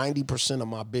 90% of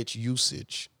my bitch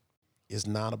usage is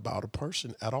not about a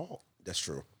person at all. That's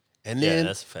true. And Yeah, then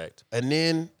that's a fact. and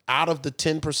then out of the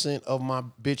 10% of my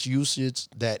bitch usage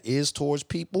that is towards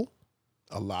people,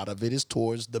 a lot of it is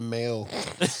towards the male.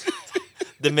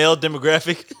 The male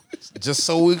demographic. Just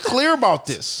so we're clear about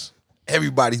this.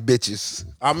 Everybody's bitches.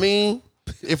 I mean,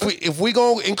 if we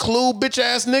gonna include bitch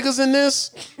ass niggas in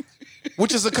this,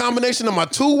 which is a combination of my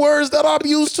 2 words that I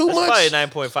abuse too much. Probably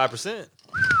 9.5%.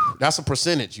 That's a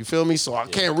percentage. You feel me? So I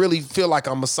can't really feel like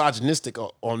I'm misogynistic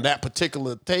on that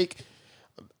particular take.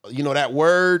 You know, that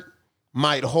word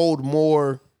might hold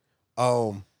more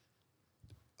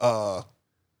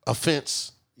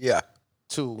offense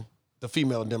to the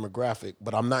female demographic,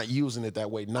 but I'm not using it that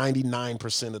way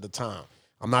 99% of the time.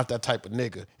 I'm not that type of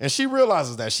nigga. And she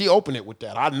realizes that. She opened it with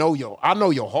that. I know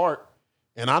your heart,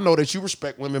 and I know that you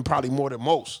respect women probably more than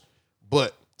most.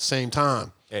 But same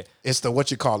time, it's the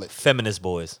what you call it? Feminist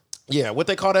boys. Yeah, what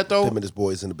they call that though? Feminist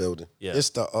boys in the building. Yeah. It's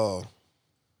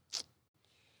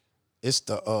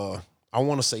the I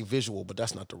want to say visual, but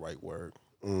that's not the right word.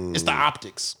 It's the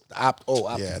optics. Optics.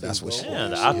 Yeah, that's what she Yeah,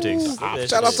 the optics.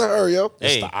 Shout out to her, yo.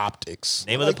 It's Hey, the optics.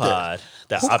 name I of like the pod.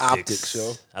 The Who optics. Optics,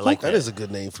 yo. I like That is a good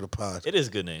name for the pod. It is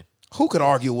a good name. Who could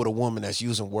argue with a woman that's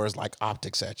using words like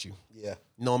optics at you? Yeah.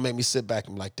 You know, it made me sit back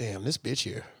and be like, damn, this bitch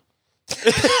here.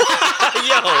 Yo,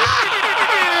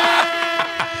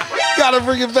 Gotta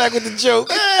bring it back with the joke.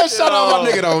 Man, shout out my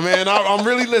nigga though, man. I'm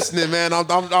really listening, man.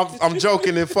 I'm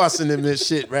joking and fussing and this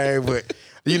shit, man. But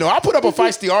you know, I put up a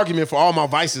feisty argument for all my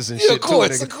vices and shit of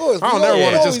course, too. of course. I don't We ever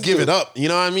want to always just give do. it up. You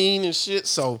know what I mean? And shit.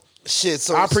 So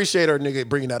So I appreciate her nigga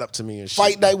bringing that up to me and shit.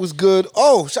 Fight night was good.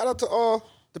 Oh, shout out to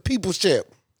the People's Champ.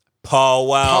 Paul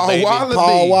Wild, Paul baby. Wild.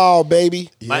 Paul Wild, baby.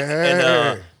 Yeah.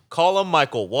 And call him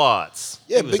Michael Watts.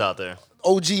 Yeah, He was big- out there.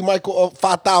 OG Michael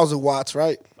 5,000 watts,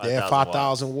 right? Yeah,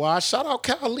 5,000 watts. Shout out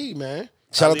Kyle man.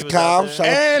 Shout out Ali to was Kyle. out there. Shout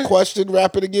out to And- Question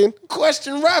rapping again.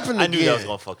 Question rapping I again. knew that was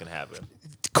gonna fucking happen.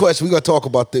 Question, we gotta talk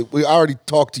about this. We already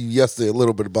talked to you yesterday a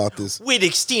little bit about this. With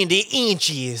extended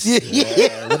inches. Yeah,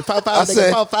 with the 5,500, I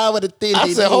said- 5,500 with the thin.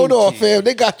 I said, hold on, fam.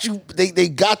 They got you. They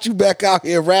got you back out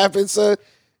here rapping, son.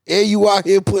 And you out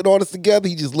here putting all this together.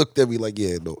 He just looked at me like,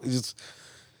 yeah, no. He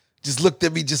just looked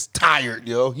at me just tired,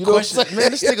 yo. You know Question, what I'm saying?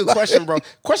 man, this nigga Question, bro.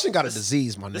 Question got a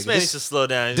disease, my nigga. This man needs to slow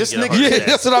down. this This nigga- nigga, Yeah, yeah,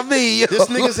 that's what I mean. Yo. This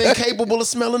nigga's incapable of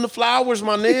smelling the flowers,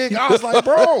 my nigga. I was like,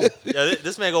 bro.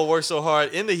 this man gonna work so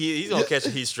hard in the heat. He's gonna catch a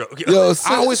heat stroke. Yo,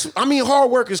 I mean,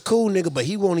 hard work is cool, nigga, but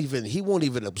he won't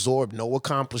even absorb no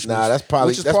accomplishments. Nah, that's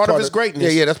probably which is that's part of his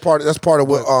greatness. Yeah, that's part of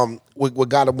what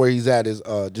got him where he's at is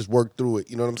just work through it.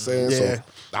 You know what I'm saying? Yeah.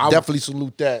 So definitely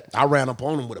salute that. I ran up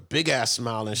on him with a big ass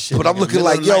smile and shit. But I'm nigga. looking Middle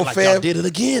of like, the yo, night, fam. y'all did it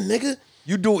again, nigga.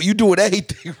 You doing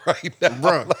everything right now,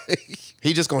 Bruh. Like,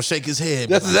 He just gonna shake his head.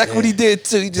 that's be like, exactly what he did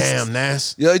too. He just Damn,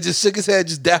 Nas. Yo, he just shook his head,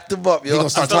 just dapped him up. Yo, He gonna I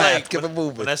start feel talking. like keep it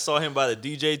moving. when I saw him by the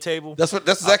DJ table. That's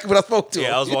exactly what I spoke to. Yeah,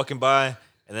 him. I was walking by,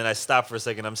 and then I stopped for a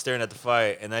second. I'm staring at the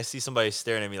fight, and I see somebody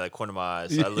staring at me like corner of my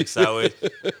eyes. So I look sideways,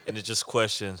 and it just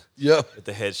questioned Yeah, with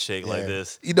the head shake like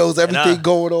this. he knows everything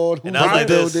going on. Who's And I was in the like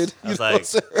building? this. I was You know what I'm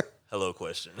saying? like, hello,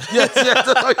 question. yes, that's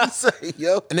what you say,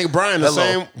 yo. And nigga Brian the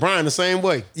Hello. same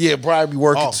way. Yeah, Brian be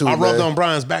working Oh, too. I rubbed man. on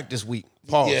Brian's back this week.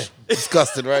 Pause. Yeah,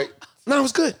 disgusting, right? No, it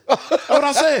was good. That's what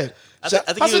I said. I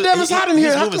think I said, damn, it's hot in he here.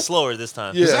 was How moving come- slower this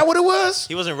time. Yeah. Is that what it was?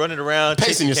 He wasn't running around Pacing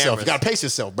chasing yourself. cameras. You gotta pace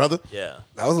yourself, brother. Yeah.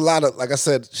 That was a lot of, like I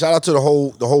said, shout out to the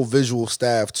whole visual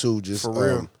staff too. Just For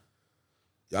real.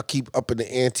 y'all keep upping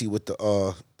the ante with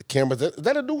the cameras. Is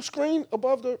that a new screen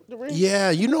above the ring? Yeah,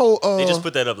 you know, They just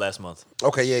put that up last month.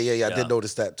 Okay, yeah. I Yeah. did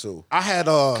notice that too. I had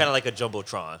Kind of like a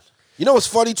Jumbotron. You know what's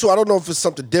funny too? I don't know if it's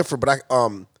something different, but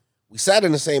we sat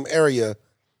in the same area.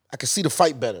 I could see the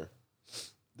fight better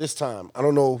this time. I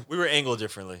don't know. We were angled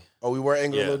differently. Oh, we were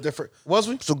angling Yeah. a little different. was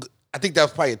we? So I think that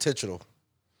was probably intentional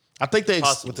I think they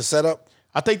Possible. with the setup.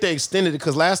 I think they extended it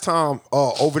because last time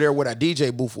over there where that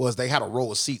DJ booth was, they had a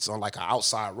row of seats on like an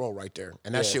outside row right there,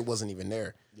 and that Yeah. shit wasn't even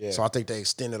there. Yeah. So I think they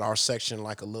extended our section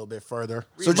like a little bit further.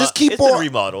 So just keep It's been on.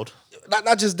 remodeled.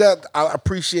 Not just that. I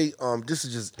appreciate. This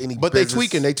is just any. But business.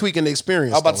 they tweaking the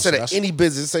experience. I was about to though, say so that that's- any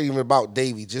business, ain't even about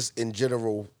Davey, just in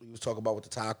general. We was talking about with the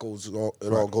tacos,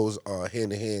 it all goes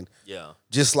hand in hand. Yeah.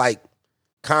 Just like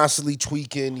constantly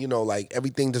tweaking, like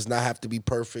everything does not have to be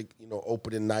perfect,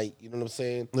 opening night, you know what I'm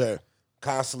saying? Yeah.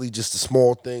 Constantly just the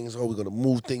small things. Oh, we're going to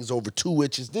move things over 2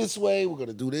 inches this way. We're going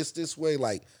to do this way.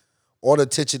 Like all the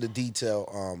attention to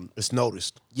detail. It's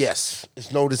noticed. Yes,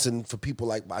 it's noticing for people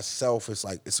like myself, it's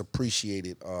like, it's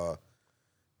appreciated.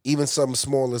 Even something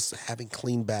small as having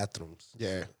clean bathrooms.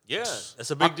 Yeah. Yeah. That's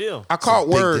a big deal. I caught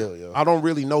big word. deal, yo. I don't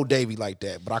really know Davey like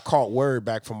that, but I caught word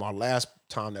back from our last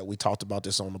time that we talked about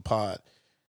this on the pod.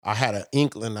 I had an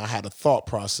inkling, I had a thought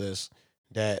process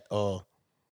that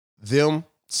them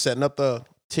setting up the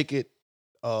ticket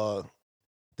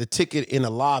in the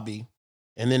lobby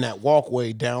and then that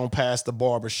walkway down past the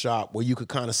barber shop where you could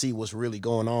kind of see what's really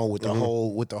going on with the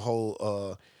whole building.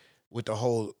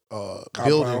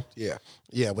 Compound. Yeah.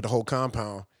 Yeah, with the whole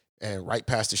compound. and right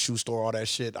past the shoe store, all that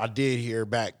shit. I did hear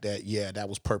back that that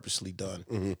was purposely done,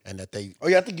 and that they Oh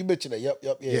yeah, I think you mentioned that.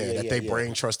 Yep. they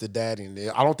brain trusted that, and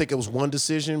I don't think it was one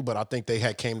decision, but I think they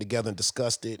had came together and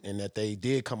discussed it, and that they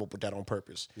did come up with that on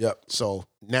purpose. Yep. So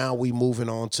now we moving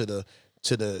on to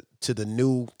the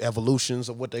new evolutions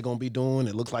of what they're gonna be doing.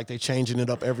 It looks like they're changing it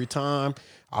up every time.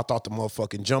 I thought the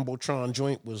motherfucking Jumbotron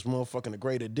joint was motherfucking a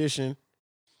great addition.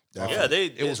 Yeah,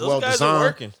 it was those well guys designed. are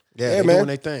working. Yeah, they man. doing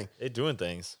their thing. They're doing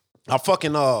things. I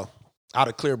fucking out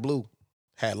of Clear Blue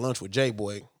had lunch with J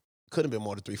Boy. Couldn't have been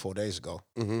more than 3-4 days ago.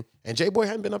 Mm-hmm. And J Boy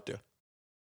hadn't been up there.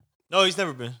 No, he's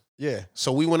never been. Yeah.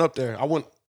 So we went up there. I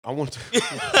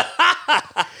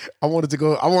wanted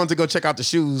to go check out the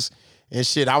shoes and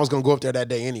shit. I was gonna go up there that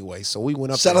day anyway. So we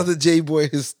went up Shout there. out to J Boy,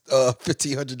 his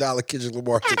 $1,500 Kendrick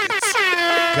Lamar tickets.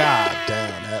 God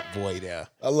damn, that boy there.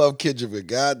 I love Kendrick,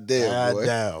 God damn, boy.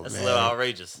 Damn, That's man. a little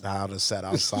outrageous. I would have sat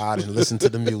outside and listened to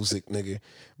the music, nigga.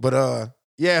 But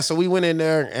yeah, so we went in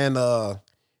there and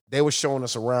they were showing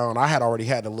us around. I had already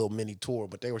had a little mini tour,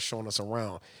 but they were showing us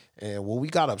around. And when we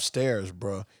got upstairs,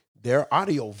 bro, their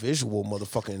audio visual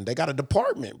motherfucking, they got a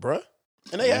department, bro.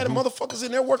 And they had motherfuckers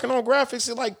in there working on graphics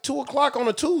at like 2:00 on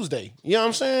a Tuesday. You know what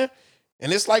I'm saying?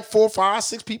 And it's like 4, 5,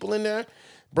 6 people in there.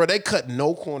 Bro, they cut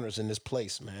no corners in this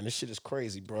place, man. This shit is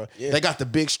crazy, bro. Yeah. They got the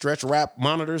big stretch wrap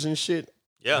monitors and shit.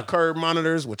 Yeah. The curved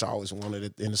monitors, which I always wanted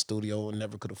it in the studio and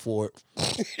never could afford. You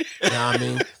know what I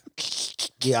mean?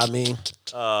 Yeah, I mean.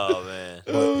 Oh, man.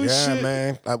 But, yeah,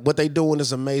 man. What they doing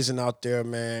is amazing out there,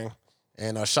 man.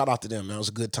 And shout out to them, man. It was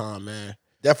a good time, man.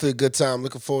 Definitely a good time.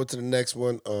 Looking forward to the next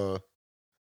one.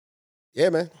 Yeah,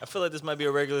 man. I feel like this might be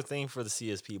a regular thing for the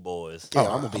CSP boys. Oh,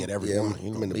 I'm gonna be at every one.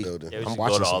 I'm in the building. Yeah, we I'm should go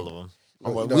watching to some- all of them.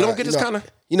 We don't get this kind of.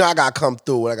 You know, I gotta come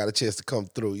through when I got a chance to come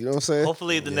through. You know what I'm saying?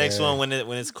 Hopefully, the next one when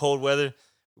it's cold weather,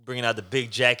 we're bringing out the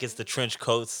big jackets, the trench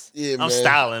coats. Yeah, I'm man.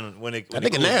 styling when it. That When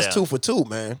it nigga cools Nas down. 2 for 2,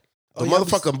 man. The yeah,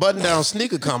 motherfucking button-down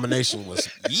sneaker combination was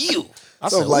you. I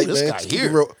said, Something like this man. guy Keep it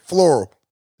here. real- floral.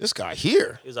 This guy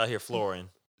here. He was out here flooring.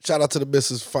 Shout out to the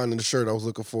missus for finding the shirt I was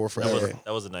looking for That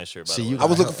her. was a nice shirt. By See, the you way.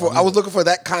 I was looking for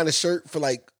that kind of shirt for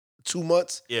like 2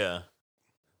 months. Yeah.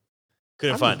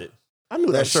 Couldn't find it. I knew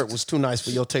that That's- shirt was too nice for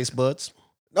your taste buds.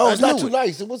 No, I it's not knew too it.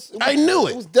 nice. It was I knew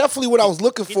it. It was definitely what I was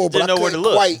looking He for, just but I didn't know where to couldn't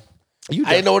look. quite. You I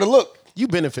didn't know where to look. You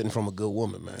benefiting from a good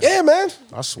woman, man. Yeah, man.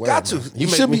 I swear. Got to.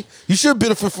 man. You should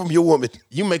benefit from your woman.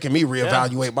 You making me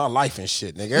reevaluate my life and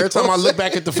shit, nigga. Every time I look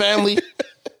back at the family,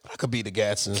 I could be the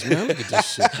Gadsons, man. Look at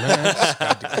this shit, man. Just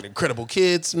got the incredible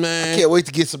kids, man. Can't wait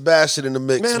to get Sebastian in the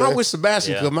mix, man. Man, I wish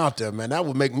Sebastian Yeah. could come out there, man. That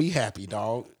would make me happy,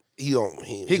 dog. he don't.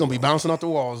 He gonna be bouncing off the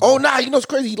walls. Oh, dog. nah. You know what's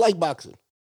crazy? He like boxing.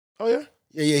 Oh yeah.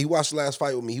 Yeah. He watched the last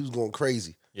fight with me. He was going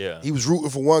crazy. Yeah. He was rooting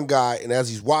for one guy, and as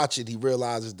he's watching, he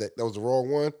realizes that was the wrong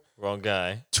one. Wrong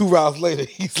guy. 2 rounds later,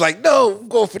 he's like, "No, I'm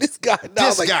going for this guy." Now I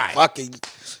was This like, guy. Fucking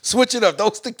switch it up.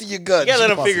 Don't stick to your guns. You gotta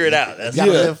let him figure it out. That's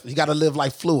You gotta live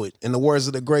like fluid. In the words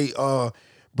of the great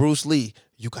Bruce Lee,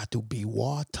 you got to be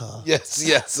water. Yes,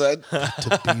 son.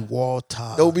 To be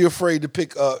water. Don't be afraid to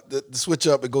pick the switch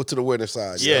up and go to the winner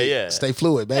side. Yeah, yo. yeah. Stay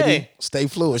fluid, baby. Hey. Stay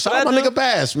fluid. Shout What out I my do? nigga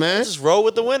Bass, man. Just roll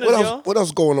with the winners, What yo. else? What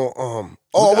else going on?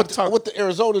 I went to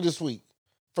Arizona this week.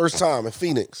 First time in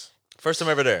Phoenix. First time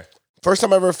ever there. First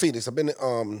time ever in Phoenix. I've been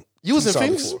You was in Tucson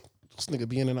Phoenix? before. This nigga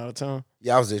be in and out of town.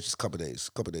 Yeah, I was there just a couple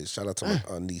days. Shout out to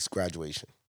my niece graduation.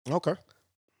 Okay.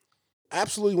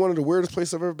 Absolutely one of the weirdest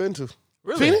places I've ever been to.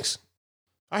 Really? Phoenix?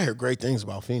 I hear great things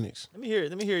about Phoenix. Let me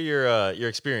hear your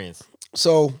experience.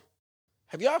 So,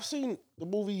 have y'all seen the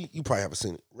movie? You probably haven't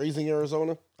seen it. Raising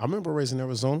Arizona. I remember Raising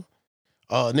Arizona.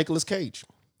 Nicolas Cage.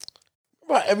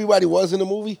 Remember how everybody was in the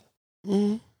movie?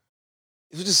 Mm-hmm.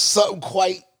 It was just something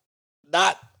quite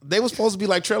not. They were supposed to be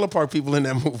like trailer park people in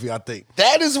that movie, I think.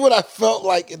 That is what I felt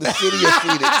like in the city of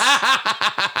Phoenix.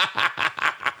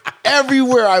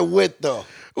 Everywhere I went, though.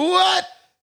 What?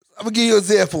 I'm gonna give you an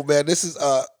example, man. This is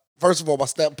first of all, my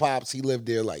step pops, he lived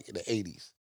there like in the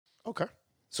 80s. Okay.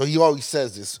 So he always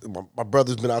says this. My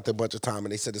brother's been out there a bunch of time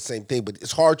and they said the same thing, but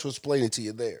it's hard to explain it to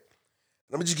you there.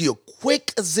 Let me just give you a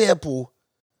quick example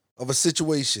of a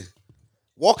situation.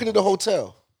 Walking in the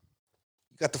hotel,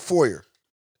 you got the foyer.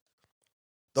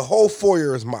 The whole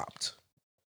foyer is mopped.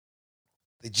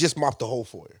 They just mopped the whole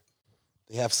foyer.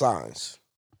 They have signs.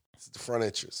 It's the front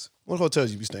entrance. What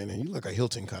hotels you be staying in? You look like a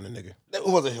Hilton kind of nigga. It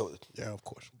wasn't Hilton, Yeah, of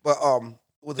course. but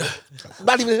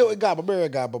not even a Hilton guy, but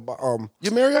Marriott guy, but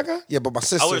You Marriott guy? yeah, but my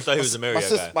sister. would've thought he was a Marriott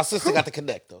guy. My sister got the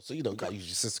connect though, so you know, you got to use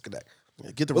your sister connect.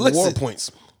 Yeah, get the But reward listen.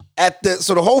 points.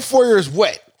 So the whole foyer is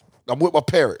wet. I'm with my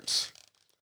parents,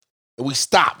 and we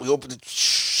stop. We open it,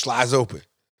 slides open.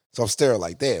 So I'm staring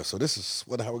like, damn. So this is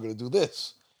how we're gonna do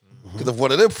this. Because if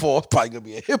one of them falls, it's probably gonna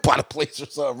be a hip hop place or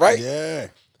something, right? Yeah.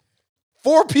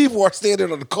 4 people are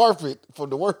standing on the carpet from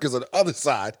the workers on the other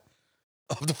side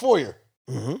of the foyer.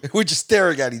 And we're just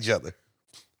staring at each other.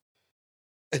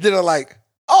 And then they're like,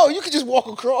 oh, you can just walk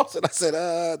across. And I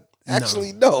said,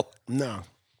 actually, no. No.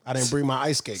 I didn't bring my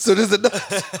ice skates. So there's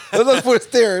another foot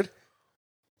staring.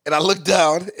 And I look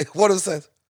down, and one of them says,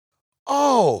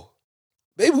 oh,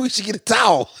 maybe we should get a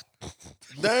towel.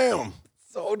 Damn.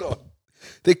 So hold on.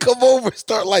 They come over and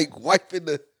start like wiping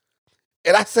the.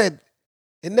 And I said,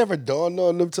 it never dawned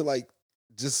on them to like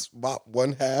just mop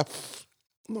one half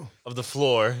of the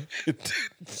floor.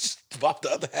 Just mop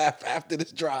the other half after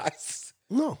this dries.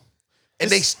 No. And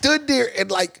they stood there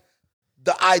and like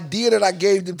the idea that I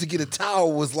gave them to get a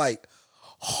towel was like,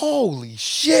 holy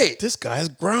shit. This guy is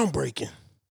groundbreaking.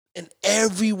 And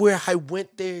everywhere I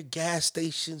went there, gas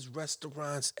stations,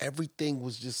 restaurants, everything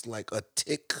was just like a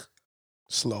tick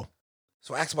slow.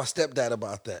 So I asked my stepdad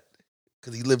about that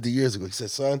because he lived there years ago. He said,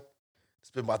 son, it's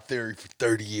been my theory for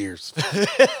 30 years.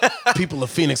 People of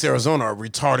Phoenix, Arizona are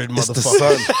retarded It's motherfuckers. the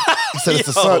sun. He said it's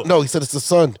the sun. No, he said it's the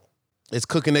sun. It's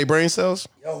cooking their brain cells?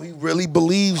 Yo, he really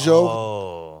believes,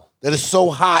 yo, that it's so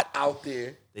hot out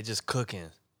there. They just cooking.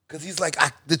 Because he's like,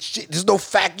 there's no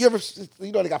fact. You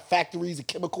know, they got factories and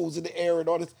chemicals in the air and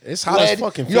all this. It's hot lead. as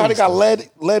fucking You know how they Phoenix,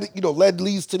 got lead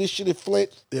leads to this shit in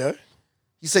Flint? Yeah.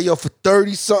 He said, yo, for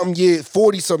 30-something years,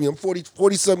 40-something,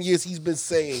 40-something years, he's been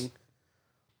saying,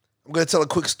 I'm going to tell a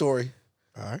quick story.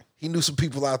 All right. He knew some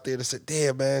people out there that said,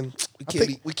 damn, man,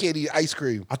 we can't eat ice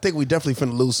cream. I think we definitely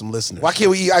finna lose some listeners. Why can't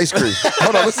we eat ice cream?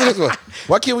 Hold on, listen to this one.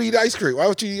 Why can't we eat ice cream? Why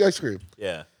don't you eat ice cream?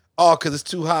 Yeah. Oh, because it's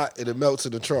too hot and it melts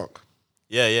in the trunk.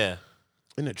 Yeah.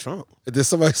 In the trunk? And then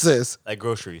somebody says, Like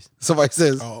groceries.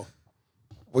 Oh.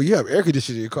 Well, you have air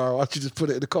conditioning in your car. Why don't you just put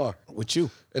it in the car? With you.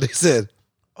 And they said,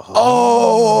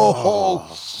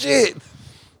 oh shit.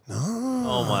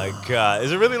 Oh my God.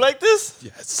 Is it really like this?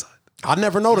 Yes. I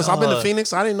never noticed. I've been to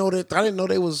Phoenix. I didn't know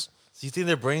they was. So you think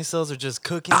their brain cells are just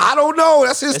cooking? I don't know.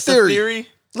 That's his It's theory. a theory?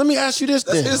 Let me ask you this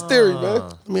That's then. his theory, man.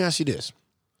 Let me ask you this.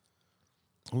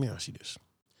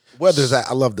 Weather's that.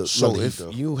 I love the So heat, if though.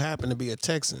 you happen to be a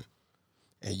Texan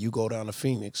and you go down to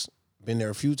Phoenix, been there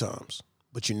a few times,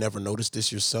 but you never noticed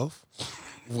this yourself,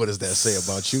 what does that say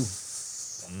about you?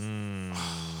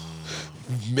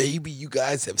 Maybe you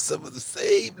guys have some of the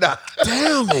same. Nah.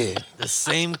 Damn it. The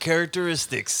same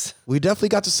characteristics. We definitely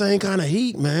got the same kind of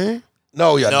heat, man.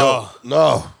 No, y'all No. don't.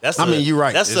 No. I mean, you're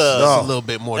right. That's It's a a little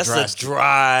bit more That's drastic. a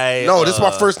dry. No, this is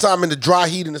my first time in the dry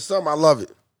heat in the summer. I love it.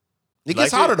 It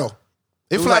gets Like hotter it? though.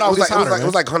 It It was flat out gets like hotter. it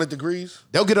was like 100 degrees.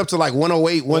 They'll get up to like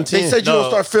 108, 110. They said you No.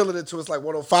 don't start feeling it until it's like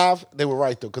 105. They were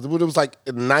right though, because when it was like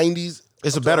in the 90s,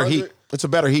 It's a up to better 100, heat. It's a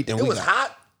better heat than It we was got.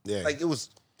 hot. Yeah. Like it was,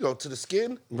 to the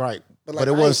skin. Right. But, But like, it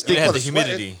I wasn't ain't- sticky. It had the wasn't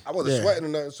sweating. humidity. I wasn't Yeah. sweating or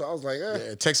nothing, so I was like,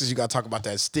 Yeah, Texas, you got to talk about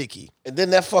that sticky. And then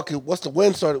that fucking, what's the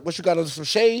wind started? What you got under some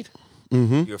shade?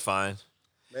 You're fine.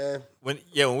 Man, When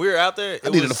we were out there, I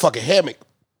needed a fucking hammock.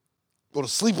 Go to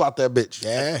sleep out that bitch.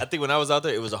 Yeah. I think when I was out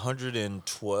there, it was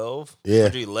 112, Yeah.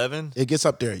 111. It gets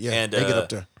up there. Yeah. And they get up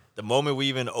there. the moment we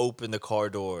even opened the car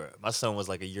door, my son was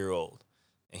like a year old,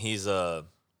 and he's I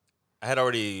had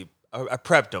already I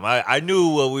prepped him. I knew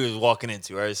what we was walking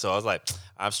into, right? So I was like,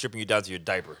 I'm stripping you down to your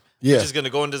diaper. Yeah. We're just gonna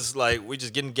go into this, like, we're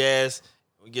just getting gas.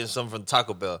 We getting something from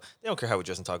Taco Bell. They don't care how we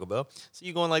dress in Taco Bell. So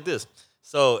you going like this.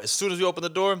 So as soon as we open the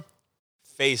door,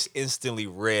 face instantly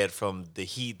red from the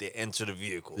heat that entered the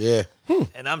vehicle. Yeah.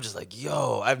 And I'm just like,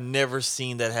 yo, I've never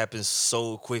seen that happen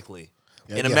so quickly.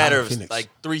 Yeah, in a yeah, matter hot in of Phoenix. like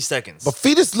 3 seconds. But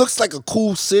Phoenix looks like a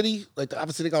cool city. Like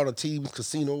obviously they got all the teams,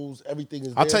 casinos, everything is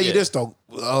there. I'll tell you Yeah. this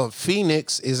though,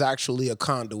 Phoenix is actually a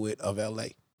conduit of LA.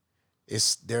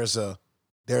 There's a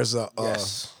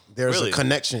Yes. Really? a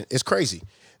connection. It's crazy.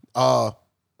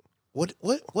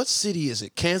 What city is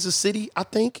it? Kansas City, I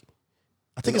think.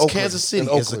 I think In it's Oakland. Kansas City.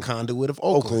 In It's a Oakland. conduit of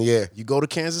Oakland. Oakland, yeah. You go to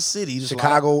Kansas City, there's a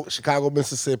lot of- Chicago,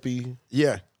 Mississippi.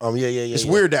 yeah. Yeah. It's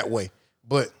weird that way.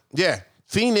 But yeah,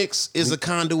 Phoenix is a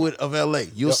conduit of LA.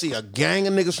 You'll see a gang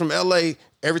of niggas from LA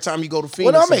every time you go to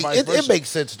Phoenix. Well, and vice it versa. makes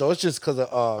sense though. It's just because of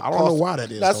I don't know why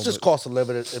that is, That's though, just but- cost of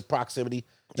living and proximity.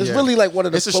 It's Yeah. really like one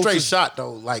of the It's a closest, straight shot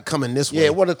though, like coming this way. Yeah,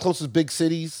 one of the closest big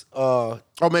cities. Or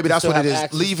maybe you that's still what it have is.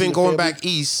 access to Leaving, your going family. back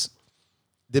east,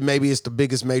 then maybe it's the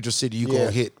biggest major city you Yeah.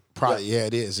 gonna hit. Probably, yeah,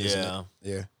 it is. Isn't Yeah. it?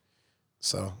 Yeah.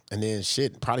 So, and then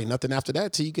shit, probably nothing after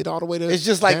that till you get all the way to. It's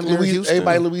just like damn near Houston.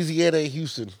 everybody in Louisiana and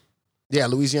Houston. Yeah,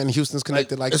 Louisiana and Houston's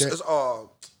connected like it's, that. It's,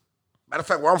 matter of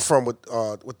fact, where I'm from with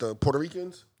the Puerto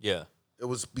Ricans, yeah. it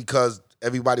was because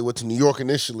everybody went to New York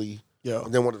initially. Yeah.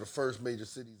 And then one of the first major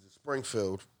cities is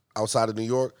Springfield, outside of New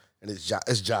York, and it's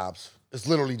jobs. It's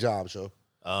literally jobs, yo.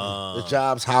 It's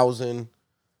jobs, housing,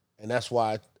 and that's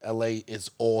why LA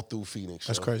is all through Phoenix.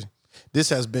 That's yo. crazy. This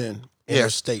has been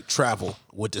Interstate Travel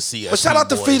with the CSP But shout out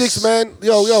to boys. Phoenix, man.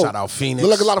 Yo. Shout out Phoenix.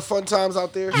 Look like a lot of fun times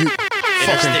out there.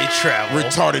 Interstate travel.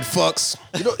 Retarded fucks.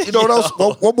 You know what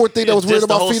else? One more thing that was weird Diss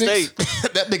the about whole Phoenix.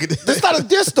 state. That nigga. That's not a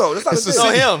diss though. That's not a It's a diss.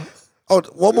 No, him. Oh,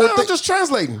 one more No, thing. I'm just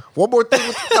translating. One more thing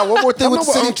with I know the what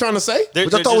city. I'm trying to say.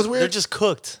 Which I thought was weird. They're just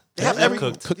cooked. They have They're every.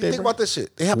 cooked. You think about this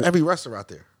shit. They have every restaurant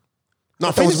there. No,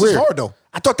 That Phoenix was weird. is hard though.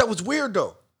 I thought that was weird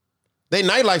though. They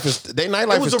nightlife It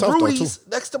was is a tough though Rudy's too.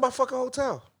 next to my fucking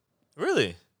hotel.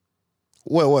 Really?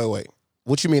 Wait.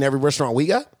 What you mean? Every restaurant we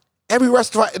got? Every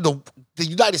restaurant in the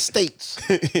United States.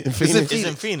 In Phoenix? It's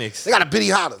in Phoenix. They got a Benny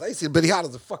Hanna's. I ain't seen Benny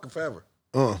Hanna's in fucking forever.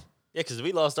 Yeah, because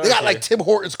we lost our. They got like Tim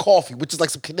Hortons coffee, which is like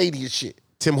some Canadian shit.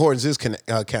 Tim Hortons is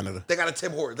Canada. They got a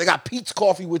Tim Hortons. They got Pete's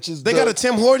Coffee, which is They got a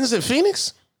Tim Hortons in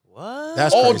Phoenix? What?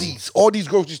 That's crazy. Aldi's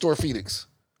grocery store Phoenix.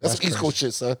 That's some East crazy. Coast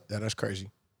shit, son. Yeah, that's crazy.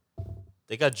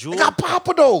 They got Jewel. They got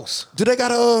Papados. Do they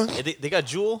got They got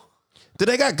Jewel. Do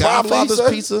they got Bob Godfather's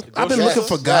Lee, son? Pizza? I've been Yes, looking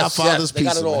for yes, Godfather's yes. They got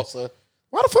Pizza. it all, Man. son.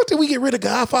 Why the fuck did we get rid of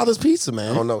Godfather's Pizza,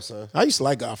 man? I don't know, son. I used to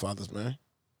like Godfather's, man.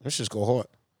 Let's just go hard.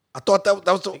 I thought that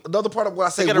was another part of what I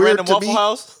say They got a weird random to Waffle me.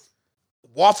 House.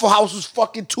 Waffle House was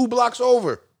fucking 2 blocks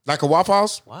over. Like a Waffle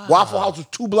House? Wow. Waffle House was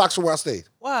 2 blocks from where I stayed.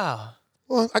 Wow.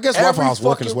 Well, I guess Waffle House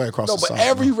working its way across no, the but south.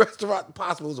 every man. restaurant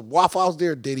possible was a Waffle House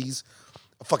there, Diddy's,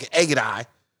 a fucking Egg and I.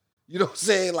 You know what I'm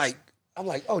saying? Like, I'm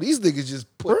like, oh, these niggas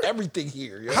just put everything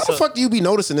here. Yo. How the fuck do you be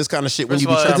noticing this kind of shit when First you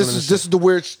be of all, traveling? This is the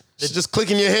weird. It's just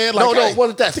clicking your head like, No, hey, it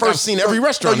wasn't that. I think I've seen every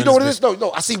restaurant. No, you in know what it this is?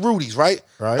 No, I see Rudy's, right?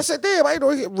 Right. I said, damn, I didn't know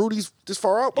he get Rudy's this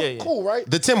far out. But Yeah, yeah. cool, right?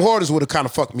 bitch. The Tim Hortons would have kind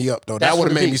of fucked me up though. That's That would what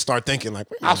have it made be. me start thinking like,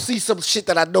 wait a I'll minute. see some shit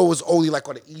that I know is only like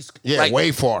on the East. Yeah, like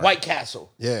way far. White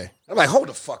Castle. Yeah. I'm like, hold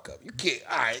the fuck up. You can't.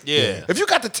 All right. Yeah. If you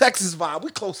got the Texas vibe, we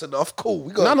close enough. Cool.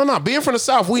 We go. No. Being from the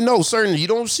South, we know certainly you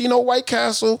don't see no White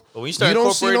Castle. But when you start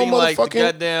don't see no incorporating like the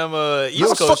motherfucking. goddamn How East the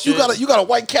Coast fuck shit, you got a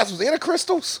White Castle and a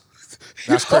Crystals?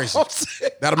 That's crazy.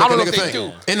 That'll make I don't a know nigga if they think. do.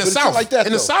 In the But it's South, like that,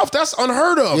 in the though. South, that's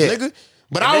unheard of, Yeah. nigga.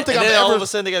 But and I don't think and I've then all of ever. a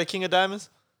sudden they got a King of Diamonds.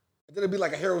 Then it'd be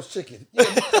like a Harold's Chicken. Yeah,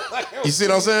 like Harold's You see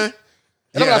what I'm saying?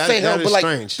 And I'm not saying that Harold, is but like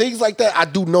strange. things like that, I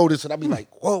do notice, and I be like,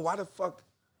 whoa, why the fuck?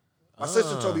 My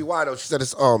sister told me why though. She said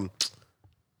it's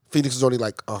Phoenix is only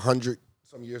like 100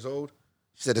 some years old.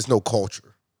 She said there's no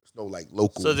culture. There's no like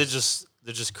local. So they're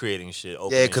just creating shit. yeah,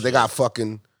 opening because they shit. got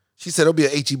fucking. She said there'll be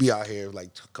an HEB out here like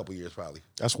a couple years probably.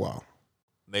 That's wild.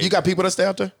 Maybe. You got people that stay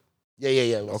out there? Yeah.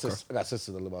 Okay. I got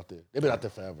sisters that live out there. They've been out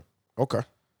there forever. Okay.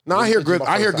 No, This I hear is good. my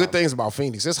I hear first good time. things about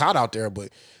Phoenix. It's hot out there, but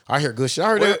I hear good shit. I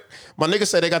heard Where- that my niggas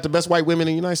say they got the best white women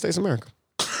in the United States of America.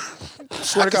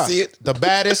 Swear I to can God, see it. the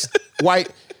baddest white.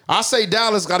 I say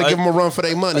Dallas got to give them a run for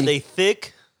their Are money. they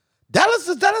thick?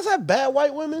 Does Dallas have bad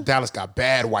white women? Dallas got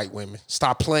bad white women.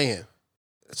 Stop playing.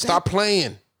 Stop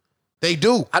playing. They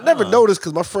do. I never noticed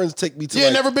because my friends take me to. You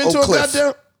ain't like, never been Oak to a Cliff.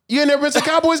 goddamn. You ain't never been to a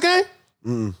Cowboys game?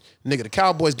 Nigga, the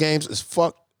Cowboys games is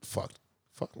fuck.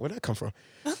 Where'd that come from?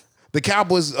 The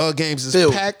Cowboys games is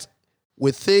Filled. packed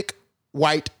with thick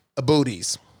white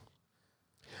booties.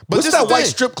 But What's this that is the white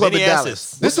thing. strip club in Many Dallas?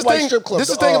 asses. This is What's the white thing. strip club? This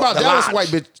is the thing about the Dallas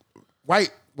Lodge.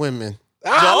 white women.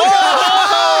 Let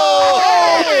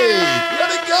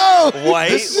it go.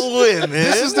 White women.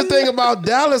 This is the thing about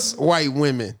Dallas white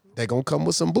women. They gonna come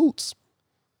with some boots.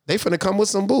 They finna come with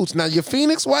some boots. Now your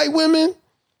Phoenix white women,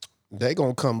 they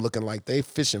gonna come looking like they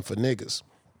fishing for niggas.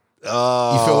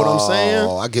 Oh, You feel what I'm saying?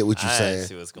 I get what you're I saying.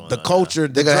 see what's going The on. culture,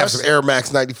 They're the gonna have dress, some Air Max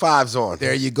 95s on.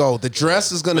 there you go. The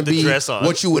dress is gonna With the be dress on.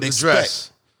 what you would The expect.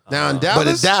 dress. Now in But in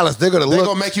Dallas, Dallas, they're gonna they're look.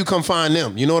 gonna make you come find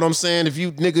them. You know what I'm saying? If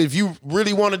you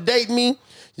really want to date me,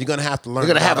 you're gonna have to learn.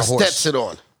 They're gonna have a about horse. Stetson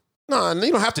on. No,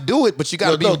 you don't have to do it, but you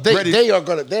gotta be ready. they are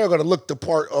gonna look the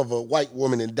part of a white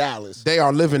woman in Dallas. They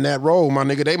are living that role, my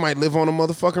nigga. They might live on a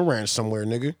motherfucking ranch somewhere,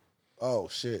 nigga. Oh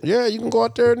shit. Yeah, you can go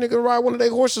out there, nigga, ride one of their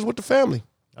horses with the family.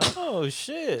 Oh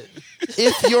shit!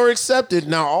 If you're accepted.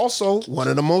 Now, also, one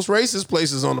of the most racist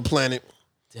places on the planet.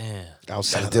 Damn.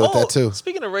 Outside, Deal with that too.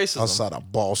 Speaking of racism, outside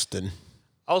of Boston.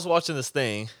 I was watching this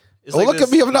thing. It's Oh, like look this,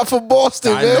 at me! I'm not from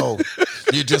Boston, I man. know.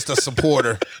 You're just a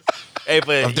supporter. Hey,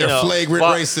 but of their you know, flagrant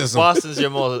racism. Boston's your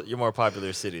more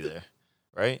popular city there,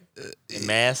 right? In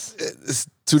mass. It's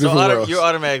two So different worlds. you're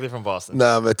automatically from Boston.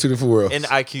 Nah, man, two different worlds. And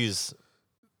IQ's.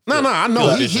 No, I know.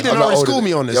 Good He vision. didn't I'm not already older school than-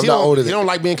 me on this. Yeah, I'm He not don't, older he than- don't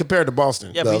like being compared to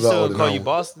Boston. Yeah, No, but he I'm not still older call than you that.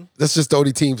 Boston. That's just the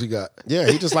only teams we got. Yeah,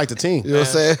 he just like the team. You know what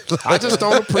I'm saying? I just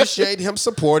don't appreciate him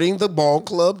supporting the ball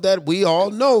club that we all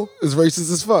know It's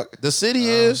racist as fuck. the city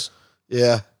is.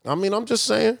 Yeah. I mean, I'm just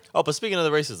saying. Oh, but speaking of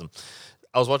the racism,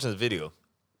 I was watching this video.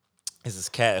 It's this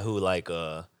cat who like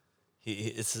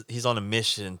he's on a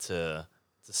mission to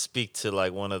speak to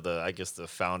like one of the, I guess, the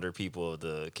founder people of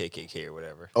the KKK or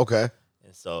whatever. Okay.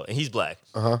 And he's black.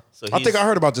 So I think I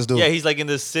heard about this dude. Yeah, he's like in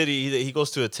this city. He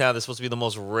goes to a town that's supposed to be the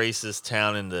most racist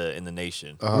town in the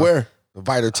nation. Where?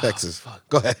 Vidor, Texas.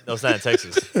 Go ahead. No, it's not in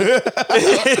Texas.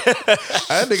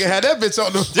 That nigga had that bitch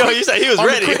on the. Yo, you said he was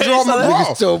ready.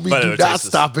 Niggas told me Vidor, do not Texas.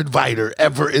 stop in Vidor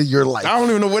ever in your life. I don't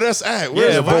even know where that's at.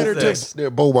 Where's Yeah, Vidor, both Texas? Near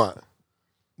Beaumont.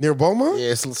 Near Beaumont?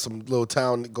 Yeah, it's some little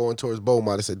town going towards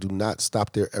Beaumont. They said do not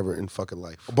stop there ever in fucking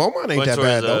life. Beaumont ain't Going that towards,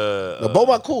 bad though. No,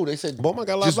 Beaumont cool. They said Beaumont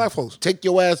got a lot of just black folks. Take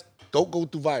your ass. Don't go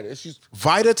through Vidor. It's just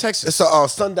Vidor, Texas. it's a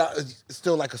sundown. It's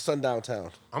still like a sundown town.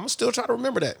 I'm gonna still try to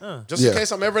remember that, just Yeah. in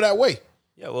case I'm ever that way.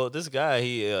 Yeah, well, this guy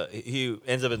he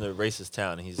ends up in the racist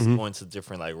town, and he's going to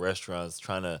different like restaurants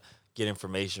trying to get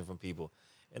information from people,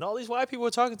 and all these white people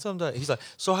are talking to him. He's like,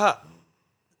 so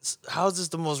how is this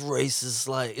the most racist?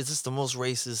 Like, is this the most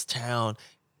racist town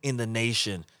in the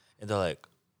nation? And they're like,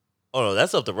 oh no,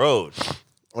 that's up the road.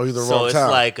 Or you're the So wrong it's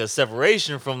town. like a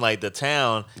separation from like the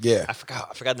town. Yeah. I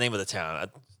forgot the name of the town.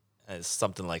 It's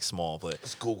something like small, but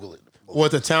Let's Google it.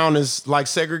 What, the town is like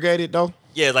segregated though?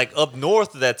 yeah, like up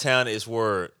north of that town is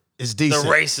where It's the decent.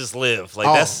 racists live. Like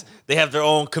Oh. they have their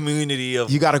own community of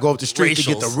You got to go up the street to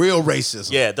get the Racials. real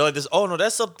racism. Yeah, they're like this. Oh no,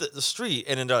 that's up the street,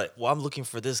 and then they're like, "Well, I'm looking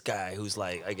for this guy who's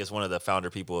like, I guess one of the founder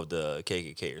people of the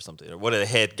KKK or something, or one of the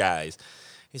head guys."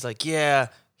 He's like, "Yeah,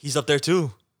 he's up there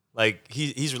too. Like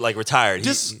he's like retired.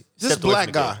 This He this stepped away black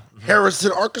from the guy, game.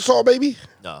 Harrison, Arkansas, baby.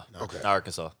 No, Okay. not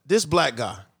Arkansas. this black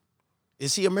guy,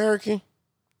 is he American?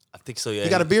 I think so. Yeah, He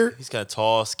got a beard? He's kind of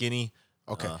tall, skinny.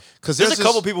 Okay, Uh, because There's a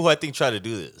couple people who I think try to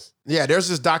do this. Yeah, there's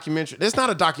this documentary. It's not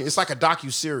a docu. It's like a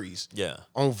docu-series Yeah,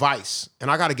 on Vice, and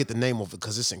I got to get the name of it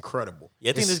because it's incredible.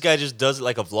 yeah. I think It's- this guy just does it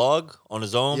like a vlog on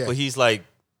his own, Yeah. but he's like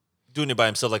doing it by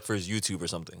himself, like for his YouTube or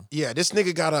something. Yeah, this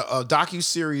nigga got a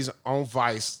docu-series on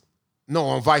Vice. No,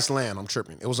 on Vice Land. I'm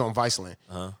tripping. It was on Vice Land.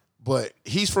 But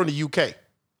he's from the UK,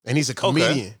 and he's a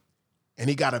comedian. And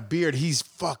he got a beard. He's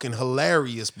fucking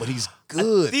hilarious, but he's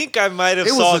good. I think I might have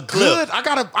It saw was a clip. good. I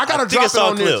gotta I think I drop it saw a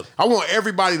on this. clip. I want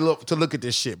everybody to look at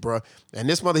this shit, bro. And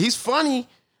this mother, he's funny,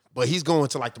 but he's going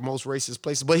to like the most racist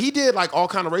places. But he did like all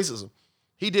kind of racism.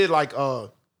 He did like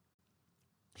what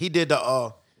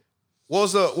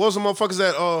was the motherfuckers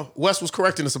that Wes was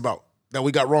correcting us about that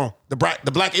we got wrong? The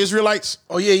black Israelites.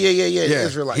 Oh yeah.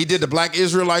 Israelites. He did the black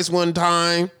Israelites one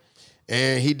time,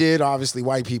 and he did obviously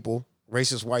white people,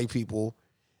 racist white people,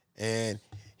 and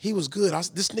he was good.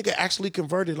 This nigga actually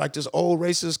converted like this old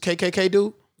racist KKK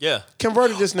dude. Yeah.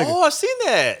 Converted this nigga. Oh, I've seen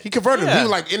that. He converted him. Yeah. He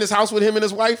was like in his house with him and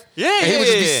his wife. Yeah, and he would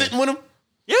just be yeah. sitting with him.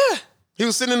 Yeah. He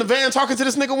was sitting in the van talking to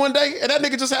this nigga one day, and that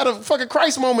nigga just had a fucking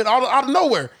Christ moment out of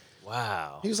nowhere.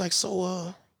 Wow. He was like,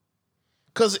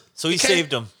 because So he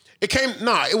saved him. It came,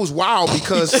 it was wild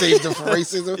because saved him from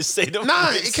racism. He saved him.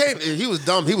 it came. He was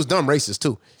dumb racist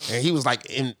too, and he was like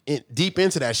in deep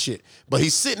into that shit. But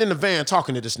he's sitting in the van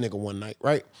talking to this nigga one night,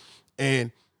 right?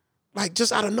 And like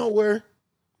just out of nowhere,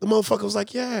 the motherfucker was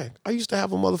like, "Yeah, I used to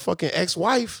have a motherfucking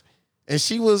ex-wife, and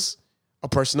she was a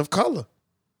person of color."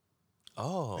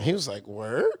 Oh. And he was like,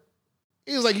 "Word?"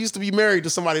 He was like, "You used to be married to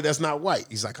somebody that's not white."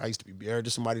 He's like, "I used to be married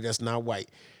to somebody that's not white."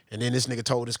 And then this nigga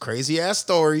told this crazy ass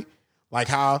story, like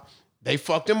how they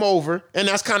fucked him over, and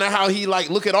that's kind of how he like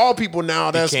look at all people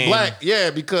now that's black,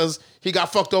 yeah, because he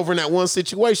got fucked over in that one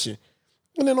situation.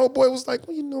 And then old boy was like,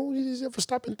 "Well, did you ever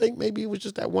stop and think maybe it was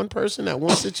just that one person, that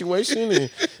one situation, and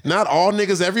not all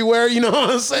niggas everywhere?" You know what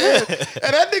I'm saying?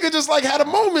 And that nigga just like had a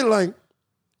moment, like,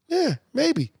 yeah,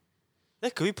 maybe.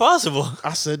 That could be possible.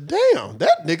 I said, damn,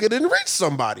 that nigga didn't reach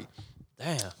somebody.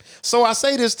 Damn. So I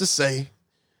say this to say,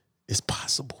 it's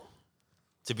possible.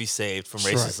 To be saved from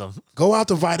That's racism. right. Go out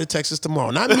to Vidor, Texas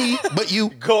tomorrow. Not me, but you.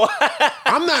 Go.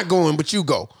 I'm not going, but you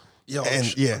go. Yo, And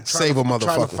I'm yeah, trying save a Trying to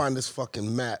motherfucker. find this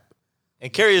fucking map.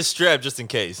 And carry a strap just in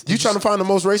case. You trying to find the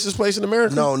most racist place in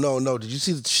America? No. Did you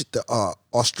see the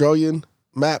Australian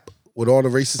map with all the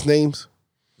racist names?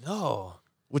 No.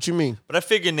 What you mean? But I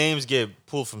figure names get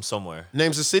pulled from somewhere.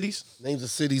 Names of cities? Names of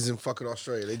cities in fucking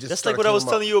Australia. They just That's like what I was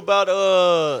telling you about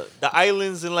the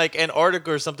islands in like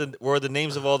Antarctica or something were the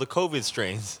names of all the COVID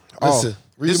strains. Listen,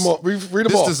 read them all. Read them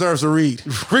This all. deserves a read.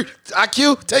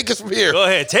 IQ, take us from here. Go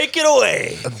ahead, take it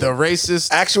away. The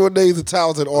racist Actual names of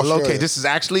towns in Australia. Okay, this is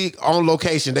actually on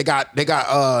location. They got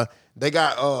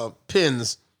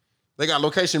pins. They got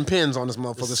location pins on this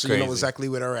motherfucker, is so you know crazy. exactly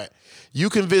where they're at. You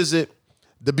can visit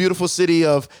the beautiful city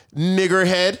of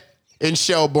Niggerhead in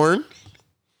Shelburne.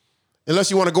 Unless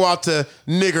you want to go out to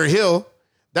Nigger Hill.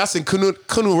 That's in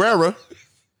Coonawarra.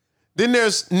 Then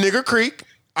there's Nigger Creek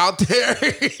out there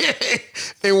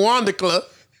in Wandakla.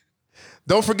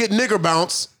 Don't forget Nigger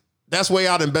Bounce. That's way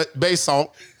out in Bay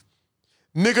Salt.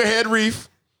 Niggerhead Reef,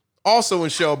 also in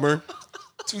Shelburne.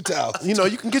 2 towns. You know,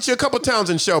 you can get you a couple towns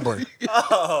in Shelburne.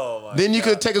 Oh my Then you God.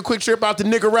 could take a quick trip out to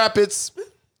Nigger Rapids.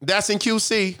 That's in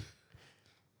QC.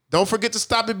 Don't forget to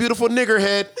stop at beautiful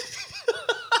Niggerhead.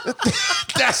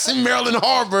 That's in Maryland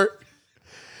Harbor.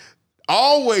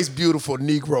 Always beautiful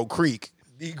Negro Creek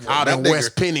out in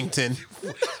West Pennington.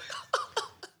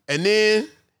 And then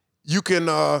you can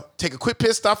take a quick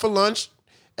pit stop for lunch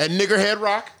at Niggerhead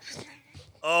Rock.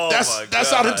 Oh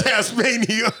That's out of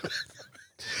Tasmania.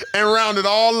 And round it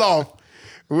all off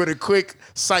with a quick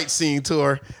sightseeing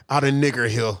tour out in Nigger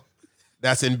Hill.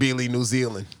 That's in Beeley, New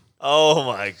Zealand. Oh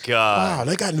my God. Wow,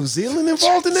 they got New Zealand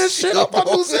involved in that shit? I thought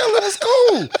New Zealand was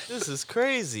cool. This is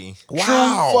crazy.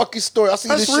 Wow. True fucking story. I seen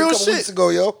That's this shit a real couple shit. weeks ago,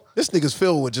 yo. This nigga's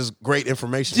filled with just great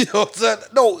information. You know what I'm saying?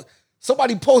 No,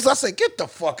 somebody posted. I said, get the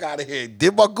fuck out of here.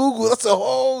 Did my Google. I said,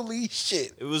 holy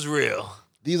shit. It was real.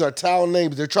 These are town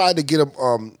names. They're trying to get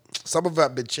them. Some of them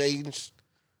have been changed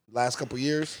last couple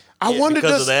years. I wonder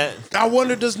because does of that. I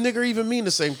wonder does nigger even mean the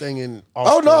same thing in Oh,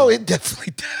 Australia? no, it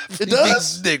definitely does?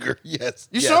 means nigger. Yes.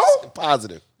 You yes, sure?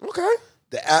 Positive. Okay.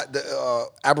 The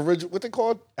Aboriginal, what they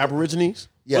called? Aborigines?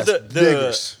 Yes, Well,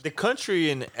 niggers. the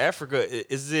country in Africa,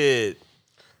 is it,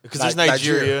 because there's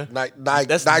Nigeria. That's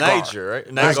Niger. Niger,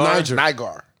 right? That's Niger.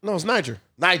 Niger. No, it's Niger.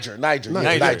 Niger. Niger.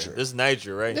 Niger. There's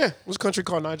Niger, right? Yeah, what's a country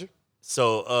called Niger?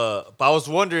 So, but I was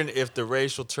wondering if the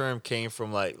racial term came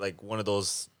from like one of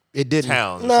those It didn't.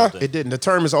 towns or Nah. something. It didn't. The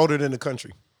term is older than the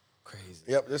country. Crazy.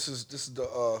 Yep, this is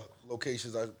the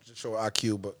locations I just show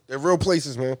IQ, but they're real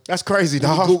places, man. That's crazy,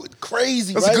 dog. Google-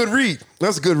 Crazy, That's right? a good read.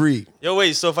 That's a good read. Yo,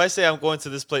 wait. So if I say I'm going to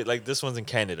this place, like this one's in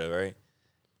Canada, right?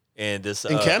 And this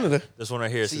In Canada? this one right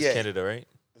here is CA. Canada, right?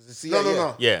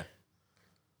 No. Yeah.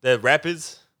 The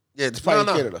Rapids, Yeah, it's probably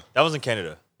No. Canada. that was in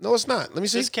Canada. No, it's not. Let me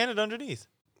see. It's Canada underneath.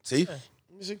 See? Let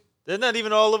me see. They're not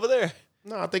even all over there.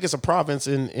 No, I think it's a province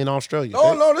in Australia.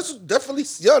 No, this is definitely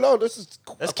this is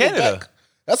That's Quebec. Canada.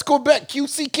 That's Quebec,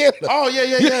 QC Canada. Oh,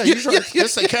 yeah. You sure?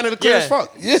 Just say Canada clear as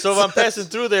fuck. Yes. So if I'm passing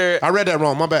through there I read that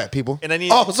wrong. My bad, people. and I need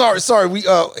Oh, sorry. We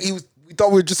thought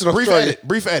we were just in Brief Australia. edit.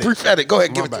 Brief edit. Brief edit. Go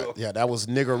ahead, My give it bad. to him. Yeah, that was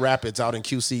Nigger Rapids out in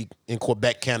QC in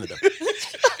Quebec, Canada.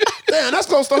 Damn, that's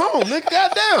close to home, nigga.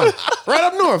 Goddamn. Right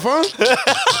up north, huh?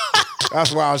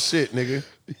 That's wild shit, nigga.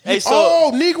 Hey,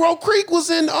 so Negro Creek was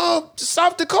in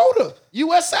South Dakota,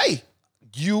 USA.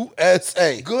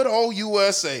 USA. Good old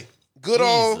USA. Good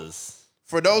old. Jesus.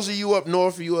 For those of you up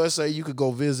north of USA, you could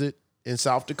go visit in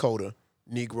South Dakota,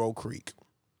 Negro Creek.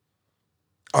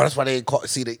 Oh, that's why they call.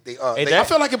 See, they I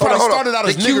feel like it probably started out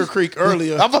as Nigger Creek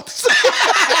earlier. I'm about to say,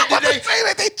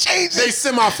 that they changed They it.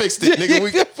 semi-fixed it,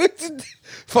 nigga.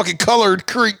 Fucking colored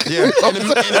creek. Yeah, in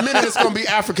a minute it's gonna be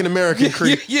African American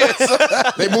Creek. Yes.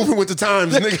 They moving with the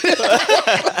times, nigga.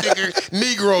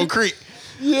 Negro Creek.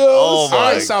 Oh my All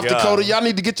right, South God. Dakota, y'all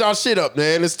need to get y'all shit up,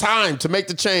 man. It's time to make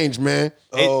the change, man.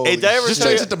 Hey, did I ever Just tell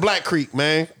change you, it to Black Creek,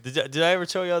 man. did I ever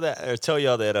tell y'all that, or tell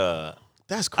y'all that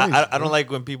That's crazy. I don't like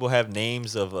when people have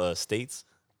names of states,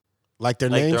 like their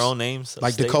like names, their own names, of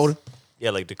like states. Dakota.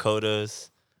 Yeah, like Dakotas.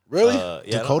 Really? Yeah, I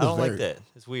Dakota's don't like very- that.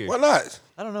 It's weird. Why not?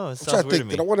 I don't know. It I'm sounds trying to weird think. to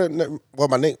me. Did I want to? Well,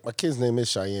 my kid's name is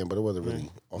Cheyenne, but it wasn't really.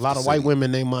 A lot of white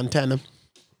women named Montana.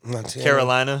 Montana.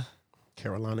 Carolina.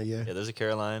 Carolina, yeah. Yeah, there's a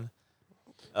Carolina.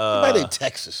 Somebody named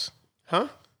Texas. Huh?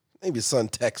 Maybe his son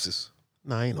Texas.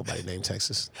 Nah, ain't nobody named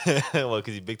Texas. Well,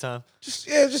 because he's big time.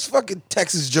 Just fucking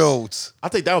Texas Jones. I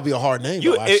think that would be a hard name.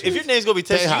 You, though, if actually. your name's gonna be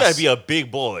Texas, you Tejas. gotta be a big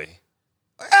boy.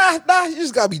 Nah, you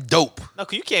just gotta be dope. No,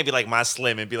 cause you can't be like my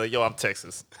Slim and be like, "Yo, I'm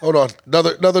Texas." Hold on,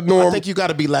 another I norm. think you got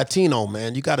to be Latino,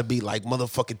 man. You got to be like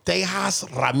motherfucking Tejas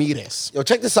Ramirez. Yo,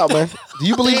 check this out, man. Do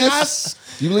you believe this?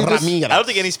 Do you believe this? Ramirez. I don't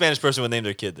think any Spanish person would name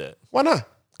their kid that. Why not?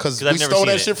 Because 'Cause I've we never stole seen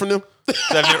that it. shit from them. 'Cause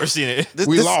I've never seen it.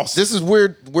 We lost. This is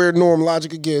weird norm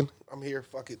logic again. I'm here.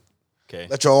 Fuck it. Okay.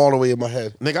 Let y'all all the way in my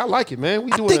head. Nigga, I like it, man.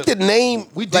 We I doing think the name,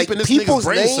 we deep like in this people's nigga's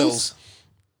brain names, cells.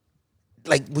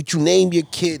 like what you name your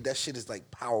kid, that shit is like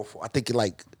powerful. I think it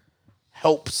like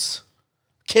helps.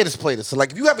 Kid is played it. So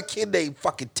like if you have a kid named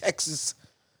fucking Texas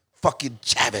fucking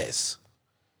Chavez,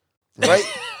 right?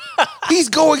 He's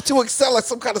going to excel at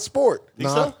some kind of sport. Think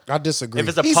Nah, so? I disagree. If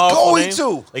it's a He's powerful going name, to.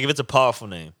 like if it's a powerful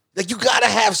name. Like you gotta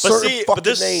have But certain see, fucking but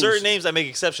there's names. certain names I make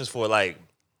exceptions for, like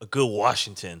a good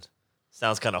Washington.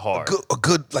 Sounds kind of hard. A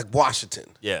good like Washington.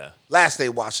 Yeah. Last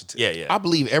name Washington. Yeah. I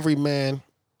believe every man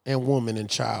and woman and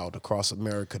child across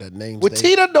America that names When they-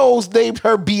 Tina Knowles named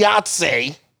her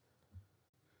Beyonce.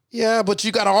 Yeah, but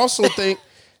you got to also think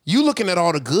you looking at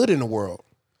all the good in the world.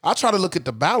 I try to look at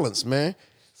the balance, man.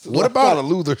 What about a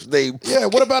Luther's name? Yeah,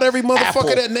 what about every motherfucker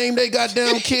Apple. that named their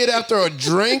goddamn kid after a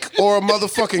drink or a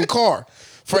motherfucking car?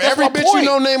 For that's every my bitch point. you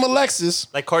know named Alexis,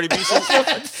 Like Cardi B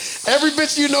says. every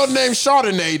bitch you know named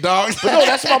Chardonnay, dog. But no,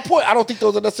 that's my point. I don't think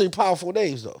those are necessarily powerful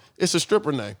names though. It's a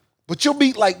stripper name. But you'll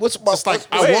meet like what's my It's like, what's-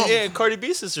 I Wait, want- yeah, Cardi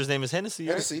B's sister's name is Hennessy.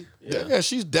 Right? Hennessy. Yeah,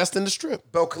 she's destined to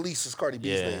strip. Belle Khalees is Cardi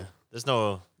B's Yeah. name. There's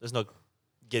no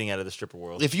getting out of the stripper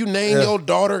world. If you name your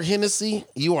daughter Hennessy,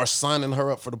 you are signing her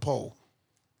up for the pole.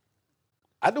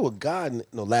 I knew a guy.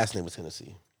 No, last name was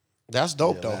Hennessy. That's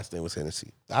dope, Yeah, though. last name was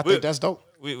Hennessy. I think that's dope.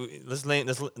 Let's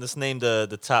name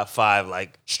the top 5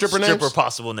 like Stripper names?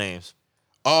 possible names.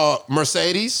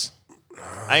 Mercedes,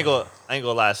 I ain't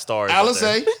gonna lie, Stars. up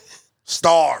there. Alizé,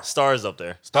 Star. Stars up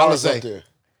there. Stars Alizé. up there.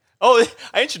 Oh,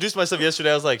 I introduced myself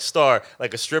yesterday. I was like Star,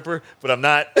 like a stripper, but I'm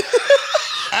not.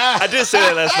 I did say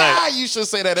that last night. You should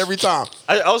say that every time.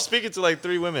 I was speaking to like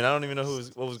 3 women. I don't even know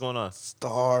what was going on.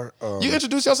 Star. You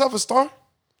introduce yourself as Star?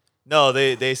 No,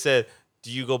 they said,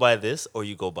 "Do you go by this or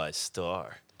you go by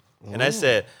Star?" And I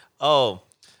said, "Oh,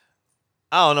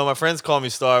 I don't know. My friends call me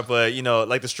Star, but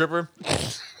like the stripper."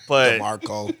 But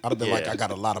Marco. I'd have been like, Yeah. I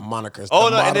got a lot of monikers. oh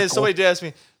no, and then DeMarco. somebody did ask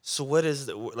me, "So what is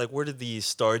where did the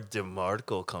Star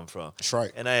DeMarco come from?" That's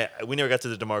right. And we never got to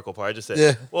the DeMarco part. I just said,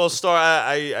 Yeah. "Well, Star,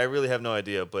 I really have no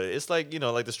idea, but it's like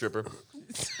like the stripper,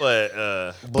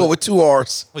 but But with 2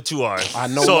 R's. with 2 R's. I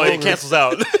know so it longer. cancels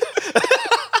out."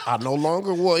 I no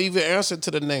longer will even answer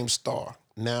to the name Star.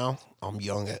 Now I'm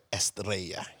young Estrella.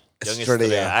 Young Estrella.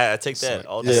 Estrella. I take that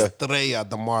all day. Yeah. Estrella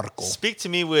DeMarco. Speak to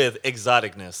me with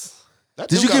exoticness. That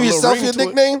Did dude you got give a little yourself ring your to it.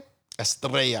 nickname?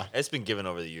 Estrella. It's been given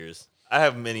over the years. I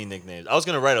have many nicknames. I was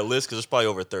gonna write a list because there's probably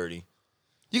over 30.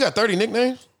 You got 30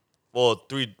 nicknames? Well,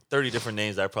 30 different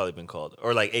names that I've probably been called,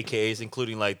 or like AKAs,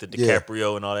 including like the Yeah.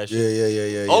 DiCaprio and all that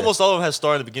shit. Yeah. Almost all of them have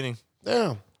Star in the beginning.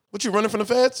 Damn. What, you running from the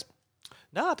feds?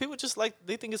 Nah, people just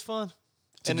they think it's fun.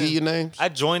 To And give then you names? I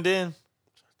joined in.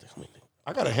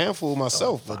 I got a handful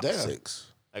myself, but 5, damn. 6.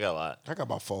 I got a lot. I got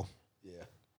about 4. Yeah.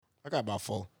 I got about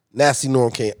 4. Nasty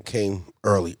Norm came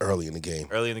early in the game.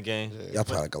 Early in the game. Y'all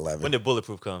probably like 11. When did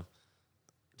Bulletproof come?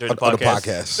 During On the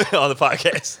podcast. On the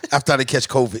podcast. After they catch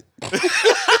COVID.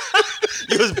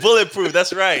 It was Bulletproof.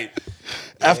 That's right.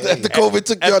 After COVID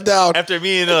took y'all down. After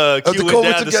me and After Q went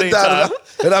down at the same time.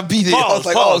 and I beat it. I was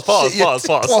like, Pause. yeah,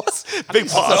 Pause. Big I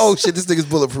said, pause. oh shit, this nigga's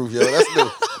bulletproof, yo. That's new.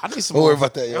 I need some Don't more. worry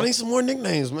about that, yo. I need some more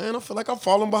nicknames, man. I feel like I'm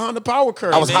falling behind the power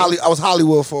curve. I was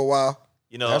Hollywood for a while.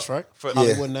 That's right. For,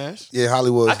 Hollywood Nash. Yeah,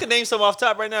 Hollywood. I could name some off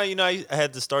top right now. I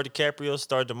had the Star DiCaprio,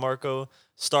 Star DeMarco,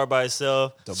 Star by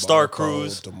itself, Star DeMarco,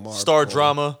 Cruise, DeMarco. Star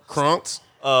Drama. Crunks.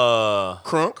 Crunk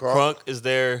Crunk. is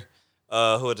there.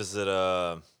 Who is it?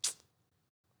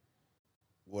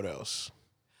 What else?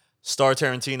 Star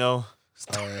Tarantino,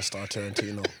 Oh, yeah, Star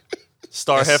Tarantino.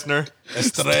 Star Hefner,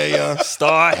 Estrella.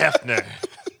 Star Hefner.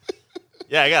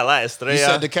 Yeah, I got a lot. Estrella. You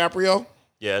said DiCaprio?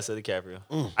 Yeah, I said DiCaprio.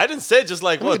 I didn't say just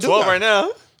like Nigga do 12 got- right now.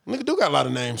 Nigga do got a lot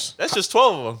of names. That's just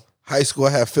 12 of them. High school,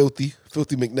 I had Filthy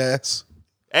McNass.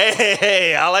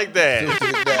 Hey, I like that.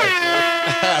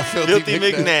 Filthy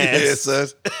McNass. Yeah, son.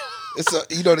 It's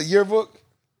the yearbook.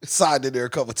 Signed in there a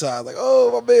couple times, like,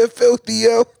 oh my man, Filthy,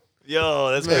 yo. Yo,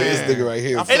 that's Man, crazy. this nigga right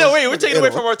here. Hey, no, wait, we're taking away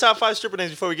from our top 5 stripper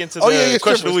names before we get into the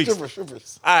question of the week.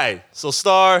 strippers. All right, so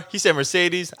Star, he said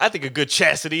Mercedes. I think a good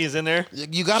Chastity is in there.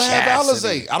 You gotta have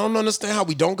Chastity. Alizé. I don't understand how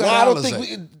we don't got No, I don't Alizé.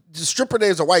 think the stripper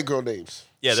names are white girl names.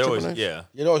 Yeah, they're always, names? yeah.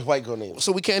 You know, it's white girl names.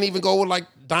 So we can't even go with like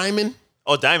Diamond.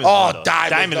 Oh, Diamond's Oh, one. though.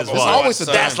 Diamond is number one. one. Always a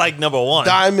That's Diamond. like number 1.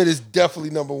 Diamond is definitely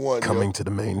number 1. Coming to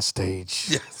the main stage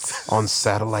Yes. on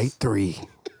Satellite 3.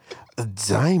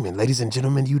 Diamond. Ladies and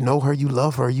gentlemen, you know her, you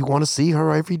love her, you want to see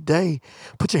her every day.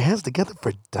 Put your hands together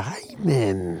for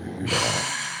Diamond.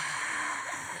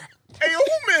 Hey, yo,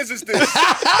 who mans is this?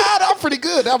 I'm pretty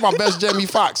good. That's my best Jamie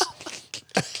Foxx.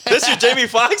 That's your Jamie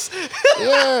Foxx?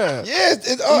 Yeah. Yeah, it's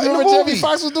You in the remember movie. Jamie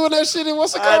Foxx was doing that shit in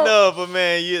what's it I called? know, but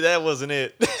man, that wasn't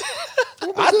it.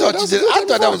 I thought you did. I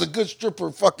thought that was a a good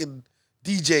stripper fucking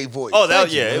DJ voice. Oh,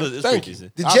 Thank you, it man. was pretty Thank you.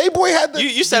 decent. Did J Boy have the?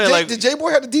 You sounded like- Did J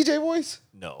Boy have the DJ voice?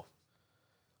 No.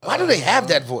 Why do they have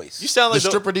that voice? You sound The like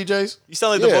stripper DJs? You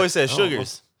sound like the Yeah. voice at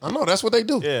Sugars. I know, that's what they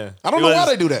do. Yeah. I don't It know why was-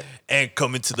 they do that. And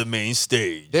coming to the main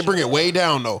stage. They bring it way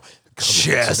down though.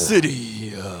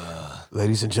 Chastity.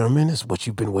 Ladies and gentlemen, it's what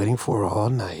you've been waiting for all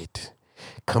night.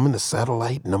 Coming to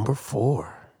Satellite number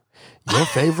 4. Your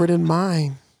favorite and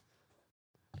mine.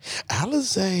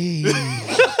 Alizé.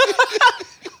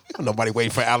 Don't nobody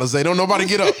waiting for Alizé. Don't nobody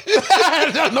get up.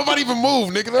 Don't nobody even move,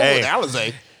 nigga. Hey.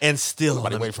 Alizé. And still,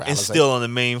 Nobody wait for and Alizé. still on the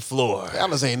main floor.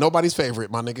 Alizé ain't nobody's favorite,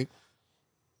 my nigga.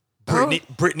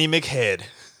 Brittany McHead.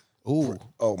 Ooh.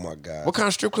 Oh my god. What kind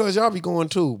of strip clubs y'all be going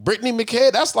to? Brittany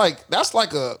McHead, that's like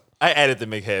a I added the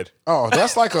McHead.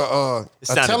 that's like a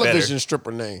sounded television better.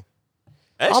 stripper name.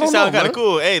 Actually, don't sound know, kind man. of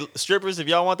cool. Hey, strippers, if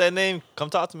y'all want that name, come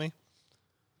talk to me.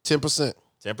 10%.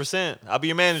 10%. I'll be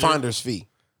your manager. Finder's fee.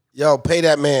 Yo, pay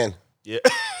that man. Yeah.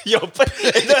 Yo, in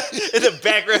the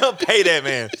background, pay that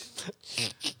man.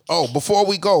 Oh, before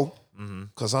we go,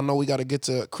 because I know we got to get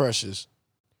to crushes,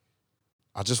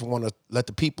 I just want to let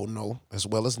the people know, as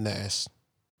well as Nas,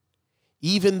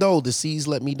 even though the C's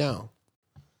let me down,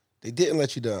 They didn't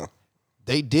let you down.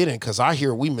 they didn't, because I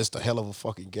hear we missed a hell of a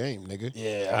fucking game, nigga.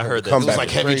 Yeah, I heard that. It was comeback like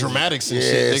was heavy crazy. dramatics and Yeah,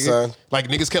 shit, nigga. son. Like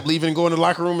niggas kept leaving and going to the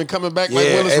locker room and coming back like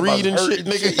Yeah, Willis everybody Reed and hurt shit,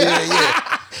 nigga.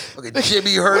 Yeah. Okay,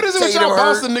 Jimmy hurt. What is it with Tatum y'all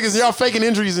hurt. Boston niggas? Y'all faking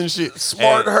injuries and shit.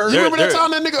 Smart Hey, hurt. You remember that they're-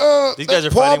 time that nigga These guys are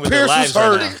Paul fighting with their Pierce was lives right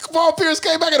hurt. now. nigga Paul Pierce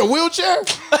came back in a wheelchair?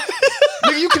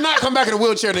 Nigga, you cannot come back in a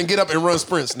wheelchair and then get up and run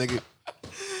sprints, nigga.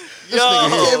 Came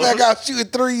Yo. back out shooting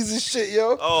threes and shit,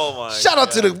 yo. Oh, my Shout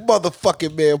out to God. the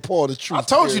motherfucking man, Paul the Truth. I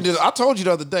told you Pierce. this. I told you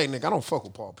the other day, nigga. I don't fuck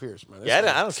with Paul Pierce, man. Yeah,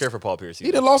 I don't care for Paul Pierce He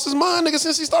either. done lost his mind, nigga,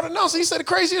 since he started announcing. He said the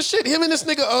craziest shit. Him and this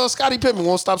nigga, Scottie Pippen,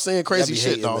 won't stop saying Y'all crazy be shit,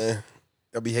 hating, dog. man.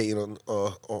 Y'all be hating on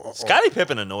Scottie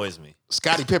Pippen annoys me.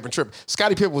 Scottie Pippen tripping.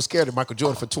 Scottie Pippen was scared of Michael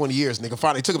Jordan for 20 years, nigga.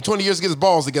 Finally, it took him 20 years to get his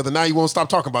balls together. Now you won't stop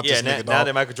talking about Yeah, this now, nigga, now dog.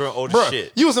 that Michael Jordan old as Bruh,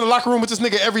 shit. you was in the locker room with this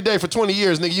nigga every day for 20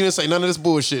 years, nigga. You didn't say none of this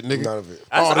bullshit, nigga. None of it.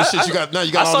 All this shit you got. Now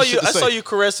you got all this shit to I say. saw you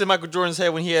caressing Michael Jordan's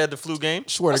head when he had the flu game.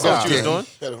 Swear to I saw God. what you was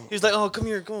Yeah. doing. He was like, "Oh, come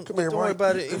here, come here, don't worry Mike.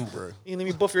 about it. Bro. You let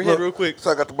me buff your head real quick."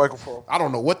 So I got the microphone. I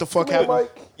don't know what the fuck happened.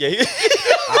 Yeah,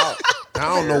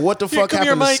 I don't know what the fuck come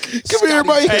here, happened. Mike. Come here,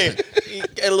 Mike. hey, you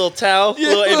get a little towel, a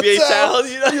little NBA towel.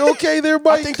 You know? You okay there,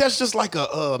 Mike? I think that's just like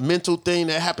a mental thing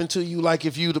that happened to you. Like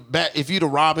if you the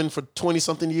Robin for 20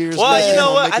 something years. Well, man, you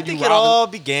know what? making I you think it Robin. all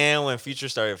began when Future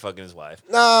started fucking his wife.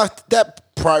 Nah,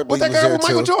 that probably What that was guy there with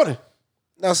Michael too. Jordan?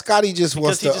 Now Scotty just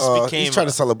wants he to. just became he's trying a-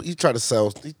 to sell. He's trying to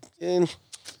sell. And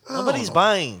Nobody's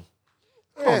buying.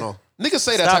 I don't know. Niggas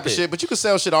say that Stop type of it. shit, but you can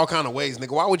sell shit all kind of ways,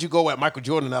 nigga. Why would you go at Michael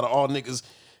Jordan out of all niggas?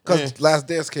 because Last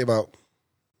Dance came out,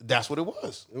 That's what it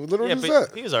was. it was literally Yeah, just but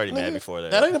that. he was already mad before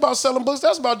that. That ain't about selling books.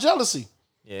 That's about jealousy.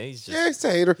 Yeah, he's just. Yeah, he's a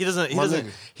hater. He doesn't. He My doesn't.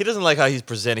 nigga. He doesn't like how he's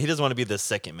presented. He doesn't want to be the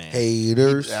second man.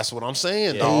 Haters. That's what I'm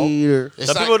saying, Yeah. dog. Hater. It's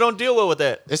Some like- people don't deal well with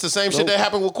that. It's the same shit that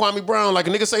happened with Kwame Brown. Like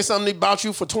a nigga say something about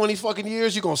you for 20 fucking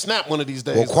years, you gonna snap one of these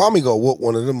days. Well, Kwame go whoop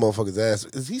one of them motherfuckers' ass.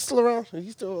 Is he still around? Is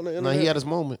he still on the No, internet? he had his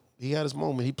moment. He had his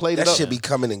moment. He played that it up. shit be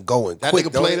coming and going. That quick,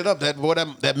 nigga don't played it up. That boy,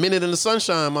 that minute in the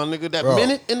sunshine, my nigga. That Bro.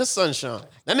 minute in the sunshine.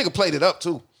 That nigga played it up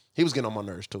too. He was getting on my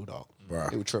nerves too, dog. Bro.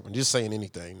 He was tripping. Just saying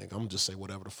anything, nigga. I'm just say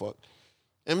whatever the fuck.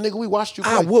 And nigga, we watched you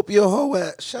play. I whoop your whole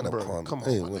ass. Shut up, Bro, Kwame. come on,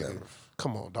 Hey, my whatever. nigga.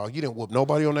 Come on, dog. You didn't whoop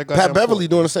nobody on that goddamn Pat Beverly court.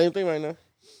 doing the same thing right now.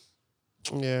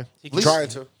 Yeah. Trying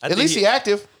to. At least he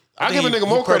active. I give a nigga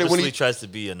more credit when he he. tries to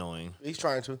be annoying. He's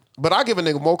trying to. But I give a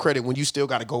nigga more credit when you still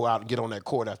got to go out and get on that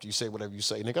court after you say whatever you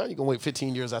say, nigga. You gonna wait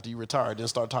 15 years after you retire, then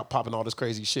start popping all this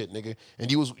crazy shit, nigga.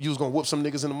 And you was gonna whoop some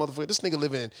niggas in the motherfucker. This nigga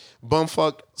live in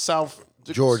bumfuck South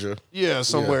Georgia. Yeah,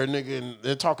 somewhere, nigga,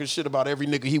 and talking shit about every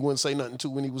nigga he wouldn't say nothing to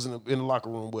when he was in the locker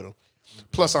room with him.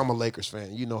 Plus, I'm a Lakers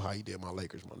fan. You know how he did my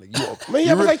Lakers, my nigga. You, Man, he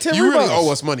you, averaged like 10 you really rebounds.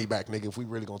 owe us money back, nigga, if we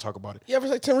really gonna talk about it. He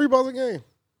averaged like 10 rebounds a game.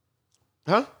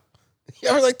 Huh? He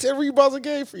averaged like 10 rebounds a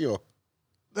game for you.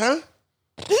 Huh?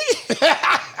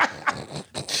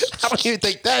 I don't even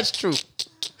think that's true.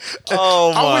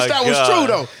 Oh my I wish that was true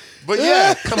though. But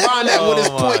yeah, combine that with his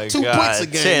Oh my 2 God, points a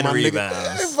game, 10 my nigga.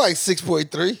 rebounds. It's like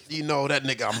 6.3. You know that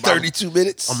nigga. I'm 32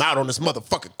 minutes. I'm out on this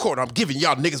motherfucking court. I'm giving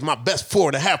y'all niggas my best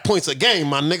 4.5 points a game,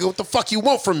 my nigga. What the fuck you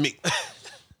want from me?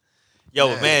 Yo,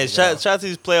 Yeah, man, shout out to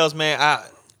these playoffs, man.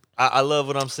 I love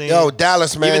what I'm seeing. Yo,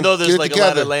 Dallas, man. Even though there's get it like a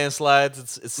together. lot of landslides,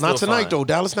 it's still Not tonight fine. though,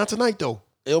 Dallas. Not tonight though.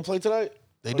 They don't play tonight?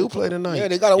 They do play tonight. Yeah,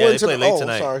 they got to Yeah, win they play tonight. late Oh,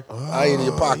 tonight. sorry. I ain't in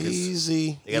your pockets.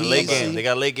 Easy. They got a late Easy. game. They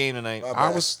got a late game tonight. I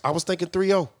was thinking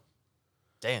 3-0.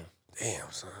 Damn.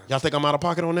 Damn, son. Y'all think I'm out of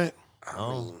pocket on that?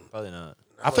 Oh, probably not.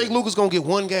 I think Luka's gonna get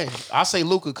one game. I say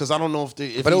Luka because I don't know if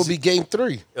But it will be game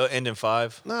 3. It'll end in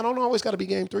 5. No, I don't always got to be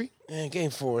game 3. Man, game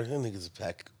 4. Them niggas is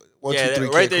packed. 1, Yeah, 2, 3.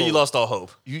 right there, you lost all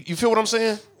hope. You feel what I'm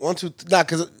saying? 1, 2, 3. Nah,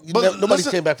 because But nobody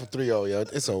listen- came back from 3-0, yo.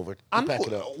 It's over. I You know. pack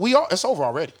it up. We are. It's over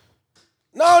already.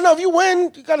 No, if you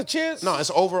win, you got a chance. No, it's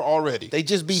over already. They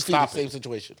just beat Stop Phoenix, it. same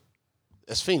situation.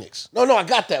 It's Phoenix. No, I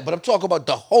got that. But I'm talking about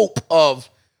the hope of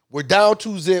we're down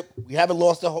 2-0. We haven't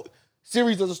lost the whole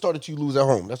series doesn't start until you lose at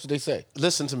home. That's what they say,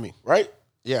 Listen to me. right?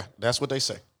 Yeah, that's what they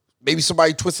say. Maybe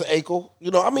somebody twists an ankle.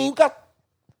 You know, I mean, you got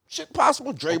shit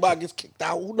possible. Draymond gets kicked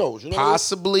out. Who knows? You know what I mean?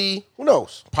 Possibly Who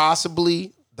knows?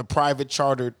 the private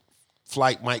chartered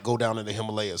flight might go down in the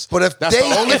Himalayas. But if that's they-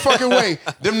 the only fucking way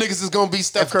them niggas is gonna be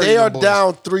Steph If Curry. they are them boys.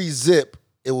 down 3-0,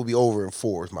 it will be over in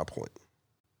 4. Is my point.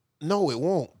 No, it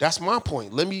won't. That's my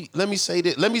point. Let me say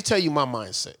that. Let me tell you my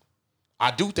mindset.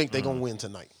 I do think they're gonna win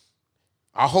tonight.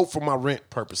 I hope for my rent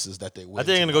purposes that they win. I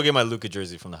think I'm gonna go get my Luka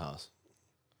jersey from the house.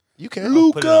 You can.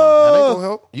 Luka. That ain't gonna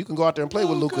help. You can go out there and play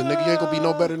with Luka, nigga. You ain't gonna be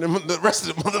no better than the rest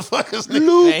of the motherfuckers,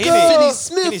 nigga.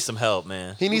 Man, he needs some help,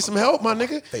 man. He needs some help, my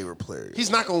nigga. Favorite player. He's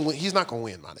not gonna win. He's not gonna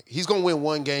win, my nigga. He's gonna win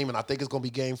one game, and I think it's gonna be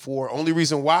game 4. Only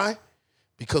reason why,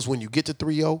 because when you get to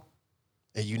 3-0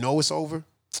 and you know it's over,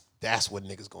 that's when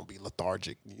niggas gonna be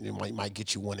lethargic. It might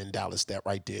get you one in Dallas. That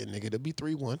right there, nigga. It'll be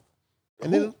 3-1.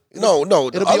 And then No. it'll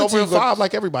be over in 5,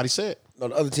 like everybody said. No,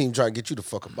 the other team trying to get you the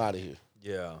fuck up out of here.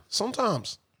 Yeah.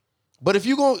 Sometimes. But if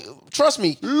you go, trust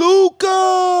me,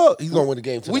 Luka, he's gonna win the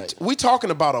game tonight. we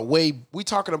talking about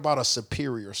a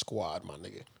superior squad, my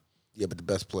nigga. Yeah, but the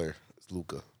best player is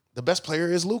Luka. The best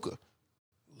player is Luka.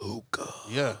 Luka.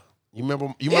 Yeah. You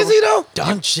remember? Is he though?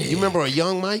 You remember a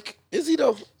young Mike? Is he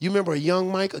though? You remember a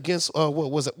young Mike against what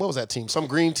was it? What was that team? Some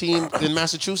green team in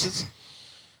Massachusetts.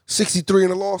 63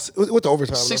 in a loss. What the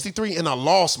overtime? 63 in a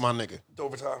loss, my nigga. The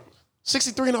overtime.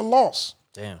 63 in a loss.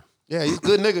 Damn. Yeah, he's a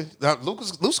good nigga. Now,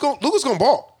 Luka's gonna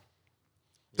ball.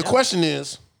 The question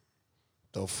is,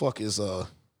 the fuck is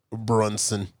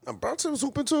Brunson? Brunson was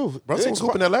hooping too. Brunson was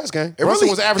hooping that last game. It Brunson really-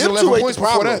 was averaging them two 11 ain't points the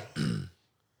before problem.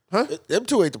 that. Them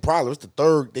two ain't the problem. It's the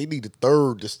third. They need the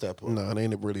third to step up. No, it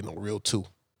ain't really no real 2.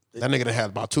 That nigga done had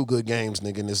about 2 good games,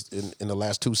 nigga, in the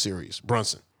last 2 series.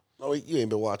 Brunson. No, you ain't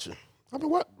been watching. I mean,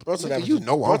 what? Brunson Nigga, averaged, you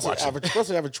know I'm Brunson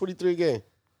watching. averaged 23 a game.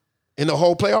 In the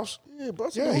whole playoffs? Yeah,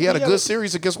 Brunson. Yeah, he had a good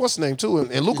series against what's his name, too.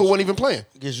 And Luka wasn't even playing.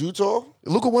 against Utah,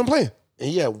 Luka wasn't playing. and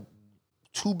he had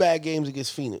 2 bad games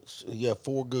against Phoenix. He had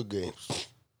 4 good games.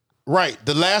 Right.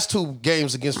 The last 2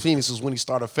 games against Phoenix was when he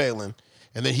started failing.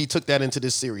 And then he took that into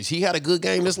this series. He had a good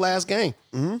game this last game.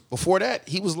 Mm-hmm. Before that,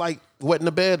 he was like wetting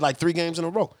the bed like 3 games in a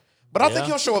row. But I think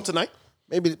he'll show up tonight.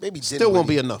 Maybe Still won't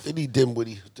be enough. They need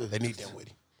Dinwiddie. They need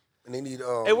Dinwiddie. And they need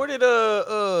Hey, where did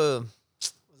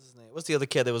what's his name? What's the other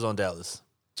cat that was on Dallas?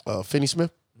 Finney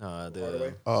Smith. No,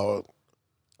 the Uh, oh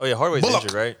yeah, Hardaway's Bullock.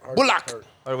 injured, right? Bullock.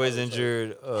 Hardaway's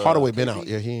injured. Hardaway been out.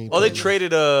 Yeah, he ain't. Oh, they playing.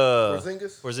 traded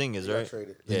Porzingis? Porzingis, He got right?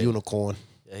 traded. The unicorn.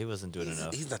 Yeah, he wasn't doing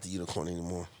enough. He's not the unicorn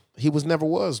anymore. He never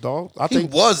was, dog. I He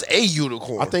think was a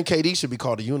unicorn. I think KD should be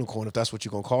called a unicorn if that's what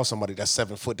you're gonna call somebody that's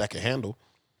 7 foot that can handle.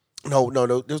 No.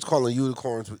 They was calling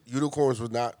unicorns. Unicorns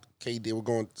was not KD. They were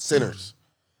going sinners.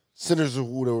 Sinners are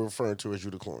who they were referring to as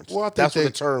unicorns. Well, I think that's what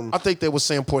the term. I think they were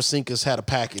saying Porzingis had a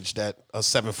package that a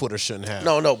 7-footer shouldn't have.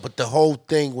 No, but the whole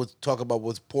thing was talking about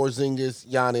was Porzingis,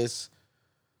 Giannis,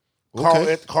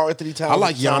 Okay. Karl Anthony Towns. I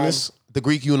like Giannis, the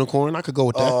Greek unicorn. I could go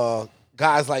with that.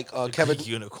 Guys like Kevin. Greek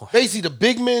unicorn. Basically, the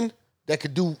big men that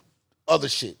could do other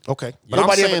shit. Okay, but I'm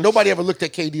saying, nobody ever looked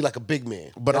at KD like a big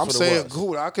man. But That's I'm what it saying, was.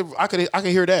 cool. I could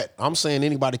hear that. I'm saying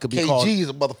anybody could be called. KG is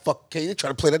a motherfucker. KD, they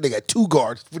trying to play that nigga at 2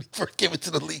 guards when he first came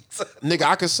into the league. Nigga,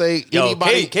 I could say Yo,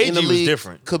 anybody KG in the was league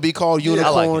different. could be called I like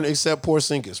unicorn it. except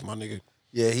Porzingis, my nigga.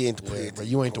 Yeah, he ain't the player. But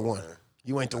you ain't the one.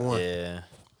 You ain't the one. Yeah.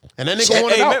 And that nigga Chet-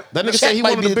 wanted hey, out. man, That nigga Chet said he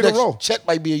might wanted be a bigger next- role. Chet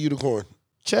might be a unicorn.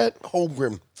 Chet,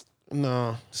 Holmgren,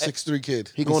 no. 6'3"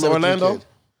 kid. He He's going to 7'3" Orlando? kid.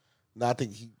 No, I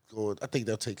think he going. I think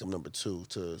they'll take him number 2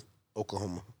 to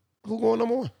Oklahoma. Who going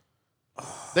number 1?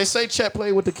 They say Chet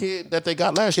played with the kid that they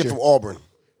got last Kid year. from Auburn.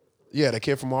 Yeah, the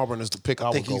kid from Auburn is the pick I I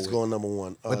would think go he's with. going number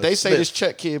 1. But they say Smith. this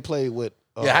Chet kid played with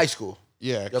high school.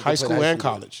 Yeah, Yep, they high played school high and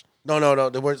school. college. No.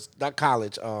 They were not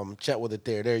college. Chet was it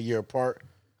there. They're a year apart.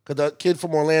 Because the kid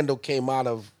from Orlando came out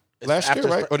of Last after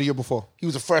year, right? Or the year before? He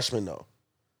was a freshman though.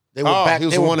 They were Oh, back. he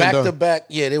was They the were one and back to done. back.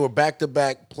 Yeah, they were back to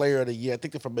back player of the year. I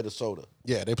think they're from Minnesota.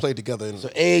 Yeah, they played together. In, So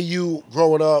AAU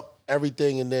growing up,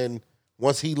 everything, and then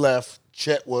once he left,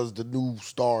 Chet was the new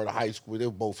star of the high school. They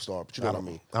were both stars, but you know what I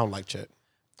mean. I don't like Chet.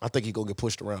 I think he gonna get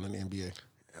pushed around in the NBA.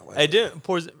 Hey,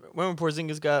 when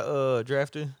Porzingis got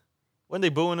drafted? When they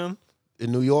booing him?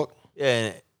 In New York,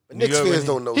 Yeah. New Knicks York, fans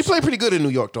don't know. he played pretty good in New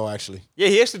York, though. Actually, Yeah,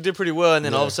 he actually did pretty well, and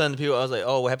then all of a sudden, people, I was like,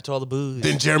 "Oh, what happened to all the boos?"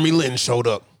 then Jeremy Lin showed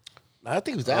up. I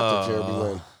think it was after Jeremy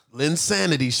Lin. Lin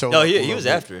Sanity showed No, up. he was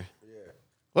after.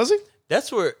 Was he?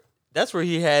 That's where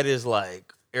he had his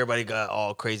like everybody got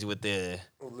all crazy with the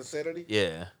Insanity?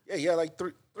 yeah. Yeah, he had like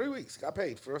 3 weeks. Got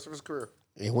paid for the rest of his career.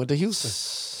 He went to Houston.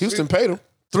 Houston paid him.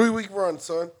 3-week run,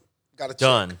 son. Got a check.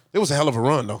 Done. It was a hell of a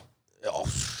run, though. Oh,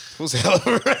 It was a hell of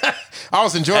a run. I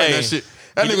was enjoying Hey, that shit.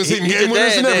 That nigga was hitting he game did winners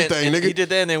that and then- everything, nigga. He did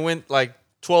that and then went like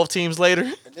 12 teams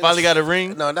later. Finally got a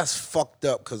ring. no, that's fucked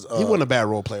up because He wasn't a bad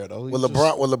role player, though. He with was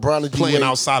LeBron and playing D-Wade,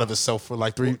 outside of himself for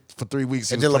like 3 weeks.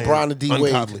 He and was then playing LeBron and D-Wade,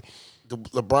 ungodly.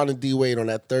 LeBron and D-Wade on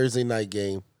that Thursday night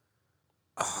game.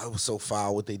 Oh, it was so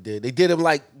foul what they did. They did him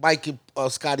like Mike and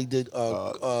Scotty did.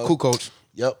 Cool coach.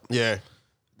 Yep. Yeah.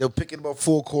 They were picking him up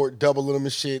full court, doubling him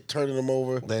and shit, turning him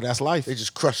over. That's life. They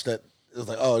just crushed that. It was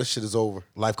like, oh, this shit is over.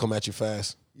 Life come at you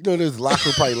fast. You know, there's locker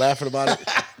room probably laughing about it.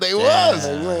 They was.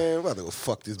 Like, man, I'm about to go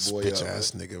fuck this boy Bitch up.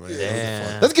 ass Man. nigga, man.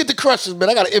 Damn. Let's get the crushes, man.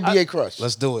 I got an NBA crush.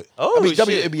 Let's do it. Oh, I mean, shit.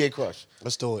 WNBA crush.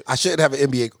 Let's do it. I shouldn't have an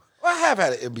NBA. Well, I have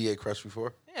had an NBA crush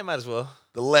before. Yeah, might as well.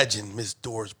 The legend, Miss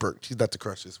Doris Burke. She's not the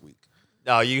crush this week.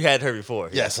 No, you had her before.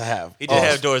 Yes, I have. He did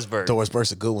have Doris Burke. Doris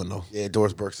Burke's a good one though. Yeah,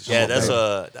 Doris Burke's. Yeah, that's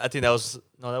I think that was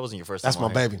that wasn't your first time. That's my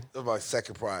on here. baby. That's my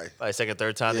second pride. Probably second,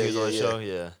 third time that he was on the show.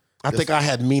 Yeah. I think I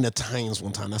had Mina Tynes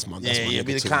one time. That's my Yeah, nigga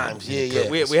be the too. Kimes.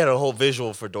 Yeah. We had a whole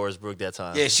visual for Doris Brooke that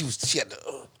time. Yeah, she had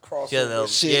the cross. Yeah, that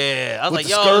was- shit. yeah. I was with like, the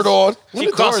yo, skirt on. When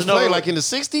She did Doris crossing play? over. Like in the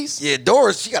 60s? Yeah,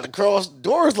 Doris, she got the cross.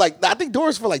 Doris, I think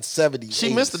Doris for like 70.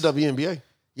 She missed the WNBA.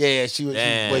 Yeah, she was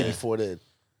Damn. way before then.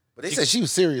 But they said she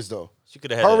was serious though. She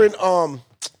could have had Her a- and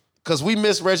Because we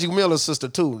missed Reggie Miller's sister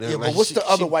too. yeah, but what's the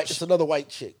other white? It's another white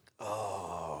chick.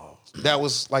 That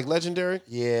was like legendary?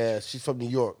 Yeah, she's from New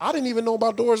York. I didn't even know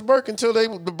about Doris Burke until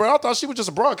I thought she was just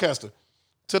a broadcaster.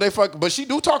 Till they but she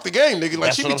do talk the game, nigga. Like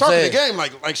That's she what be I'm talking saying. the game,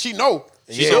 like she know.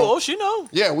 She Yeah. know. Oh, she know.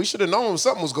 Yeah, we should have known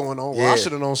something was going on. Well, Yeah. I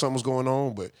should have known something was going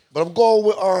on, but But I'm going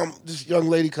with this young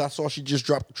lady because I saw she just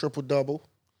dropped a triple double.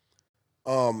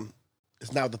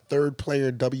 Is now the third player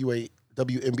in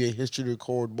WNBA history to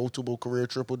record multiple career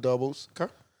triple doubles.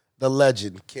 okay. The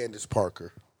legend, Candace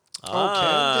Parker.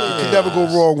 Ah. You can never go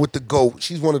wrong with the GOAT.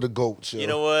 She's one of the GOATs. You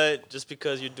know what? Just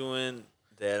because you're doing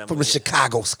that, I'm from gonna the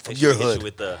Chicago, from your hit you hood.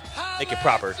 with the make it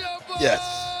proper. Yes,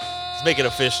 Let's make it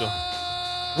official.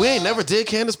 We ain't never did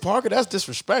Candace Parker. That's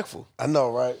disrespectful. I know,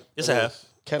 right? Yes, I have. Oh,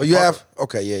 Candace you Parker, have?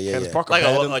 Okay, yeah. Candace Parker Like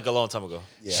bad a, than- like a long time ago.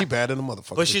 Yeah. She bad than a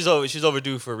motherfucker. But she's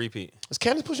overdue for a repeat. Is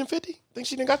Candace pushing 50? Think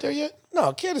she didn't got there yet?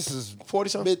 No, Candace is 40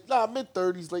 something? mid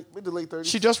 30s, mid to late 30s.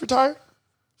 She just retired?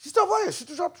 She's still playing. She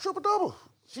just dropped a triple double.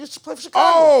 She used to play for Chicago.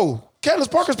 Oh, Candace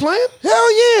Parker's playing?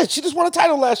 Hell yeah! She just won a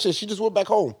title last year. She just went back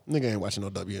home. Nigga ain't watching no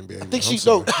WNBA. I think she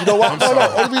no. You know what? No.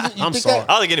 Only reason you I'm think sorry. that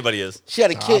I don't think anybody is. she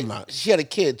had a I'm kid. not. She had a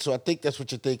kid, so I think that's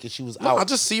what you're thinking. She was No, out. I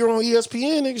just see her on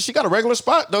ESPN, nigga. She got a regular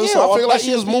spot, though, Yeah, so I on feel like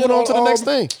she was ESPN moving on to the on, next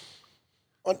thing.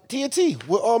 on TNT.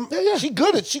 Well, Yeah. She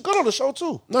good on the show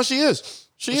too. No, she is.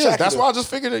 She What's is. Shaq That's do? why I just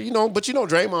figured that, but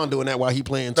Draymond doing that while he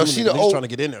playing too. No, she nigga. the He's old, trying to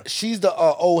get in there. She's the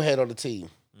old head on the team.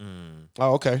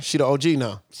 Oh, okay. She the OG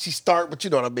now. She start, but you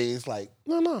know what I mean. It's like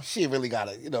No. she ain't really got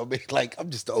it. You know, what I mean? Like I'm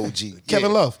just the OG. Kevin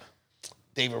Yeah. Love.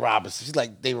 David Robinson. She's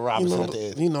like David You Robinson know, at the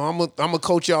end. I'm gonna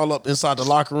coach y'all up inside the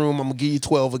locker room. I'm gonna give you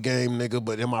 12 a game, nigga.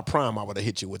 But in my prime, I would have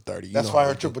hit you with 30. You That's know why how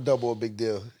her I do. triple double a big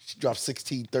deal. She dropped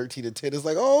 16, 13, and 10. It's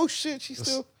like, oh shit, she's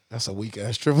still. That's a weak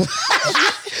ass triple.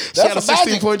 she That's had a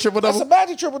 16-point triple That's double. a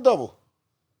magic triple double.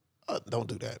 Don't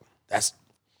do that.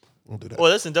 Don't do that.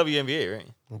 Well, that's in WNBA, right?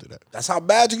 Don't do that. That's how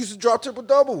Magic used to drop triple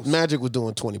doubles. Magic was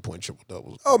doing 20-point triple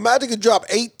doubles. Oh, Magic could drop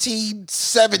 18,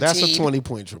 17. That's a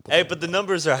 20-point triple. Hey, but the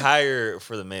numbers are higher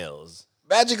for the males.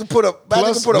 Magic could put up. Magic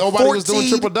Plus, could put up nobody 14. was doing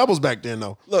triple doubles back then,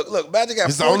 though. Look, Magic got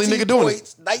He's the only 14 nigga doing it.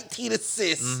 points, 19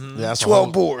 assists, Yeah, that's 12 a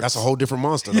whole, boards. That's a whole different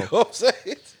monster, though. You know what I'm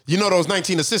saying? You know those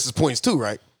 19 assists is points too,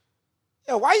 right?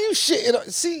 Yo, why you shitting on?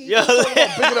 See, you Yo. talking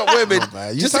about bigging up women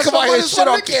man. You just to touch come out here and somebody's shit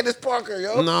on stomach? Candace Parker,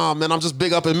 yo. Nah, man, I'm just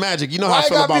big up in Magic. You know how Why I it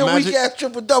feel gotta be about a Magic. weak ass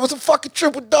triple double? It's a fucking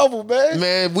triple double, man.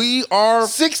 Man, we are,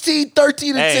 16, 13,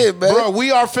 and Hey, 10, man. bro,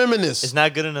 we are feminists. It's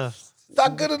not good enough.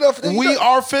 Not good enough. We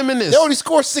are feminists. They only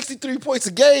score 63 points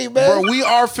a game, man. Bro, we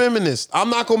are feminists. I'm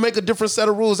not gonna make a different set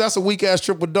of rules. That's a weak ass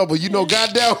triple double. You know,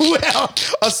 goddamn, who held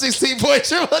a 16-point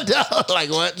triple double? Like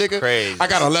what, nigga? Crazy. I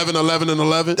got 11, 11, and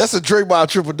 11. That's a Draymond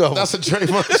triple double. That's a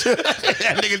Draymond.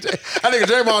 that nigga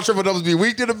Draymond triple doubles be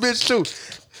weak to the bitch too.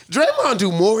 Draymond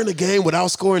do more in the game without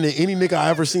scoring than any nigga I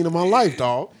ever seen in my life,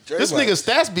 dog. This Draymond. nigga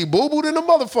stats be boo-booed in the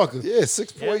motherfucker. yeah,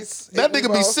 6 points. That 8 nigga be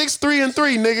rebounds, 6'3" and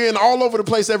 3, nigga, and all over the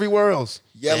place everywhere else.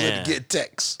 yelling Damn. to get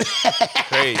texts.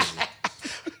 Crazy.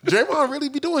 Draymond really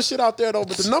be doing shit out there though,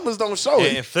 but the numbers don't show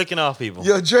it. And flicking off people.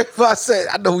 Yo, Draymond said,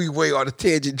 I know we way on a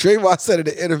tangent. Draymond said in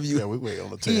the interview, Yeah, we wait on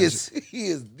the he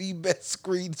is the best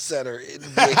screen setter in the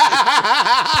game.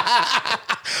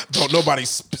 Don't nobody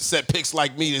set picks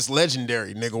like me. It's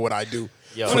legendary, nigga, what I do.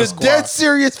 Yo. For With the a dead squad.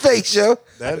 serious face, yo.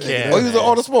 That can't. nigga- Oh, he was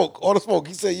on the smoke. On the smoke.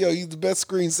 He said, yo, he's the best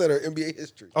screen setter in NBA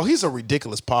history. Oh, he's a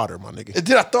ridiculous potter, my nigga. And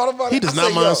then I thought about it. He does I not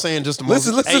said, mind yo, saying just a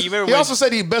listen, moment. listen. Hey, you remember He when also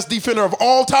said he's best defender of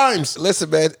all times. Listen,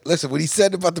 man. Listen, when he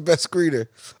said about the best screener,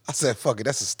 I said, fuck it,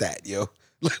 that's a stat, yo.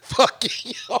 Like, fuck it,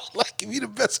 yo. Like, if you the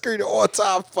best screener all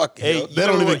time, fuck it, Hey, yo. They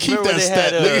don't remember even when- keep remember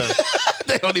that when stat, they had, nigga.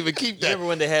 They don't even keep that. remember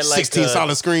when they had, like, 16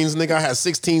 solid screens, nigga? I had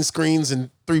 16 screens and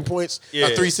 3 points. Yeah.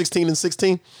 3, 16, and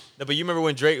 16. No, but you remember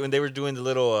when they were doing the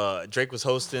little Drake was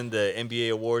hosting the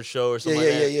NBA award show or Yeah, something yeah,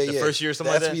 like that? yeah, The yeah. first year or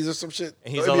something the like that? ESPYs or some shit.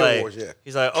 And he's No, all NBA like, awards, yeah.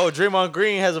 he's like, oh, Draymond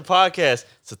Green has a podcast.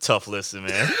 It's a tough listen,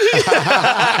 man.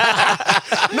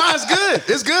 No, it's good.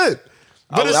 It's good.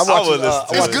 But it's, I would listen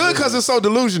to it's it. good because it's so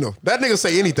delusional. That nigga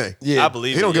say anything. Yeah. I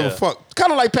believe He don't it, give yeah. a fuck.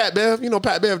 Kind of like Pat Bev. You know,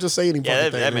 Pat Bev just say any Yeah,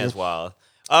 fucking thing. that nigga. man's wild.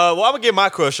 Well, I'm gonna get my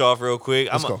crush off real quick.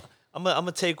 Let's go. I'm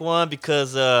gonna take one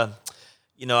because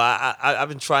you know, I've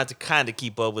been trying to kind of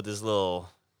keep up with this little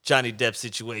Johnny Depp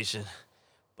situation,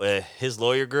 but his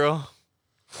lawyer girl,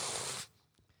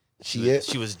 She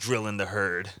she was drilling the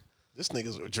herd. This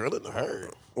nigga's drilling the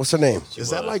herd. What's her name? Is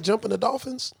that like jumping the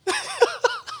dolphins?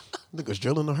 Niggas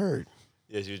drilling the herd.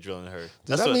 Yeah, she was drilling the herd.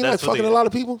 Does that mean like fucking a lot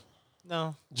of people?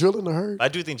 No, Drilling the herd? I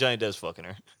do think Johnny Depp's fucking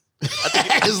her.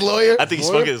 His lawyer? I think he's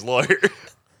fucking his lawyer.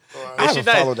 I haven't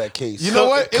followed that case. You know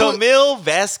what? It was- Camille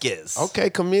Vasquez. Okay,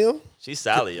 Camille. She's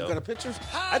solid, yo. You got a picture?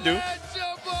 I do.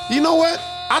 You know what?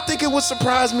 I think it would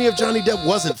surprise me if Johnny Depp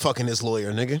wasn't fucking his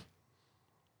lawyer, nigga.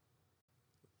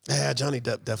 Yeah, Johnny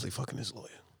Depp definitely fucking his lawyer.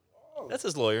 That's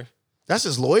his lawyer. That's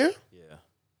his lawyer? Yeah.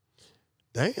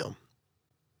 Damn.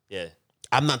 Yeah.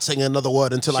 I'm not saying another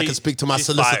word until I can speak to my she's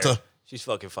solicitor. Fire. She's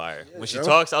fucking fire. When she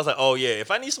talks, I was like, oh yeah,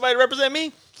 if I need somebody to represent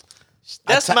me,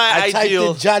 that's my I typed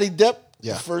ideal. in Johnny Depp.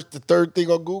 Yeah. The third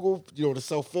thing on Google, you know, the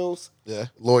self-fills. Yeah.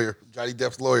 Lawyer. Johnny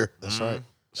Depp's lawyer. That's right.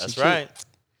 That's She right.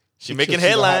 She making She's a hot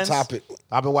headlines. topic.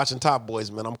 I've been watching Top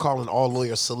Boys, man. I'm calling all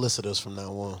lawyers solicitors from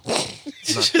now on.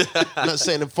 not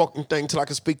saying a fucking thing till I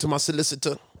can speak to my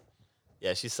solicitor.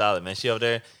 Yeah, she's solid, man. She over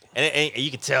there, and you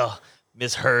can tell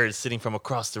Miss Heard sitting from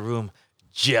across the room,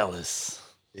 jealous.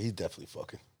 Yeah, he's definitely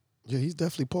fucking. Yeah, he's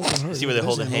definitely poking her. See where they're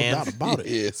There's holding no hands? doubt about it.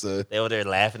 Yeah, son. They over there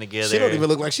laughing together. She don't even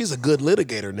look like she's a good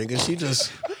litigator, nigga. She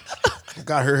just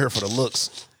got her here for the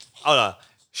looks. Oh no,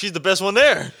 she's the best one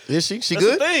there. Is she? She That's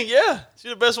good? the thing. Yeah, she's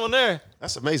the best one there.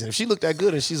 That's amazing. If she looked that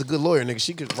good and she's a good lawyer, nigga,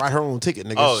 she could write her own ticket,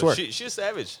 nigga. Oh, swear. she's a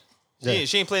savage. Yeah.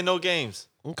 She ain't playing no games.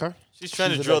 Okay. She's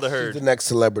trying to She's drill the next- herd. She's the next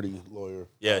celebrity lawyer.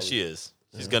 Yeah, she is.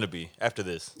 She's gonna be after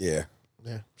this. Yeah.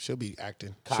 Yeah, she'll be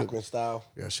acting. Cochran style.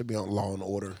 She'll be on Law and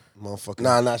Order, motherfucker.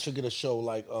 Nah, she'll get a show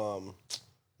like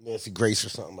Nancy Grace or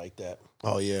something like that.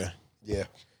 Oh yeah, Yeah.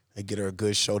 they get her a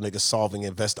good show, nigga. Solving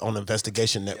on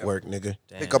Investigation Network, nigga.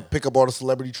 Pick up all the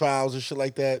celebrity trials and shit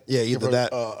like that. Yeah, Give either her,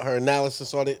 that- her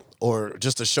analysis on it. Or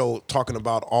just a show talking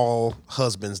about all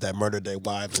husbands that murdered their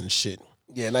wives and shit.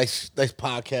 Yeah, nice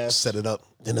podcast. Set it up.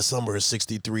 In the summer of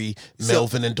 '63,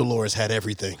 Melvin and Dolores had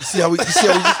everything. See how we Yo,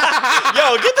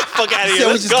 get the fuck out of here.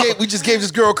 Let's go. we just gave this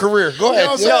girl a career. Go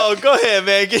ahead. Yo, go ahead,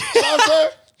 man.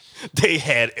 They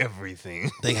had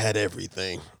everything. They had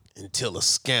everything until a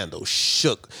scandal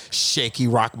shook Shaky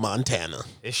Rock, Montana.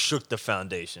 It shook the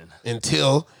foundation.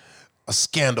 Until a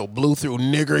scandal blew through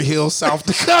Nigger Hill, South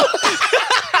Dakota.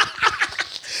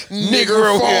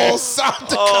 Nigger Falls, South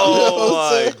Dakota.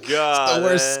 Oh my god, The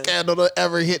worst man. scandal to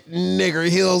ever hit Nigger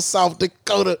Hill, South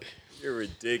Dakota. You're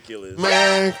ridiculous.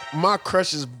 Man, my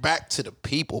crush is back to the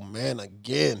people, man,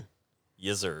 again.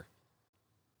 Yes, sir.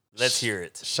 Let's hear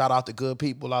it. Shout out to good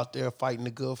people out there fighting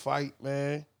the good fight,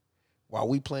 man. While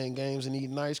we playing games and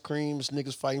eating ice cream, this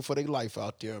niggas fighting for their life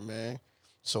out there, man.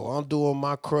 So I'm doing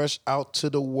my crush out to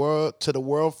the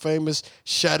world famous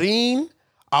Shireen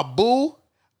Abu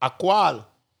Akwal.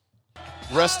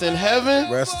 Rest in heaven.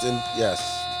 Definitely rest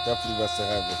in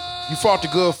heaven. You fought the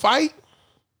good fight.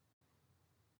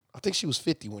 I think she was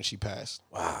 50 when she passed.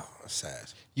 Wow, that's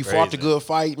sad. You Crazy. fought the good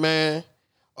fight, man.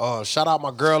 Shout out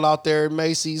my girl out there at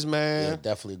Macy's, man. Yeah,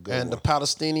 definitely a good And one.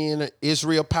 the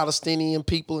Israel-Palestinian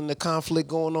people and the conflict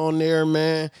going on there,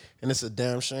 man. And it's a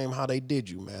damn shame how they did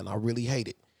you, man. I really hate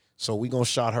it. So we gonna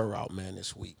shout her out, man,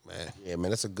 this week, man. Yeah, man,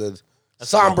 that's a good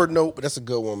somber note, but that's a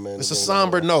good one, man. It's a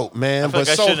somber note, man. I feel But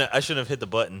like so I shouldn't have hit the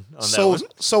button on that one.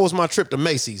 so was my trip to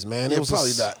Macy's, man. Yeah, It was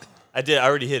probably not. I did. I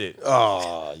already hit it.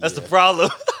 Oh, That's the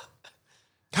problem.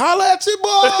 Holla at your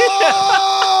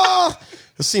boy.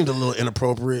 It seemed a little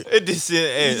inappropriate. It just,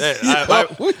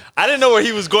 I didn't know where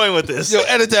he was going with this. Yo,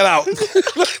 edit that out.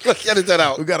 Edit that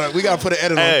out. We gotta put an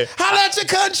edit Hey. on. Holla at your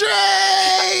country.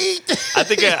 I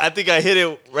think I hit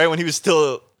it right when he was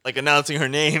still like announcing her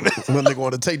name. When they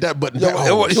want to take that button Yo, down.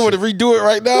 you want to redo it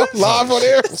right now? Live on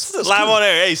air? Live on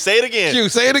air. Hey, say it again. Q,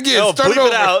 say it again. Yo, Start bleep over.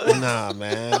 it out. Nah,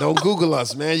 man. Don't Google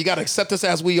us, man. You gotta accept us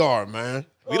as we are, man.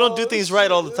 We don't do things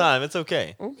right all the time. It's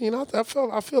okay. You know,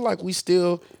 I feel like we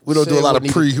still We don't do a said lot what of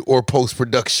needed- pre or post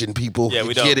production, people. Yeah, we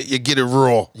you don't. Get it. You get it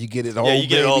raw. You get it all. Yeah, you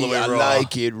get it all the baby. way I raw.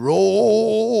 like it raw.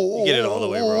 You get it all the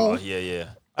way raw. Yeah.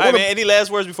 All right, man. Any last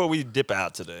words before we dip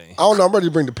out today? I don't know. I'm ready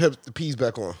to bring the peas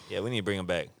back on. Yeah, we need to bring him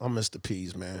back. I miss the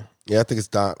peas, man. Yeah, I think it's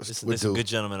time. There's We'll some do. good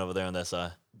gentlemen over there on that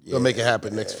side. We'll make it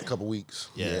happen next couple weeks.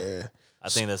 Yeah. I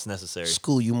think that's necessary.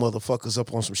 School you motherfuckers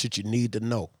up on some shit you need to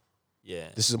know. Yeah.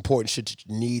 This is important shit that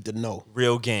you need to know.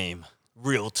 Real game,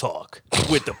 real talk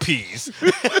with the peas.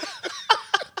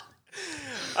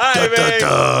 All right,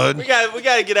 man. We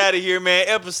got to get out of here, man.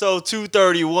 Episode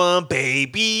 231,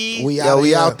 baby. We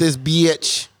out this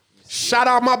bitch. Shout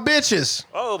out my bitches.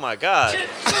 Oh my God.